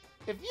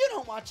 If you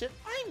don't watch it,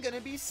 I'm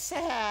gonna be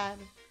sad.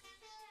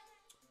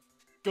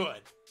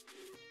 Good.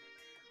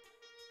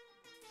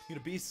 You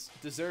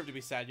deserve to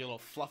be sad, you little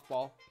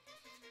fluffball.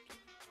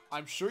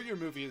 I'm sure your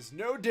movie is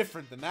no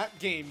different than that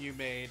game you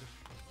made.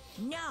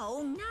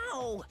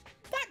 No!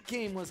 That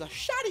game was a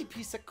shoddy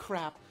piece of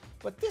crap,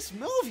 but this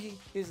movie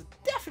is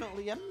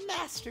definitely a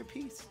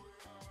masterpiece.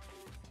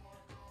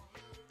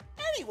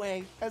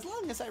 Anyway, as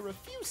long as I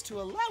refuse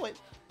to allow it,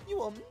 you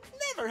will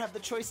never have the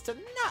choice to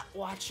not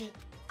watch it.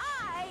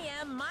 I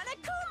am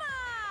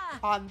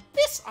Monokuma! On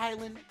this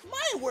island,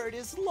 my word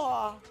is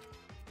law.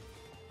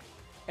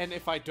 And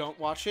if I don't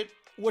watch it,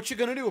 what you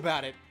gonna do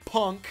about it,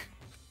 punk?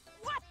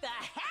 What the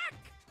heck?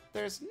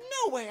 There's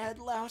no way I'd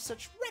allow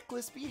such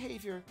reckless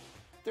behavior.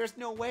 There's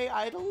no way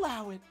I'd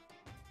allow it.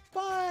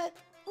 But...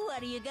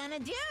 what are you gonna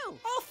do?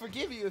 I'll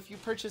forgive you if you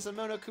purchase a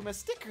Monokuma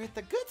sticker at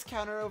the goods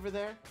counter over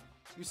there.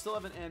 You still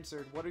haven't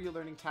answered. What are you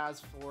learning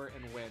Taz for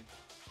and when?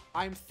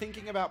 I'm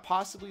thinking about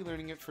possibly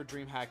learning it for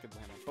DreamHack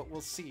Atlanta, but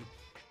we'll see.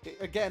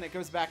 Again, it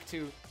goes back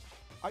to...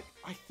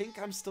 I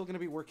think I'm still gonna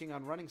be working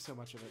on running so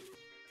much of it.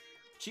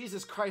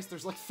 Jesus Christ,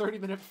 there's like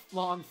 30-minute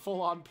long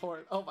full-on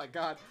porn. Oh my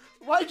god.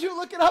 Why'd you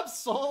look it up,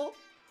 Soul?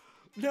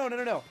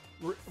 No.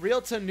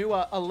 Real to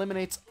Nua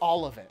eliminates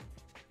all of it.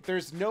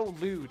 There's no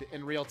lewd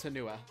in Real to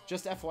Nua.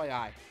 Just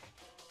FYI.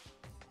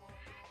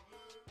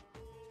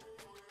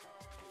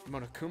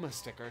 Monokuma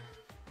sticker.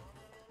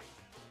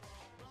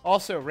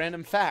 Also,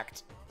 random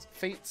fact.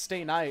 Fate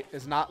Stay Night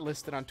is not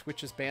listed on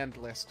Twitch's banned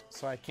list,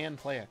 so I can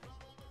play it.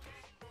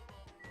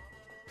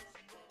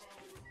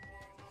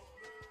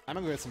 I'm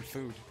gonna go get some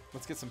food.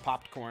 Let's get some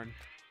popcorn.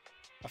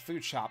 A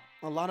food shop.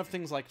 A lot of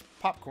things like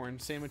popcorn,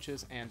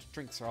 sandwiches, and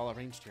drinks are all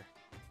arranged here.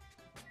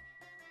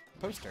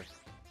 Poster.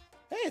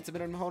 Hey, it's a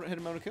bit of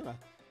Hidden Monokuma.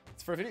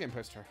 It's for a video game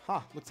poster.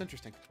 Huh, looks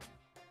interesting.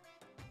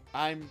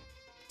 I'm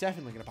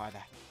definitely gonna buy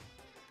that.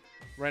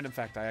 Random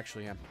fact, I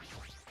actually am.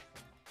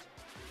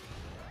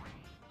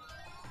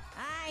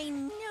 I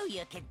knew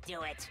you could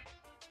do it.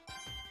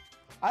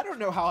 I don't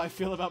know how I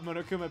feel about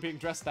Monokuma being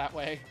dressed that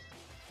way.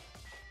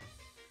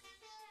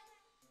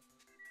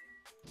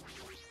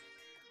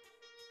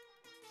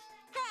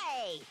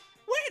 Hey!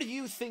 Where do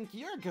you think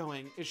you're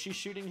going? Is she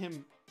shooting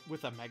him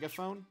with a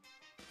megaphone?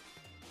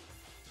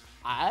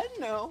 I don't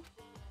know.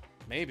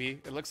 Maybe.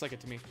 It looks like it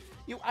to me.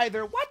 You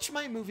either watch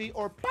my movie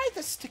or buy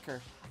the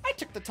sticker. I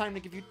took the time to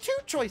give you 2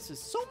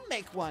 choices, so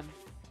make one.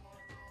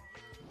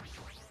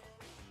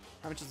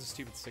 How much is the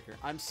stupid sticker?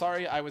 I'm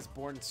sorry I was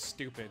born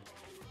stupid.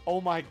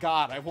 Oh my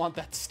god, I want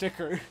that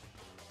sticker.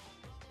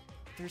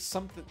 There's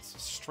something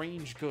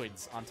strange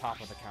goods on top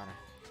of the counter.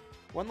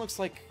 One looks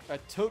like a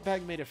tote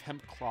bag made of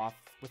hemp cloth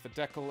with a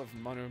decal of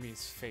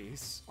Monomi's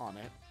face on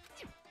it.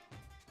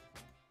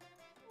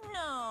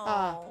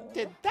 No.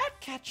 Did that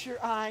catch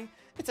your eye?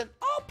 It's an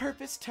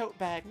all-purpose tote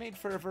bag made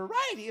for a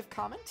variety of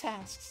common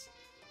tasks.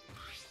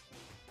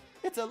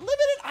 It's a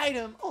limited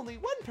item. Only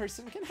one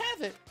person can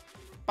have it.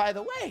 By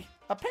the way,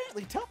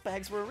 apparently tote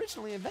bags were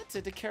originally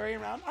invented to carry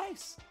around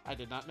ice. I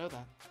did not know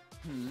that.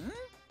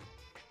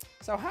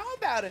 So how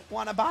about it?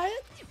 Wanna buy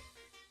it?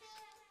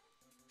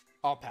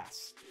 I'll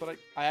pass, but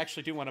I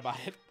actually do want to buy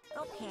it.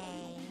 Okay.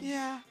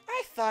 Yeah,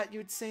 I thought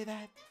you'd say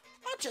that.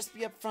 I'll just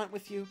be upfront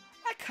with you.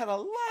 I cut a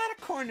lot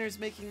of corners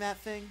making that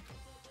thing.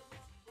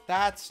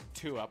 That's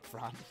too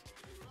upfront.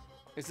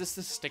 Is this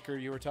the sticker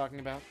you were talking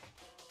about?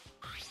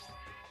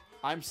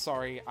 I'm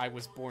sorry, I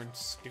was born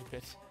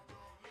stupid.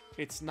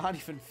 It's not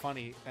even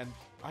funny, and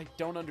I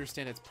don't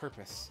understand its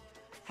purpose.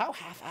 How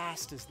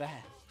half-assed is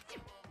that?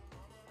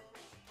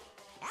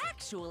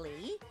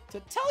 Actually...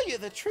 To tell you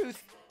the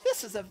truth,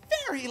 this is a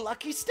very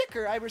lucky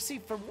sticker I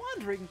received from a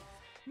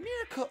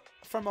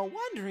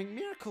wandering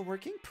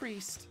miracle-working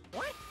priest.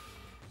 What?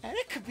 And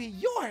it could be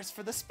yours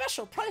for the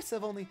special price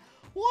of only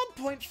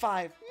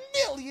 $1.5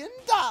 million.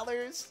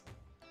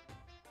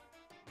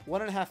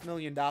 $1.5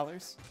 million?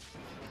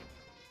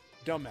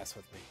 Don't mess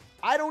with me.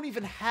 I don't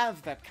even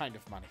have that kind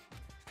of money.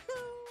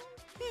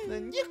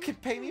 Then you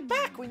could pay me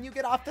back when you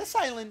get off this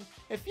island.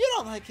 If you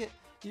don't like it,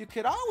 you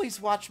could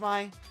always watch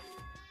my...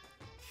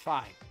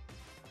 Fine.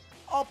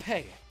 I'll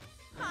pay it.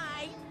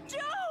 I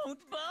don't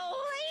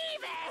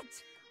believe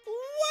it!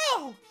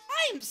 Whoa!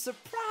 I'm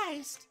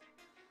surprised.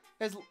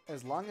 As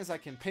long as I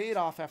can pay it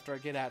off after I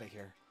get out of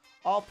here,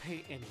 I'll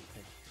pay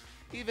anything.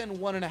 Even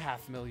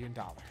 $1.5 million.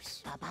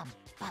 Ba-bum,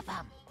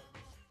 ba-bum.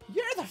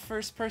 You're the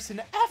first person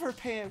to ever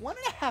pay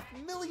 $1.5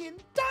 million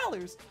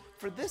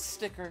for this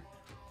sticker.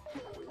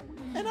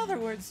 In other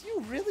words,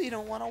 you really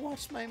don't want to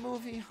watch my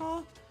movie,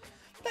 huh?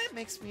 That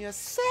makes me a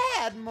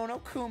sad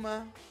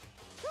Monokuma.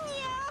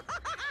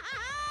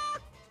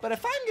 But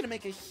if I'm gonna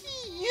make a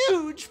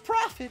huge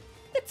profit,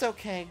 it's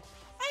okay.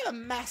 I'm a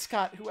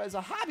mascot who has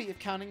a hobby of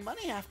counting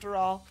money after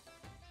all.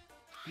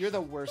 You're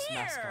the worst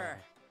mascot.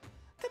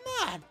 Come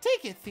on,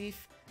 take it,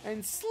 thief,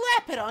 and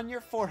slap it on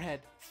your forehead,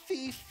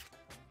 thief.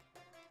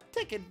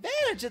 Take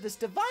advantage of this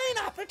divine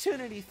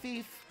opportunity,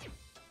 thief.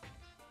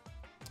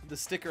 The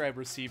sticker I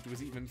received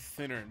was even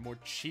thinner and more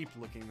cheap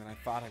looking than I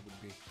thought it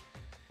would be.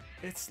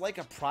 It's like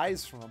a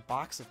prize from a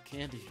box of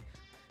candy.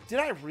 Did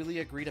I really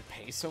agree to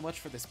pay so much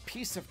for this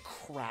piece of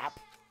crap?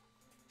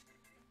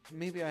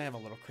 Maybe I am a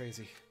little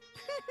crazy.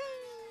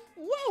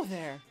 Whoa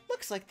there!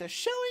 Looks like the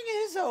showing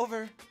is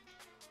over.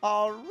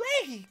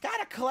 Alrighty,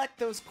 gotta collect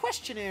those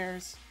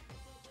questionnaires.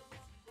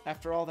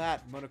 After all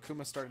that,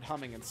 Monokuma started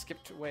humming and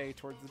skipped away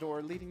towards the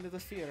door leading to the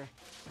theater.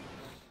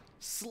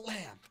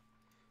 Slam!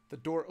 The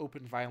door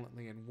opened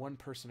violently and one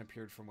person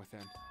appeared from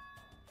within.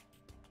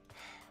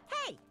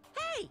 Hey!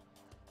 Hey!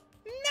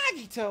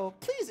 Nagito,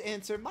 please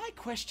answer my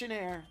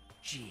questionnaire.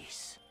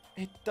 Jeez.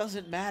 It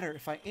doesn't matter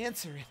if I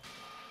answer it.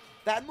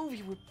 That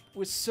movie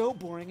was so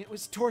boring it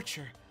was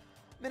torture.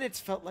 Minutes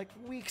felt like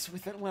weeks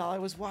with it while I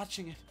was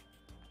watching it.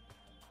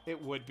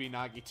 It would be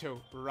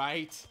Nagito,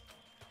 right?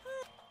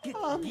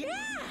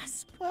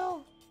 Gasp!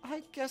 Well,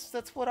 I guess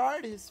that's what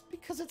art is,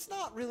 because it's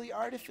not really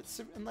art if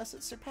unless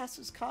it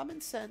surpasses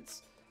common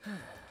sense.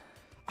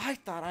 I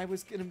thought I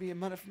was gonna be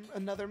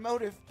another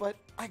motive, but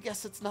I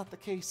guess it's not the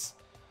case.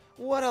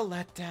 What a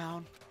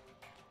letdown.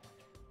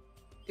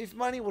 If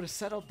money would have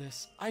settled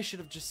this, I should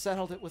have just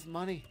settled it with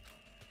money.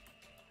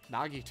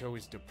 Nagito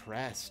is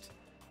depressed.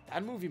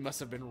 That movie must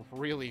have been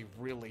really,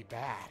 really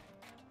bad.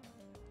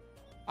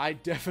 I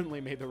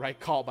definitely made the right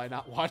call by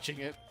not watching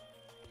it.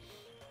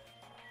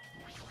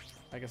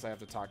 I guess I have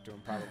to talk to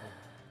him, probably.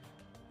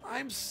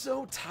 I'm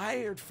so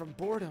tired from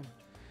boredom.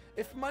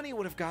 If money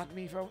would have gotten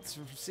me from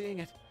seeing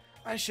it,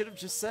 I should have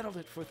just settled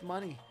it with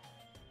money.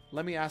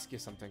 Let me ask you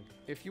something.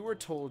 If you were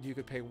told you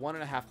could pay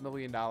 $1.5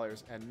 million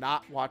and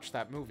not watch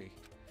that movie...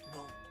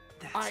 Well,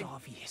 that's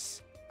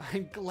obvious.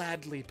 I'd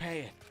gladly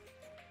pay it.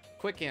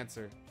 Quick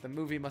answer. The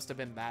movie must have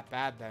been that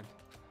bad then.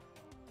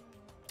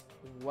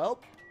 Welp.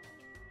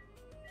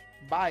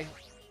 Bye.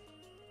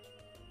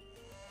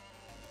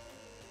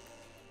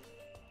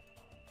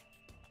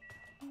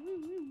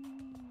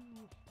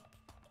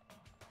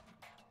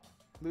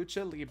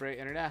 Lucha Libre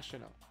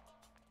International.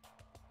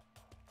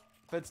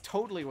 That's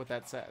totally what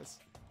that says.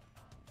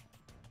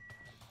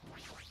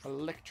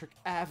 Electric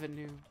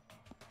Avenue.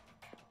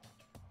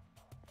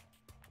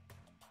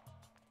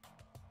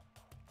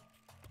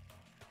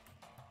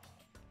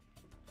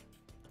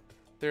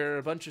 There are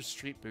a bunch of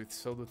street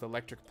booths filled with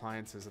electric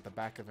appliances at the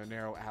back of a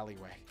narrow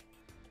alleyway.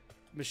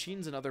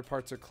 Machines and other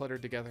parts are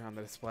cluttered together on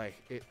the display.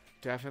 It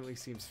definitely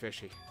seems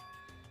fishy.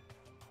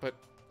 But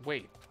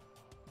wait,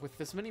 with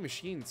this many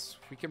machines,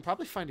 we can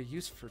probably find a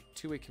use for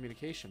two-way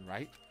communication,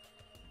 right?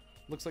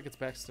 Looks like it's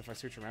best if I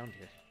search around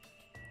here.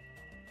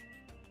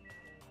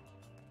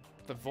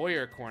 The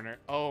Voyeur Corner.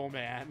 Oh,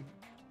 man.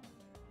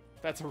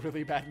 That's a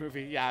really bad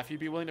movie. Yeah, if you'd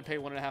be willing to pay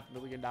 $1.5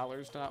 million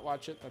to not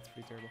watch it, that's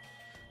pretty terrible.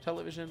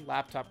 Television,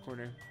 laptop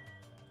corner.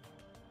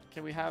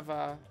 Can we have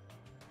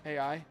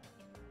AI?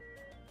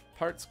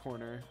 Parts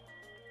corner.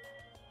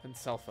 And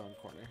cell phone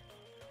corner.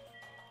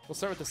 We'll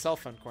start with the cell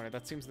phone corner.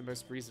 That seems the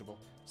most reasonable.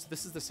 So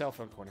this is the cell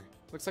phone corner.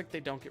 Looks like they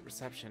don't get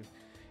reception.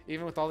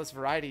 Even with all this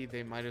variety,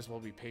 they might as well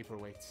be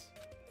paperweights.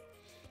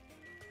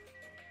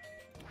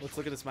 Let's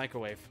look at this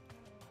microwave.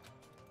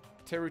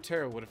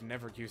 Teru would have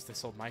never used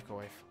this old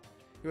microwave.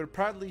 He would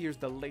proudly use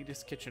the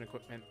latest kitchen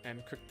equipment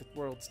and cook the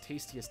world's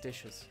tastiest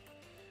dishes.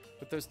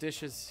 With those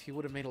dishes, he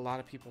would have made a lot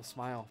of people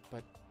smile,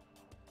 but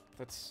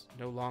that's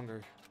no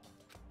longer.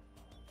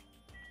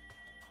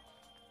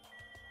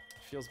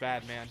 Feels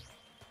bad, man.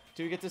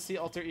 Do we get to see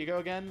Alter Ego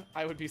again?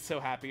 I would be so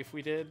happy if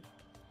we did.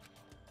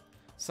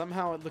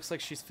 Somehow it looks like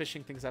she's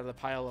fishing things out of the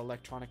pile of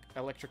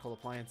electrical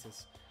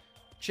appliances.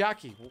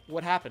 Chiaki,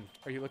 what happened?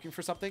 Are you looking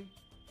for something?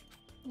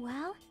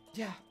 Well?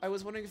 Yeah, I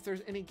was wondering if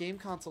there's any game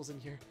consoles in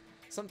here.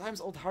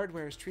 Sometimes old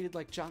hardware is treated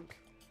like junk.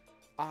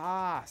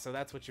 Ah, so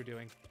that's what you're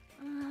doing.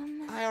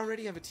 I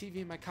already have a TV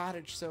in my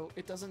cottage, so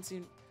it doesn't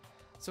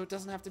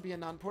have to be a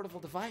non-portable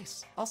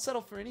device. I'll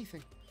settle for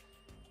anything.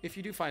 If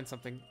you do find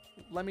something,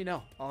 let me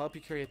know. I'll help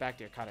you carry it back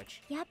to your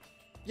cottage. Yep.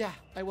 Yeah,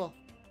 I will.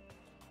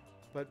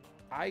 But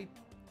I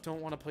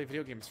don't want to play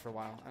video games for a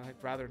while, and I'd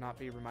rather not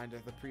be reminded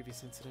of the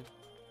previous incident.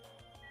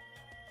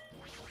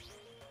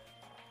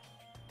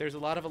 There's a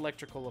lot of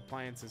electrical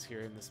appliances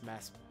here in this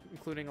mess,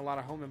 including a lot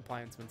of home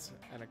appliances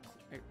and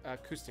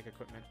acoustic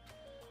equipment.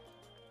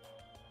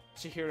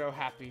 Chihiro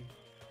happy.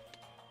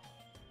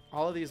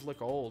 All of these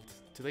look old.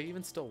 Do they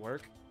even still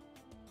work?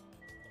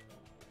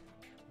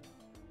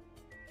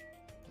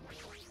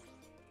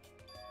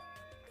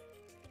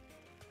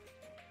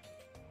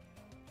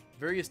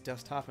 Various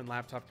desktop and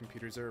laptop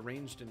computers are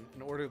arranged in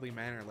an orderly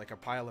manner like a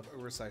pile of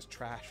oversized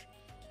trash.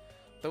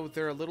 Though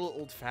they're a little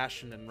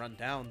old-fashioned and run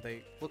down,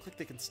 they look like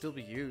they can still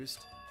be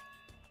used.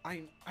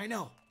 I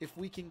know. If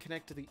we can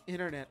connect to the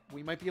internet,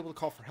 we might be able to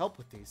call for help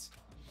with these.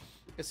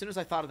 As soon as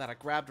I thought of that, I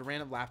grabbed a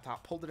random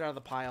laptop, pulled it out of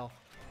the pile,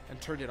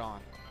 and turned it on.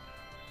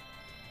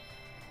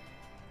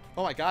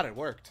 Oh my god, it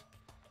worked.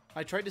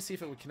 I tried to see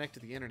if it would connect to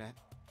the internet.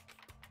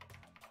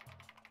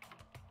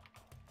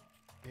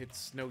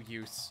 It's no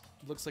use.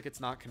 Looks like it's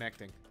not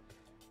connecting.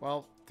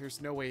 Well, there's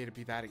no way it'd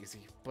be that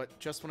easy, but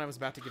just when I was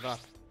about to give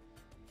up,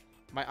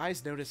 my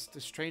eyes noticed the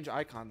strange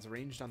icons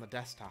arranged on the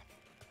desktop.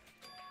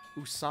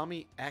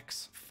 Usami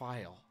X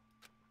file.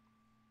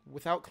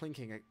 Without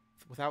thinking, I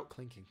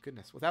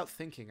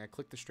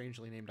clicked the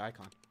strangely named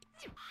icon.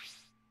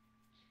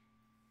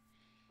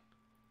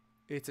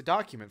 It's a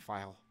document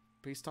file.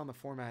 Based on the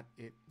format,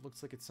 it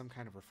looks like it's some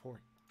kind of report.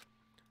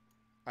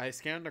 I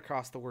scanned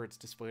across the words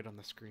displayed on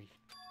the screen.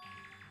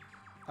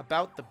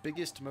 About the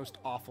biggest, most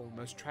awful,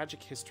 most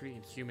tragic history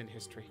in human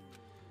history.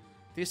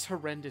 This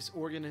horrendous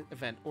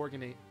event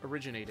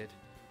originated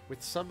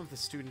with some of the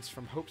students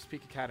from Hope's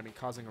Peak Academy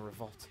causing a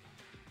revolt.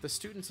 The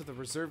students of the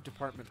Reserve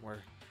Department were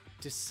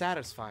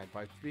dissatisfied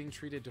by being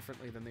treated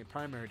differently than the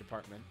primary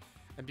department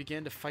and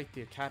began to fight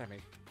the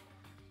academy.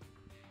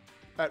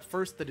 At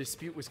first, the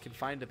dispute was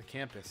confined to the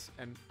campus,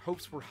 and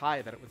hopes were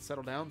high that it would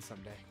settle down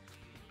someday.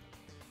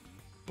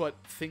 But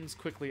things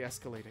quickly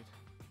escalated.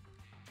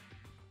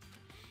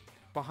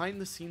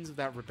 Behind the scenes of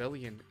that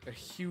rebellion, a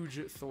huge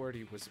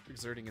authority was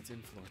exerting its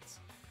influence.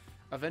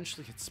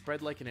 Eventually, it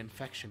spread like an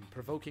infection,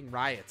 provoking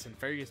riots in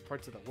various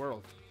parts of the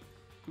world.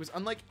 It was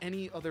unlike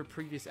any other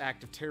previous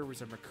act of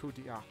terrorism or coup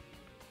d'etat.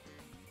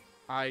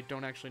 I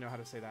don't actually know how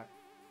to say that.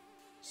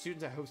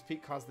 Students at Hope's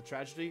Peak caused the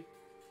tragedy.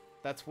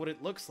 That's what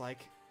it looks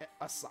like.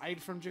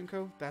 Aside from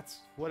Junko,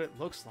 that's what it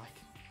looks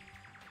like.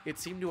 It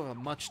seemed to have a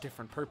much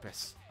different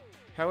purpose.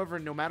 However,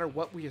 no matter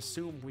what we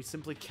assume, we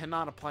simply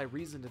cannot apply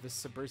reason to this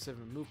subversive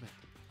movement.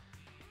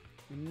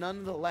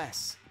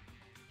 Nonetheless,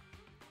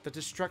 the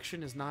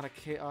destruction is not a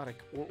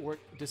chaotic or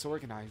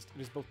disorganized.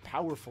 It is both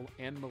powerful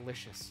and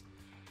malicious.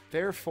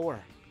 Therefore,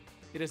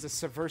 it is a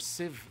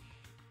subversive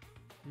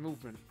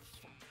movement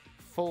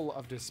full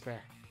of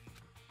despair.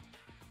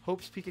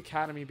 Hope's Peak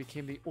Academy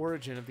became the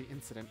origin of the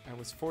incident and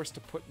was forced to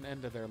put an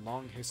end to their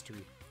long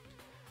history.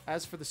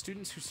 As for the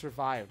students who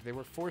survived, they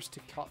were forced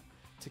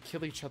to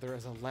kill each other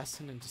as a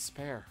lesson in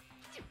despair.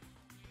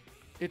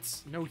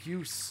 It's no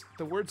use.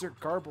 The words are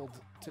garbled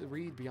to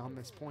read beyond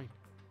this point.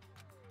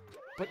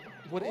 But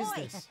what is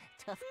this?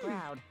 Tough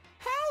crowd.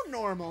 How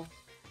normal?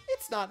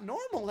 It's not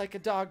normal like a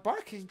dog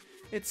barking.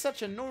 It's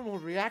such a normal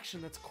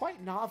reaction that's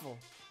quite novel.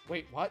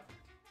 Wait, what?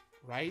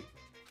 Right?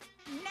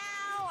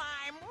 Now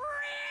I'm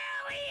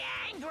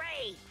really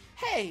angry!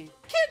 Hey,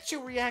 can't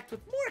you react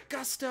with more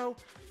gusto?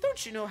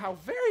 Don't you know how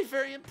very,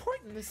 very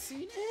important this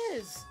scene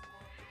is?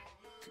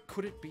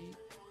 Could it be?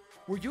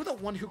 Were you the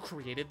one who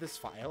created this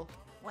file?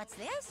 What's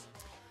this?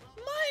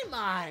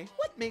 My,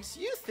 what makes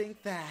you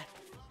think that?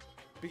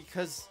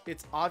 Because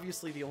it's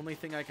obviously the only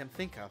thing I can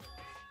think of.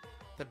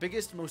 The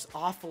biggest, most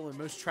awful, and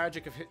most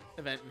tragic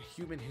event in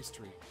human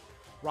history.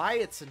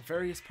 Riots in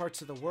various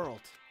parts of the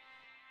world.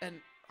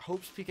 And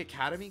Hope's Peak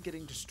Academy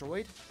getting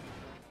destroyed?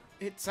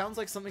 It sounds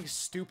like something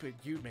stupid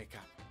you'd make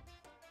up.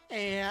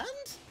 And?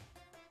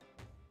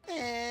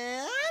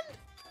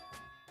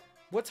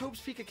 What's Hope's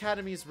Peak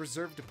Academy's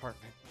reserve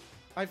department?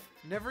 I've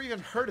never even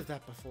heard of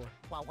that before.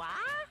 What?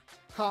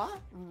 Huh?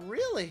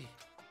 Really?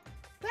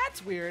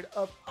 That's weird.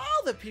 Of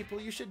all the people,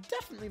 you should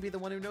definitely be the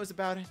one who knows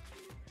about it.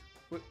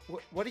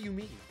 What do you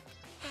mean?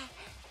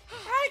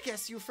 I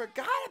guess you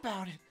forgot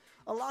about it,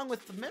 along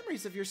with the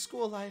memories of your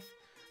school life,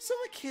 so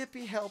it can't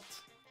be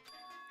helped.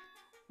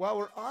 While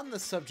we're on the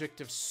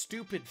subject of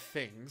stupid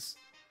things,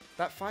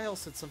 That file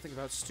said something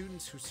about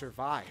students who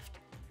survived.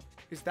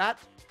 Is that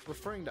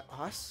referring to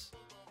us?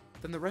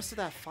 Then the rest of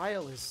that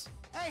file is...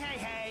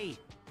 Hey!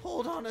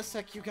 Hold on a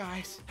sec, you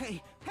guys.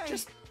 Hey!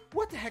 Just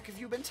what the heck have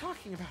you been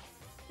talking about?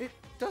 It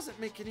doesn't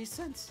make any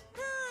sense.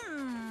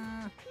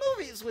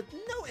 Movies with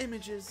no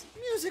images,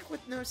 music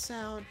with no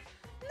sound,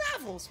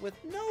 novels with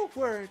no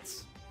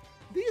words.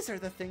 These are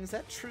the things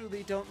that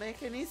truly don't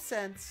make any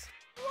sense.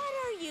 What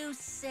are you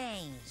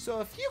saying? So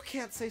if you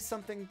can't say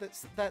something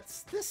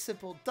that's this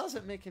simple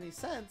doesn't make any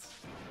sense,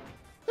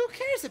 who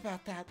cares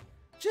about that?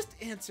 Just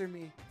answer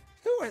me.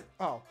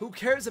 Who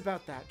cares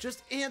about that?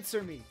 Just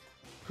answer me.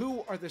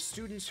 Who are the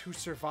students who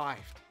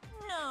survived?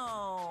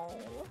 No.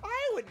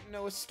 I wouldn't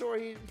know a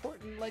story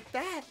important like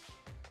that.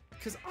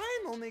 Because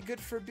I'm only good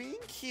for being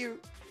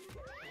cute.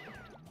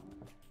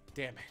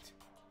 Damn it.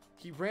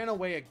 He ran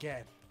away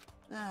again.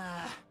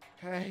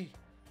 Hey,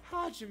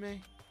 Hajime.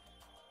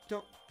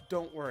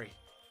 Don't worry.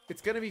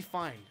 It's gonna be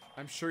fine.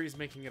 I'm sure he's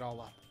making it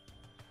all up.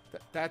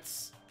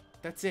 That's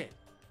it.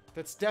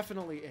 That's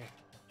definitely it.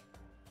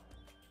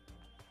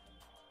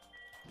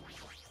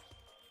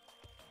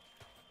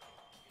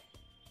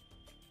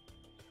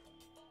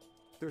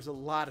 There's a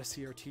lot of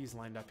CRTs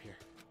lined up here.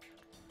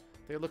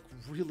 They look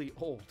really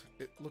old.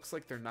 It looks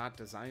like they're not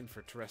designed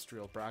for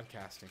terrestrial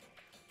broadcasting.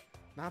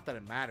 Not that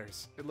it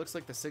matters. It looks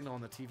like the signal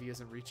on the TV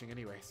isn't reaching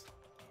anyways.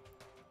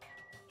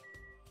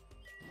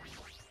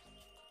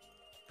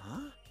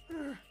 Huh?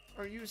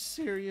 Are you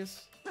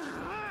serious?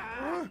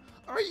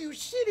 Are you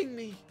shitting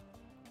me?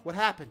 What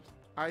happened?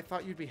 I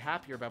thought you'd be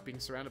happier about being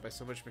surrounded by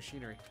so much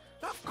machinery.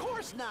 Of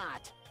course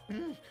not!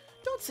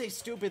 Don't say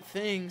stupid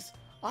things.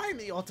 I'm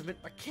the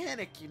ultimate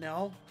mechanic, you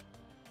know.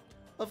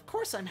 Of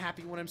course I'm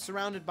happy when I'm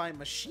surrounded by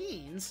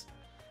machines.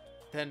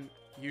 Then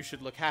you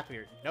should look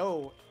happier.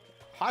 No.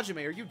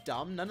 Hajime, are you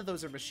dumb? None of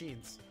those are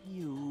machines.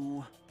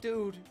 You...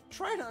 Dude,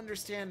 try to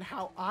understand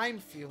how I'm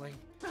feeling.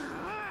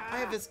 I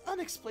have this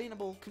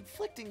unexplainable,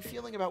 conflicting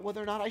feeling about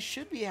whether or not I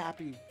should be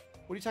happy.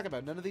 What are you talking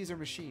about? None of these are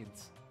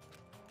machines.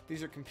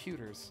 These are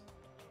computers.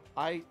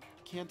 I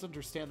can't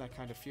understand that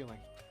kind of feeling.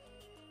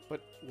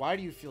 But why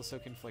do you feel so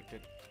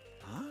conflicted?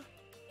 Huh?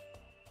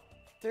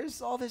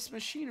 There's all this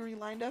machinery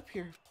lined up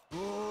here.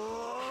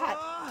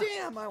 Hot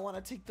damn, I want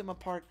to take them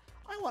apart.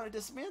 I want to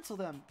dismantle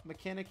them.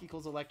 Mechanic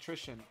equals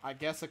electrician, I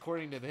guess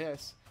according to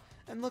this.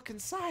 And look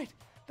inside.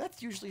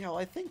 That's usually how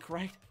I think,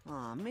 right?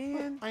 Aw,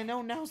 man. But I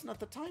know now's not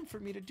the time for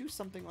me to do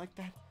something like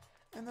that.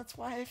 And that's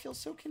why I feel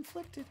so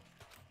conflicted.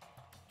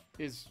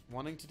 Is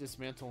wanting to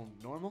dismantle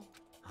normal?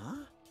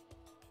 Huh?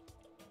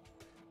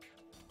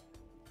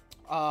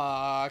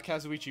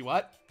 Kazuichi,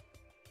 what?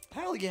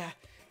 Hell yeah.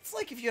 It's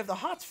like if you have the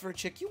hots for a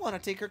chick, you want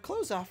to take her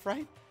clothes off,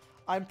 right?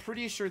 I'm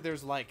pretty sure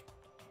there's like...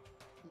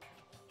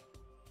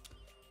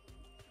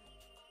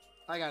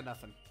 I got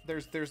nothing.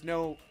 There's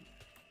no...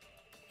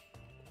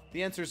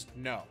 The answer's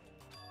no.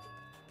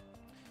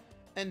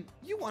 And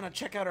you want to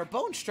check out her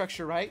bone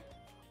structure, right?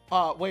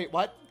 Wait,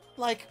 what?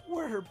 Like,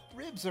 where her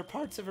ribs or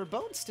parts of her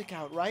bones stick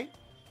out, right?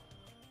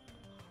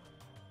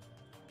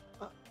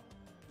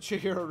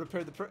 Chihiro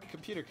repaired the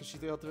computer because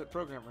she's the ultimate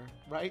programmer,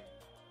 right?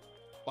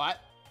 What?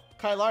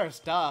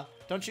 Kylaris, duh.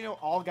 Don't you know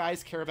all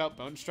guys care about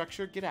bone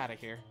structure? Get out of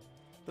here.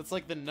 That's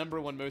like the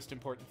 #1 most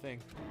important thing.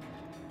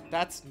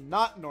 That's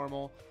not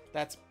normal.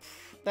 That's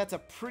a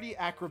pretty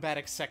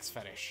acrobatic sex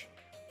fetish.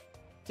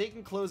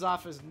 Taking clothes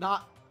off did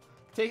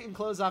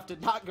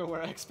not go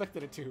where I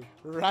expected it to,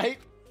 right?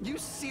 You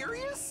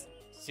serious?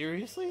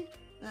 Seriously?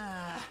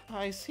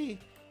 I see.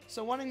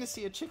 So wanting to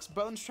see a chick's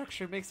bone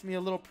structure makes me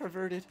a little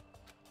perverted.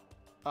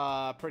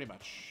 Pretty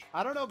much.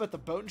 I don't know about the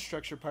bone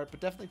structure part, but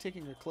definitely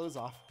taking her clothes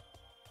off.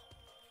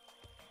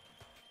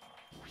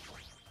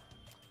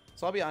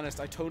 So I'll be honest,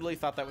 I totally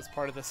thought that was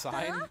part of the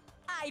sign. Huh?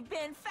 I've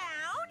been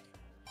found?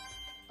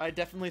 I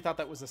definitely thought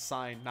that was a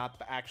sign, not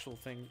the actual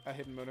thing, a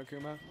hidden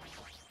Monokuma.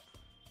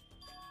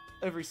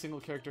 Every single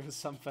character has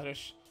some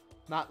fetish.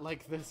 Not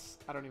like this.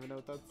 I don't even know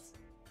what that's.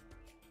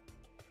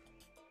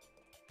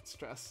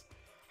 Stress.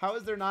 How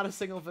is there not a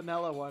single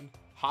vanilla one?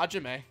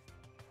 Hajime.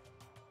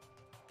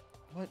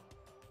 What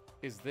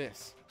is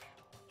this?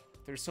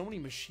 There's so many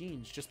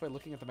machines. Just by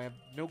looking at them, I have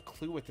no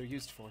clue what they're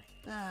used for.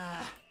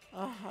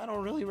 I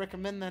don't really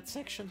recommend that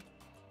section.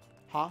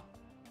 Huh?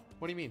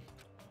 What do you mean?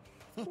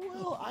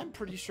 Well, I'm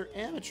pretty sure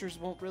amateurs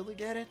won't really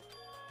get it.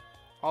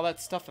 All that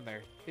stuff in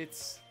there.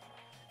 It's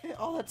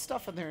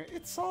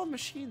all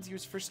machines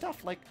used for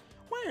stuff like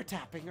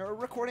wiretapping or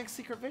recording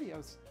secret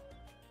videos.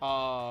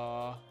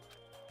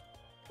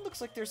 Looks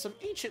like there's some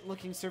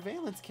ancient-looking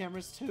surveillance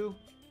cameras too.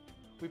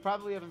 We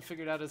probably haven't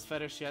figured out his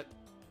fetish yet.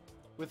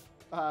 With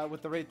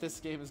the rate this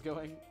game is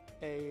going,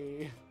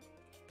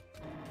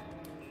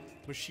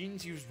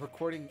 machines used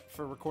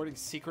for recording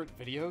secret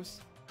videos?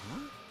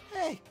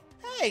 Huh?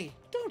 Hey,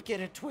 don't get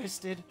it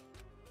twisted.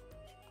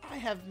 I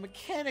have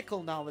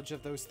mechanical knowledge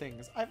of those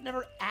things. I've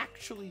never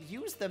actually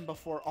used them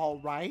before, all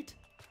right?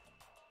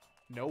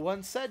 No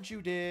one said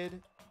you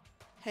did.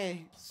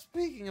 Hey,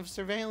 speaking of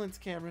surveillance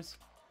cameras,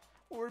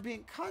 we're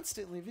being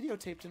constantly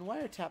videotaped and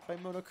wiretapped by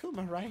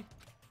Monokuma, right?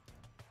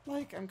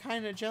 Like, I'm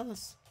kinda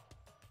jealous.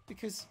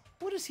 Because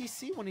what does he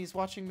see when he's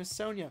watching Miss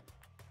Sonia?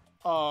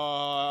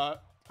 How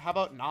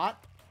about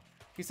not?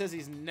 He says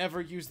he's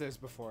never used those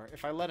before.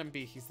 If I let him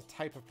be, he's the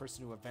type of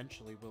person who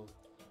eventually will.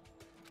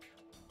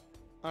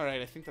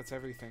 Alright, I think that's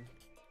everything.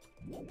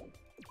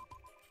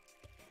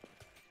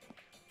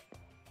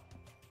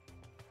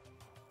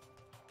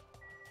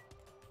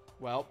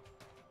 Well,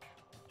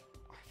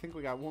 I think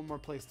we got one more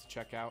place to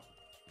check out.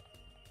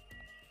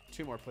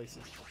 Two more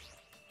places.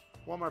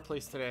 One more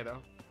place today,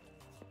 though.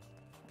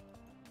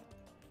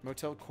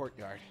 Motel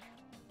Courtyard.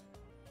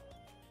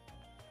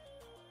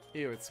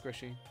 Ew, it's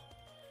squishy.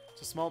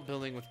 It's a small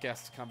building with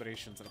guest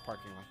accommodations and a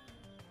parking lot.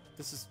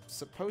 This is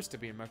supposed to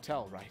be a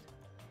motel, right?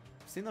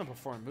 I've seen them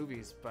before in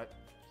movies, but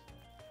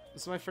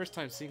this is my first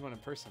time seeing one in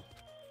person.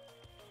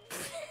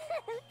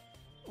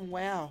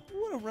 Wow,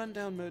 what a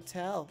rundown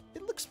motel.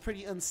 It looks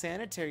pretty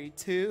unsanitary,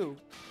 too.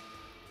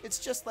 It's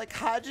just like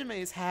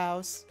Hajime's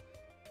house.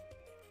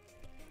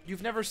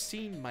 You've never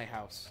seen my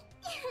house.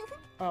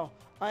 Oh,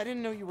 I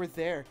didn't know you were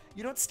there.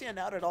 You don't stand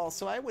out at all,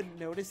 so I wouldn't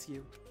notice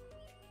you.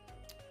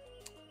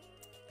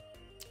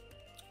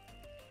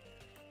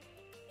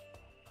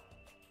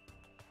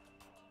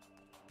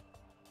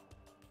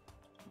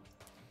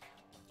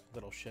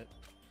 Little shit.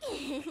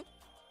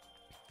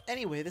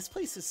 Anyway, this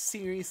place is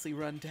seriously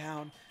run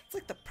down. It's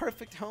like the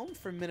perfect home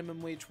for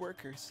minimum wage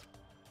workers.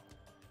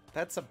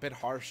 That's a bit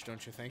harsh,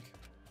 don't you think?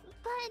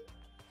 But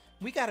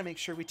we gotta make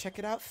sure we check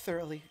it out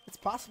thoroughly. It's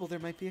possible there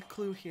might be a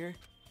clue here.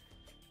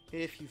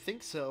 If you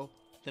think so,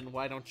 then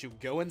why don't you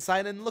go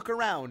inside and look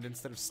around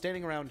instead of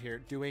standing around here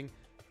doing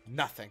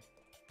nothing?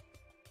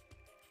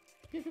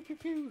 Pew, pew, pew,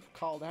 pew.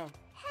 Call down.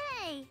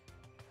 hey,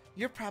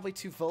 You're probably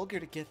too vulgar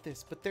to get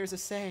this, but there's a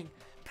saying,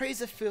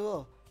 praise a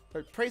fool,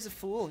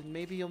 and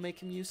maybe you'll make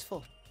him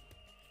useful.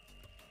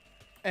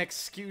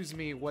 Excuse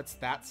me, what's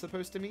that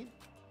supposed to mean?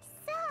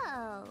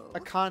 so...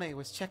 Akane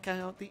was checking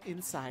out the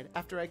inside.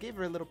 After I gave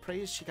her a little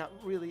praise, she got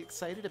really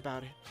excited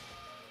about it.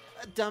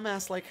 A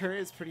dumbass like her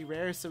is pretty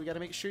rare, so we gotta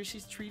make sure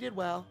she's treated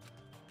well.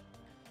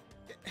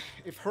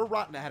 If her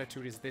rotten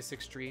attitude is this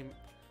extreme,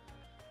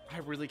 I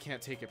really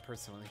can't take it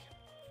personally.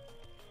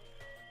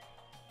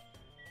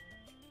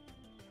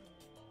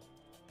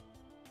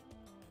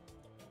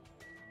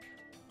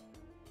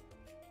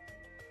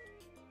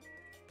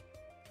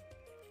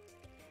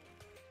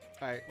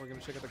 Alright, we're gonna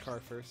check out the car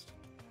first.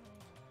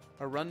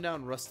 A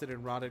rundown, rusted,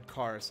 and rotted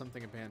car,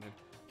 something abandoned.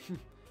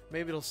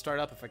 Maybe it'll start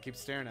up if I keep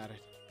staring at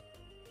it.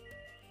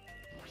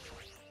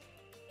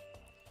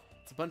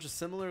 It's a bunch of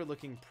similar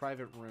looking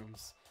private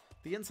rooms.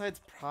 The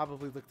insides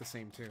probably look the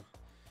same too.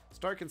 It's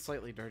dark and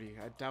slightly dirty.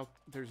 I doubt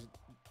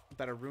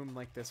that a room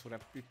like this would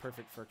be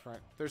perfect for a crime.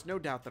 There's no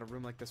doubt that a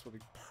room like this would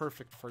be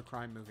perfect for a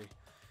crime movie.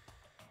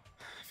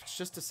 If it's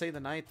just to stay the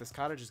night, this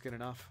cottage is good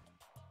enough.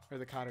 Or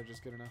the cottage is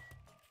good enough.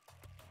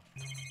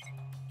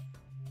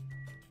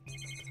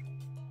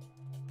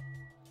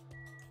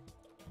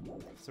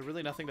 Is there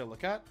really nothing to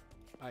look at?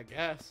 I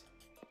guess.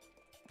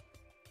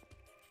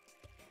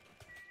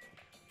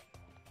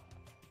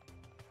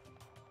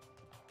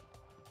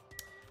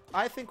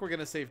 I think we're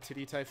gonna save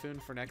Titty Typhoon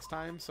for next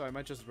time, so I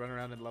might just run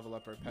around and level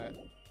up our pet.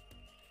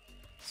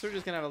 So we're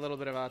just gonna have a little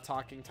bit of a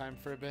talking time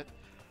for a bit.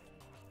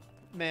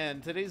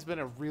 Man, today's been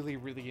a really,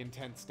 really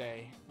intense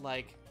day.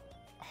 Like,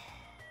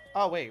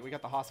 oh wait, we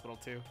got the hospital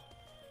too.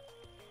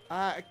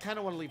 I kind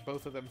of want to leave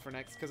both of them for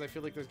next because I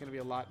feel like there's gonna be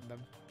a lot in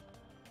them.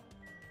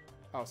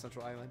 Oh,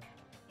 Central Island.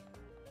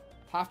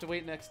 Have to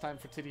wait next time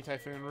for Titty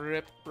Typhoon,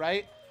 rip,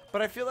 right?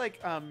 But I feel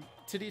like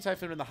Titty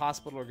Typhoon and the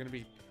hospital are gonna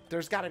be.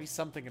 There's got to be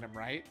something in them,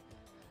 right?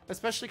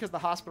 Especially because the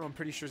hospital, I'm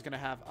pretty sure, is gonna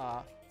have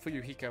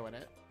Fuyuhiko in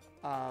it.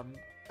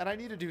 And I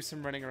need to do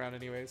some running around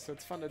anyways, so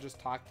it's fun to just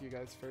talk to you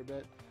guys for a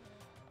bit.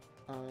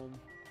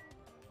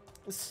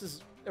 This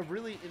is a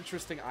really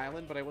interesting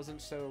island, but I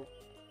wasn't so...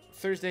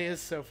 Thursday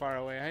is so far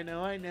away. I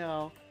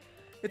know.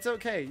 It's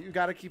okay. You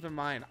gotta keep in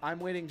mind, I'm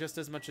waiting just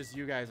as much as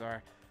you guys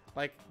are.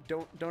 Like,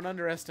 don't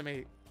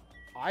underestimate.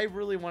 I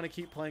really want to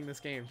keep playing this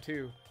game,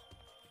 too.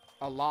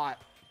 A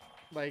lot.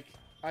 Like,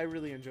 I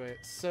really enjoy it.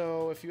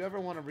 So, if you ever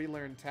want to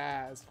relearn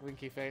Taz,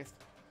 Winky Face,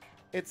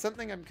 it's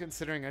something I'm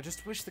considering. I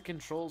just wish the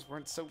controls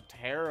weren't so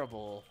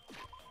terrible.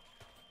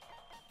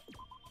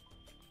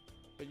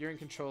 But you're in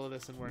control of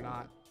this and we're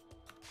not.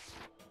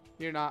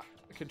 You're not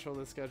in control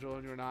of the schedule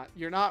and you're not.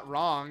 You're not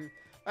wrong.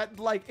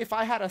 Like, if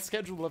I had a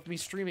schedule of me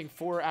streaming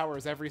 4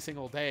 hours every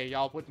single day,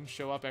 y'all wouldn't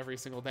show up every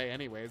single day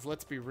anyways.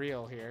 Let's be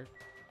real here.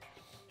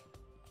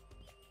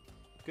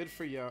 Good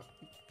for you.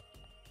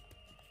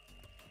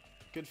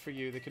 Good for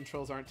you. The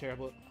controls aren't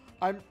terrible.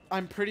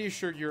 I'm pretty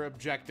sure you're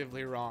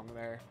objectively wrong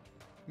there.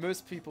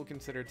 Most people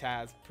consider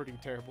Taz pretty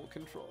terrible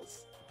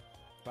controls.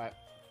 But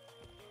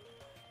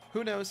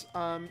who knows?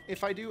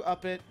 If I do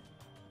up it,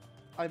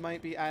 I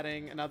might be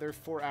adding another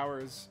 4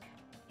 hours.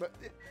 But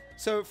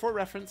so for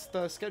reference,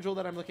 the schedule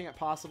that I'm looking at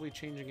possibly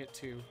changing it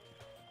to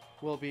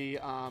will be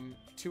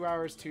 2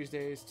 hours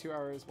Tuesdays, 2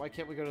 hours. Why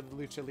can't we go to the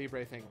Lucha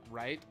Libre thing,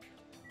 right?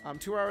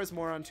 2 hours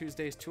more on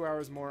Tuesdays, 2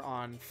 hours more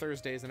on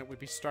Thursdays, and it would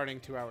be starting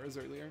 2 hours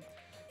earlier.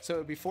 So it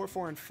would be 4,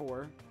 4, and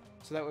 4.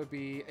 So that would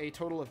be a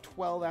total of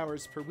 12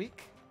 hours per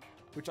week,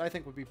 which I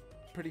think would be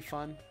pretty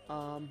fun,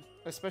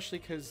 especially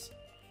because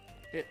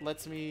it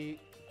lets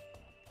me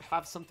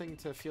have something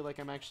to feel like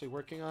I'm actually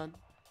working on.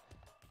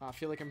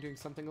 Feel like I'm doing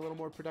something a little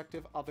more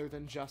productive other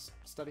than just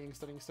studying.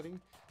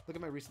 Look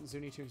at my recent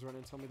Zuni Tunes run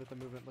and tell me that the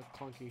movement looked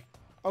clunky.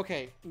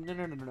 Okay,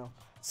 no.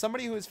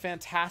 Somebody who is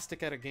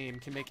fantastic at a game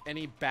can make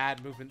any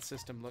bad movement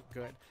system look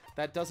good.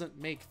 That doesn't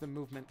make the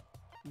movement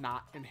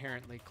not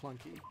inherently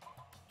clunky.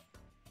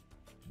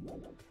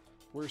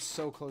 We're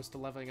so close to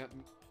leveling up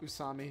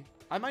Usami.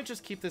 I might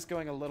just keep this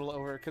going a little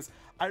over because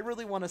I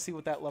really want to see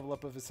what that level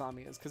up of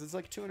Usami is, because it's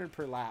like 200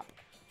 per lap,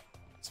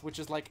 which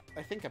is like,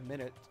 I think, a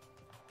minute.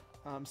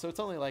 So it's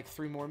only like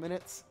 3 more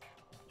minutes.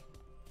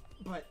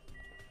 But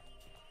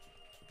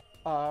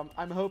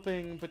I'm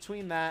hoping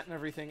between that and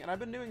everything, and I've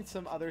been doing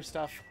some other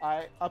stuff.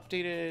 I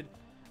updated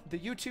the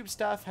YouTube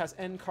stuff, has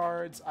end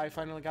cards. I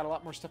finally got a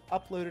lot more stuff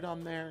uploaded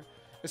on there,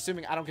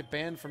 assuming I don't get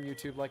banned from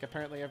YouTube like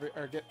apparently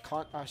or get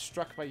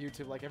struck by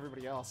YouTube like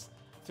everybody else.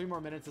 3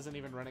 more minutes isn't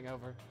even running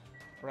over,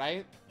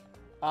 right?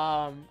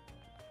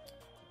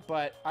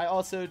 But I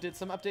also did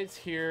some updates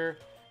here.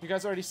 You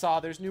guys already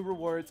saw there's new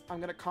rewards. I'm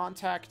gonna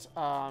contact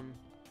I'm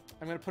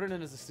gonna put it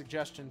in as a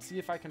suggestion, see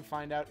if I can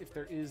find out if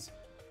there is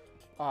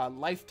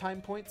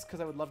lifetime points, because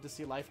I would love to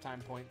see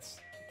lifetime points.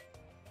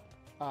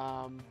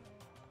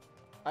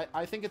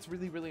 I think it's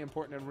really, really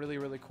important and really,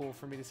 really cool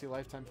for me to see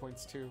lifetime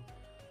points too.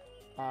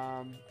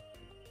 And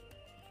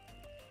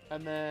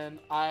then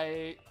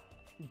I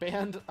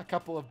banned a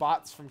couple of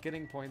bots from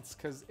getting points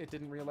because it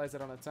didn't realize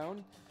it on its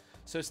own.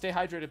 So Stay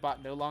Hydrated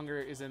bot no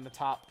longer is in the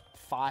top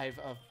 5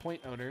 of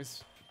point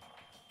owners.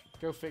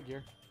 Go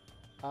figure.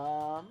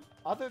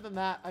 Other than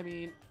that, I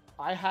mean,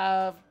 I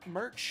have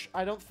merch.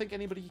 I don't think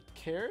anybody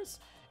cares.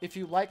 If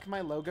you like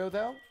my logo,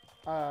 though,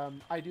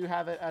 I do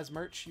have it as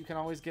merch. You can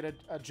always get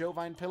a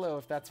Jovine pillow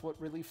if that's what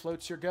really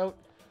floats your goat.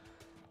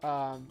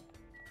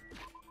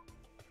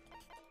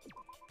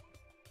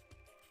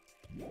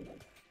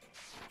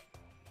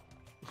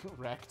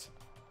 Wrecked.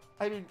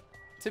 I mean,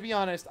 to be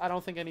honest, I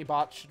don't think any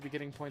bots should be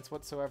getting points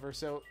whatsoever.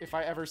 So if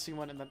I ever see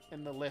one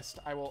in the list,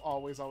 I will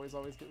always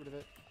get rid of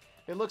it.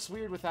 It looks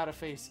weird without a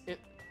face.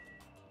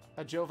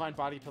 A Jovine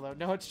body pillow.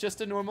 No, it's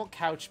just a normal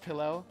couch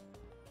pillow.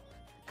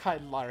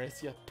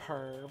 Kylaris, you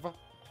perv.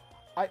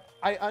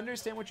 I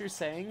understand what you're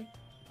saying,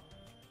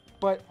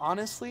 but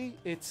honestly,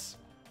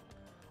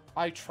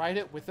 I tried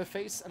it with a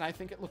face, and I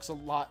think it looks a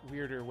lot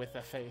weirder with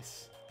a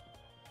face.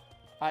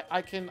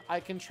 I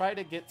can try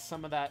to get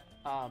some of that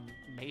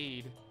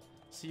made,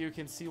 so you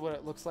can see what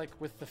it looks like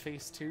with the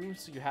face too,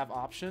 so you have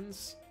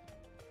options.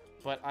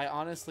 But I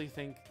honestly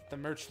think the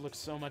merch looks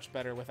so much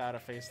better without a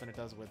face than it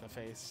does with a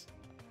face.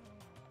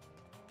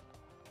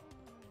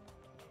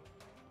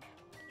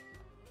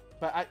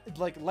 But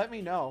let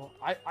me know.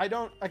 I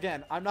don't,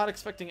 again, I'm not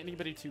expecting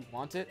anybody to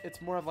want it.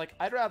 It's more of like,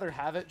 I'd rather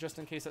have it just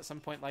in case at some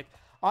point, like,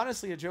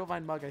 honestly, a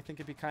Jovine mug, I think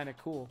it'd be kind of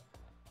cool.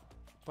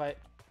 But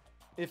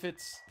if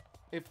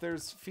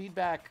there's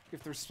feedback,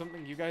 if there's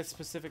something you guys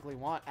specifically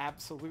want,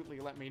 absolutely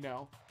let me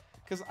know.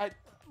 Because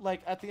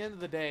at the end of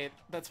the day,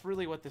 that's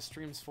really what this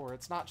stream's for.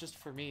 It's not just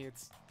for me.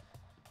 It's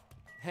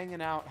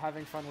hanging out,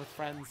 having fun with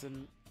friends,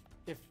 and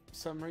if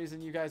some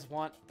reason you guys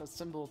want a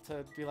symbol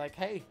to be like,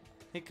 hey,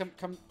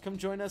 come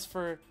join us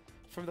from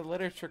the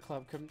literature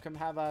club. Come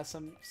have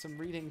some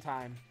reading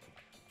time.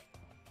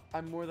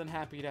 I'm more than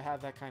happy to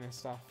have that kind of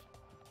stuff.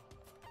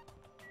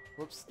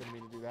 Whoops, didn't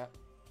mean to do that.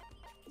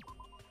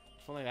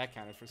 If only that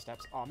counted for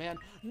steps. Oh man,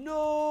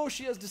 no,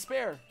 she has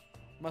despair.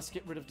 Must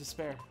get rid of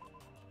despair.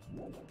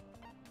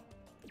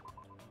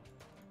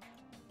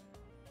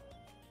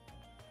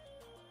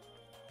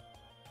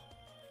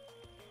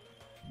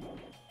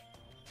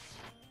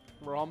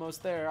 We're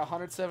almost there.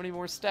 170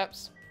 more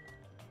steps.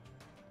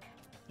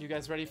 You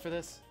guys ready for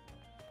this?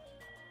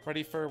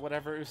 Ready for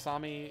whatever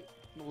Usami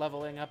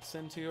leveling ups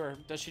into? Or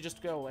does she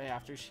just go away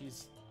after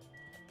she's...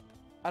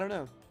 I don't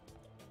know.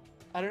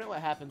 I don't know what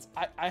happens.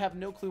 I have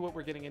no clue what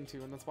we're getting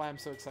into, and that's why I'm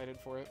so excited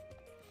for it.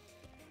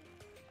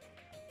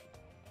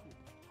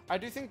 I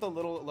do think the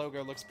little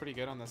logo looks pretty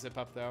good on the zip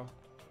up, though.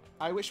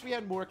 I wish we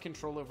had more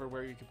control over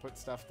where you could put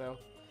stuff, though.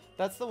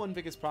 That's the one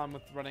biggest problem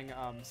with running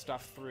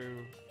stuff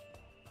through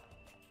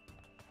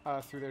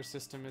their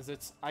system,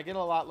 is I get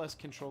a lot less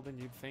control than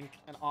you'd think.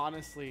 And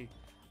honestly,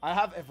 I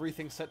have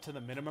everything set to the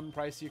minimum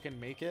price you can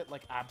make it,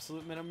 like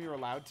absolute minimum you're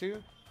allowed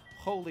to.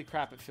 Holy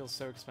crap, it feels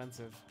so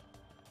expensive.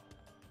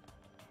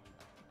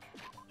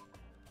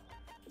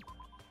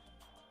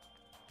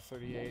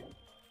 $38.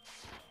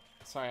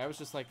 Sorry, I was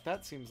just like,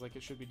 that seems like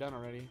it should be done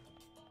already.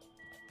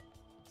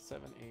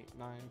 7, 8,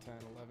 9, 10,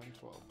 11,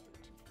 12, 13.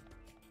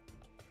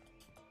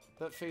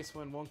 That face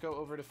win won't go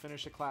over to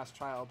finish a class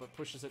trial, but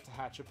pushes it to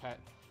hatch a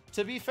pet.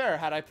 To be fair,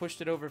 had I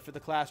pushed it over for the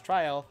class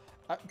trial,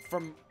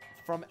 from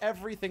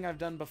everything I've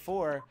done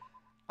before,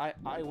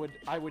 I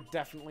would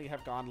definitely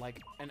have gone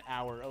like an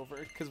hour over,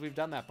 because we've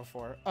done that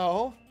before.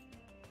 Oh,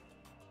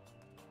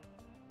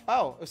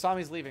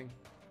 Usami's leaving.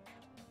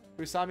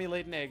 Usami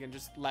laid an egg and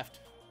just left.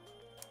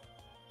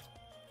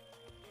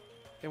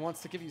 It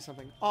wants to give you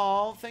something.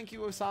 Oh, thank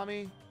you,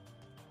 Osami.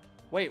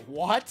 Wait,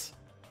 what?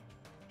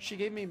 She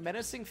gave me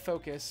menacing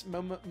focus,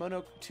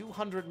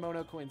 200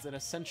 mono coins, and a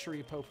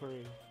century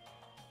potpourri.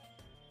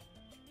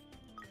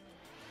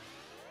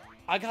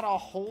 I got a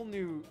whole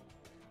new,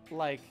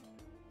 like,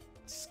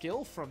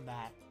 skill from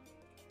that.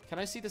 Can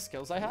I see the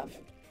skills I have?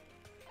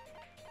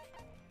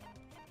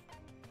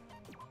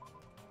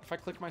 If I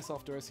click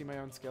myself, do I see my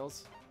own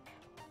skills?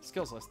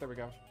 Skills list, there we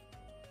go.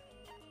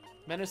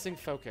 Menacing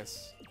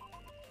focus.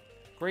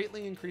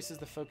 Greatly increases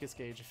the focus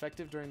gauge.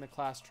 Effective during the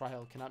class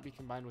trial. Cannot be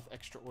combined with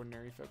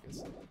extraordinary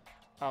focus.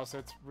 Oh, so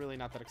it's really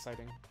not that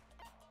exciting.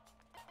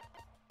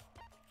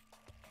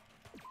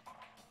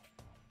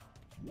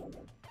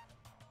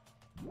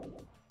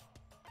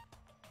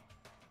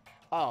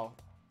 Oh.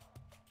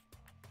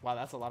 Wow,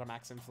 that's a lot of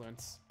max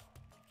influence.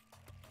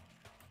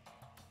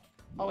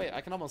 Oh wait, I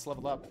can almost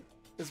level up.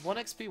 Is 1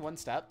 XP one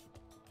step?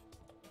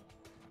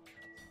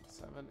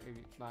 7, 8,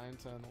 9,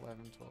 10,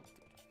 11, 12,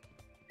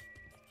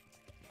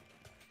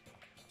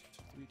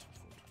 3, 2,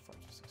 4, 5,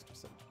 6,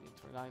 7, 8,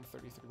 29,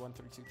 30, 31,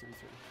 32,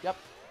 33. Yep.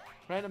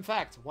 Random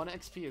fact, 1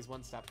 XP is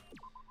one step.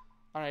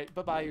 Alright,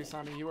 bye-bye,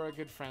 Usami. You are a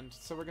good friend.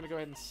 So we're going to go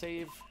ahead and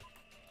save.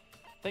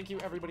 Thank you,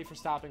 everybody, for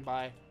stopping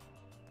by.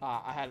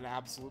 I had an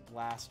absolute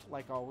blast,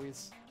 like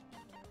always.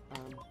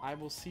 I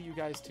will see you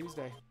guys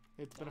Tuesday.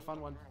 It's been a fun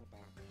one.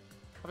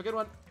 Have a good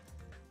one.